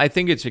 But so I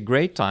think it's a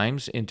great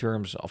times in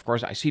terms, of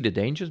course, I see the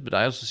dangers, but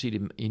I also see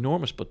the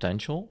enormous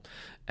potential.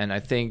 And I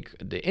think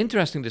the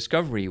interesting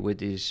discovery with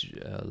these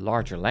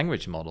larger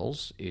language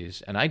models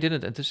is, and I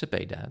didn't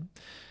anticipate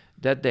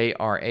that they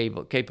are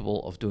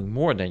capable of doing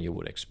more than you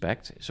would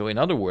expect. So in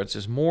other words,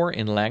 there's more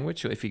in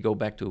language. So if you go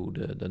back to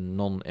the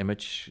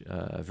non-image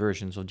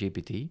versions of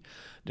GPT,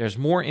 there's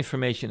more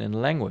information in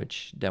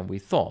language than we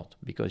thought,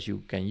 because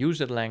you can use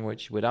that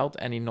language without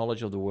any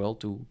knowledge of the world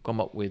to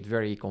come up with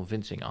very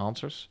convincing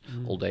answers,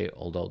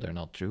 although they're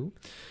not true.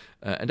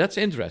 And that's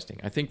interesting.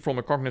 I think from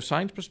a cognitive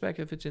science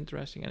perspective, it's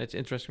interesting, and it's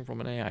interesting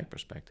from an AI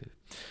perspective.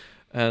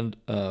 And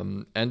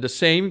the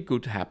same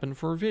could happen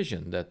for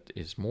vision. That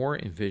is more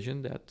in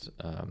vision that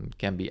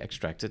can be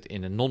extracted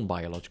in a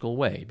non-biological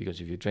way.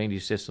 Because if you train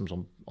these systems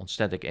on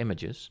static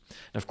images,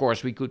 and of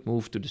course we could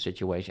move to the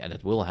situation, and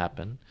it will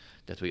happen,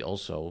 that we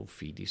also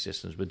feed these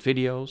systems with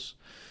videos,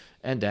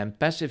 and then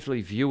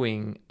passively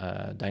viewing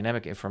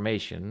dynamic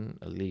information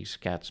leaves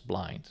cats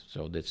blind.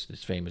 So that's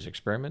this famous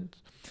experiment.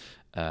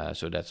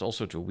 So that's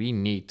also true. We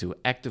need to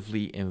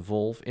actively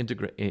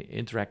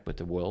interact with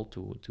the world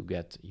to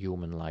get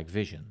human-like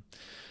vision.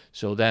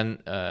 So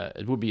then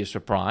it would be a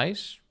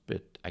surprise,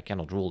 but I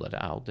cannot rule that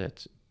out,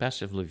 that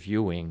passively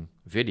viewing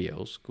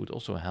videos could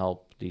also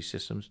help these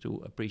systems to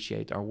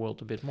appreciate our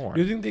world a bit more.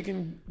 Do you think they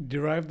can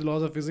derive the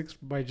laws of physics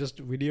by just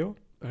video?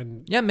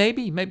 And yeah,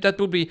 maybe that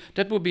would be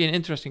an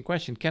interesting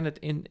question. Can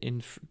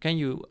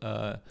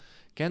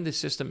the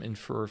system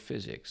infer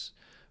physics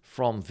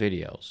from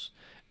videos?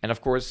 And of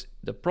course,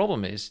 the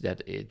problem is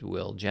that it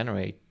will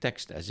generate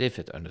text as if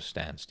it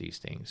understands these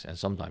things, and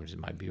sometimes it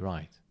might be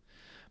right.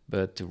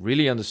 But to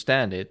really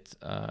understand it,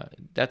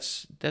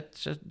 that's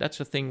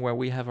a thing where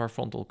we have our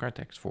frontal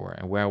cortex for,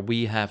 and where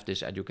we have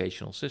this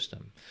educational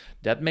system.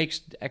 That makes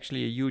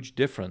actually a huge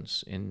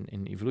difference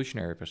in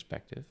evolutionary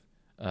perspective.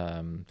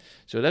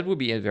 So that would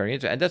be a very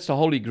interesting, and that's the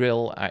holy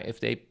grail.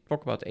 If they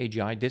talk about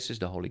AGI, this is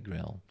the holy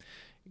grail.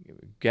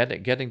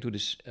 Getting to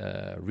this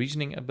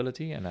reasoning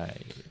ability, and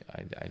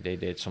they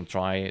did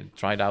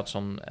tried out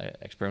some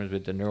experiments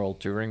with the neural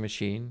Turing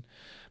machine,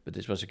 but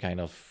this was a kind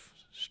of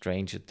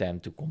strange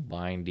attempt to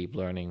combine deep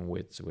learning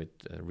with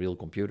a real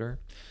computer.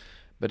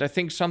 But I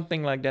think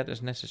something like that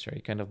is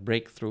necessary, kind of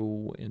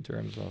breakthrough in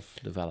terms of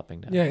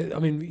developing that. Yeah, I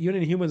mean, even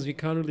in humans, we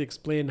can't really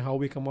explain how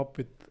we come up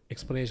with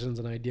explanations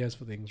and ideas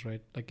for things,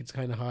 right? Like, it's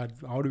kind of hard.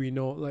 How do we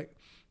know? Like,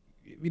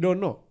 we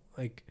don't know.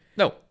 Like,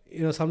 no.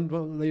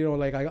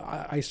 Like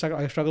I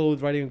struggle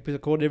with writing a piece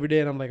of code every day,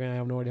 and I'm like, I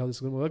have no idea how this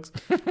works.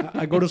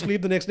 I go to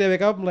sleep the next day,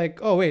 wake up, I'm like,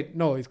 oh wait,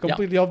 no, it's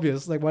completely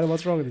obvious. Like,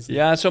 what's wrong with this?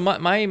 Yeah. So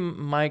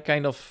my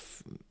kind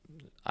of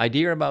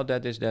idea about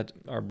that is that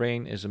our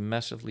brain is a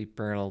massively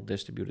parallel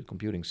distributed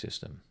computing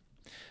system.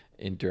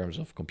 In terms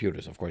of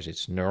computers, of course,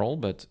 it's neural,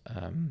 but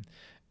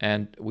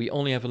and we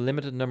only have a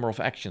limited number of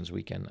actions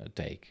we can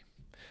take.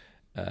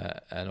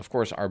 And of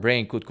course, our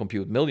brain could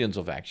compute millions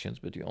of actions,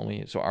 but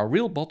so our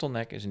real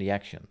bottleneck is in the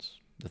actions,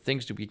 the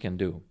things that we can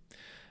do.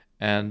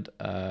 And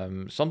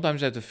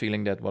sometimes I have the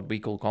feeling that what we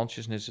call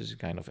consciousness is a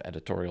kind of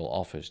editorial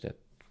office that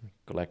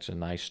collects a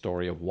nice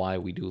story of why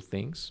we do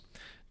things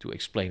to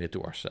explain it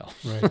to ourselves,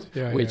 right?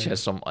 Yeah, which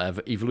has some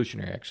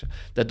evolutionary action.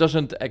 That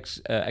doesn't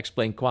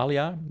explain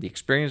qualia, the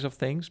experience of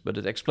things, but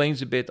it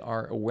explains a bit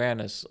our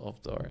awareness of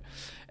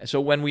so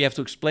when we have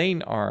to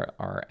explain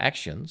our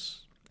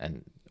actions,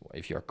 and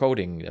if you're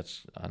coding,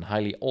 that's a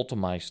highly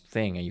automized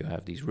thing, and you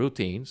have these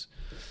routines,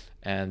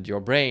 and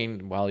your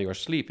brain, while you're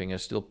sleeping,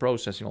 is still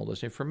processing all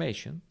this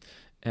information.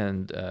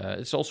 And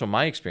it's also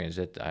my experience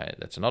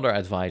that's another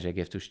advice I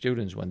give to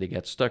students when they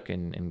get stuck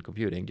in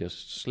computing: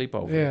 just sleep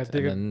over it.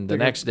 And then the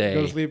next day,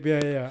 go to sleep.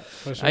 Yeah,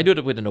 for sure. I do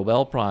that with the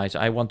Nobel Prize.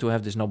 I want to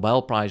have this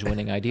Nobel Prize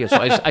winning idea, so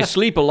I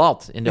sleep a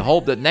lot in the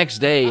hope that next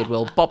day it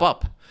will pop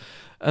up.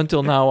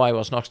 Until now, I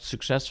was not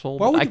successful.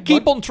 I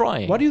keep on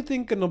trying. What do you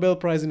think a Nobel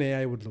Prize in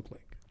AI would look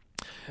like?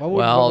 It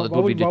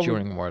would be the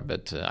Turing award,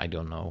 but I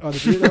don't know.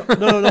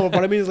 No.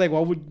 What I mean is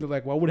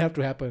what would have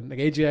to happen? Like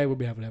AGI would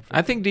have to happen.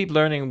 I think deep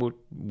learning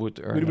would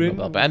earn a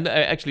Nobel Prize. And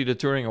actually, the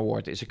Turing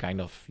award is a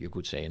kind of, you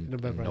could say, a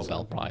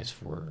Nobel Prize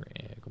for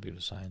computer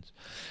science.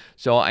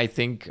 So I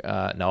think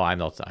no, I'm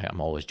not.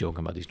 I'm always joking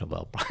about these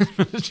Nobel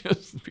Prizes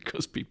just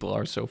because people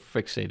are so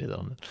fixated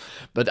on it.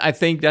 But I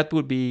think that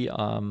would be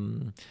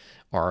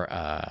or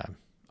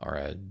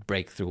a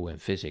breakthrough in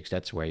physics.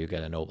 That's where you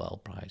get a Nobel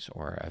Prize,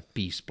 or a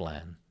peace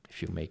plan.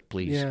 If you make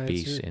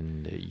peace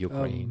in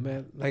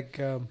Ukraine.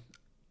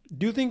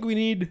 Do you think we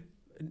need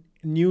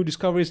new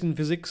discoveries in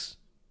physics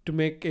to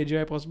make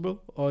AGI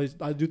possible? Or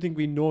do you think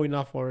we know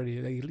enough already?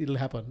 Like it'll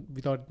happen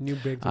without new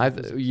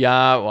breakthroughs?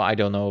 I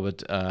don't know.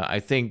 But I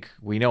think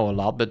we know a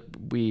lot, but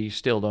we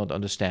still don't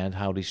understand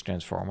how these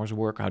transformers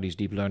work, how these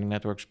deep learning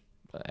networks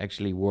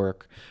actually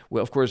work.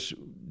 Well, of course,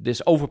 this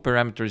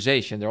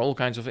over-parameterization, there are all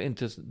kinds of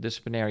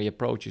interdisciplinary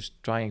approaches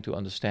trying to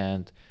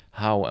understand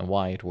how and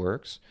why it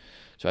works.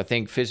 So I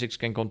think physics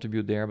can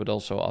contribute there, but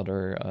also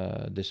other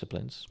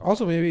disciplines.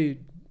 Also, maybe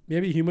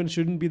humans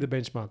shouldn't be the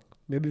benchmark.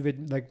 Maybe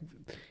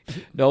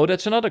No,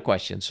 that's another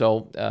question.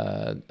 So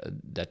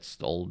that's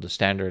all the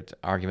standard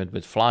argument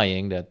with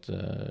flying, that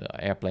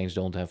airplanes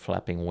don't have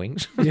flapping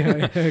wings. Yeah,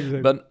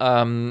 exactly. But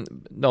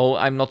no,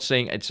 I'm not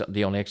saying it's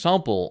the only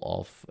example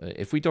of,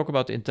 if we talk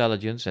about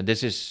intelligence, and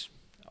this is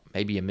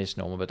maybe a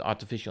misnomer, but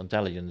artificial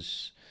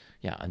intelligence,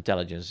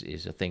 intelligence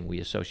is a thing we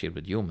associate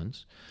with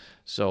humans.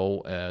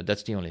 So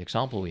that's the only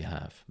example we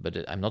have.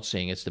 But I'm not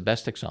saying it's the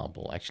best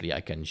example. Actually, I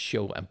can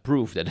show and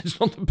prove that it's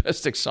not the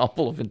best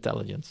example of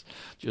intelligence.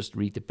 Just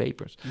read the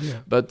papers.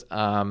 Yeah. But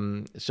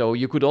so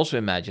you could also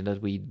imagine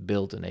that we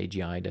build an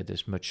AGI that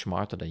is much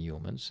smarter than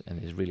humans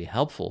and is really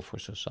helpful for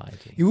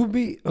society. It would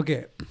be,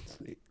 okay.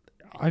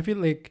 I feel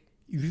like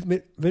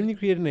when we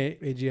create an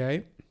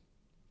AGI,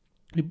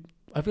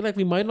 I feel like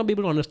we might not be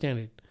able to understand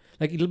it.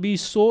 Like it'll be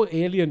so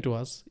alien to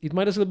us. It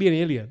might as well be an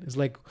alien. It's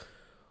like,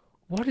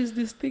 what is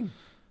this thing?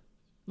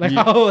 Like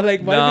how?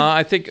 Like no,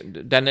 I think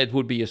then it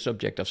would be a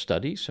subject of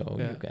study. So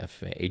you have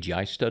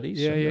AGI studies.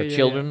 Your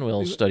children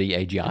will study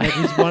AGI. Like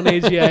this one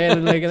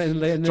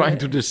AGI and trying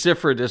to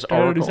decipher this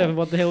oracle. Decipher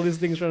what the hell this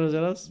thing is trying to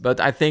tell us.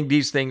 But I think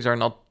these things are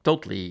not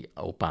totally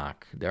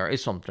opaque. There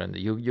is some trend.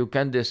 You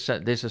can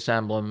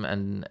disassemble them,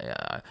 and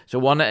so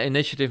one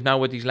initiative now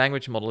with these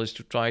language models is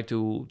to try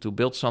to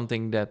build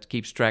something that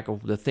keeps track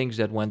of the things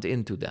that went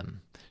into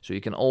them. So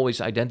you can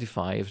always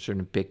identify if a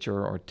certain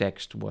picture or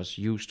text was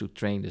used to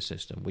train the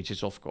system, which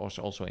is, of course,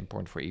 also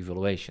important for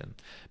evaluation.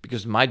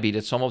 Because it might be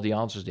that some of the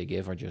answers they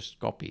give are just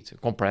copied,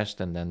 compressed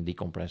and then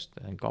decompressed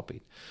and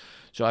copied.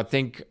 So I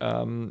think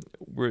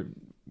we're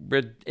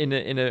in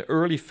an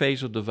early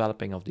phase of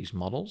developing of these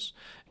models.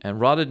 And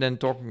rather than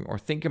talking or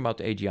thinking about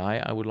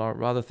AGI, I would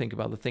rather think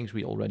about the things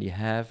we already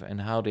have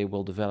and how they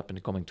will develop in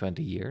the coming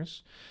 20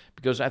 years.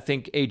 Because I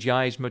think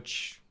AGI is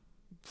much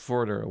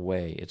further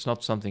away. It's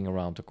not something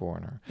around the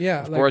corner.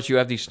 Yeah, of course, you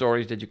have these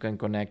stories that you can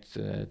connect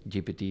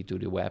GPT to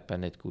the web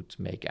and it could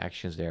make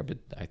actions there. But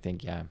I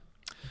think,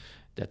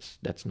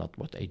 that's not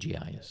what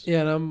AGI is.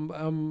 Yeah,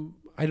 and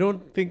I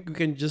don't think we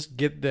can just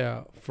get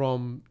there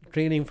from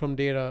training from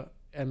data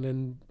and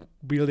then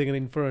building an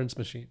inference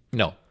machine.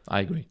 No, I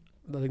agree.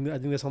 I think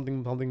there's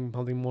something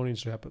more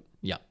needs to happen.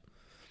 Yeah,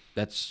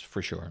 that's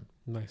for sure.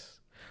 Nice.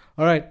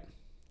 All right,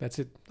 that's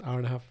it. Hour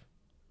and a half.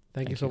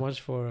 Thank you so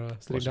much for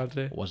sitting down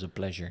today. It was a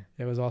pleasure.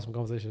 It was an awesome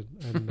conversation,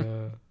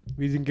 and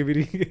we didn't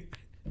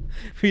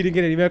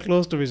get anywhere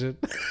close to vision.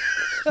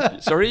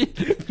 Sorry,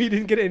 we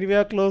didn't get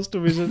anywhere close to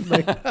vision.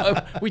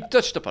 We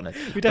touched upon it.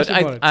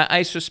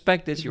 I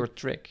suspect it's your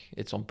trick.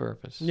 It's on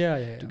purpose.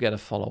 Yeah. To get a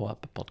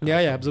follow-up podcast. Yeah,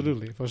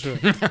 absolutely, for sure.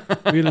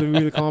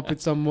 we'll come up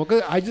with some more.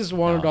 Cause I just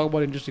want to talk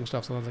about interesting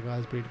stuff. So I was like,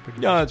 that's pretty.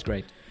 Yeah, that's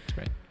great. It's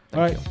great.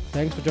 All right,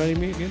 thanks for joining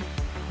me again,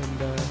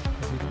 and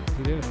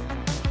see you later.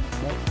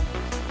 Bye.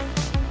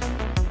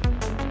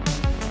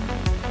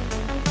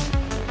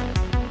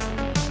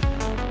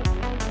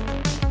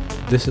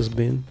 This has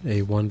been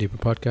a One Deeper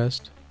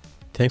podcast.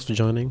 Thanks for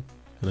joining,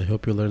 and I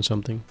hope you learned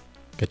something.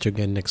 Catch you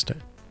again next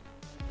time.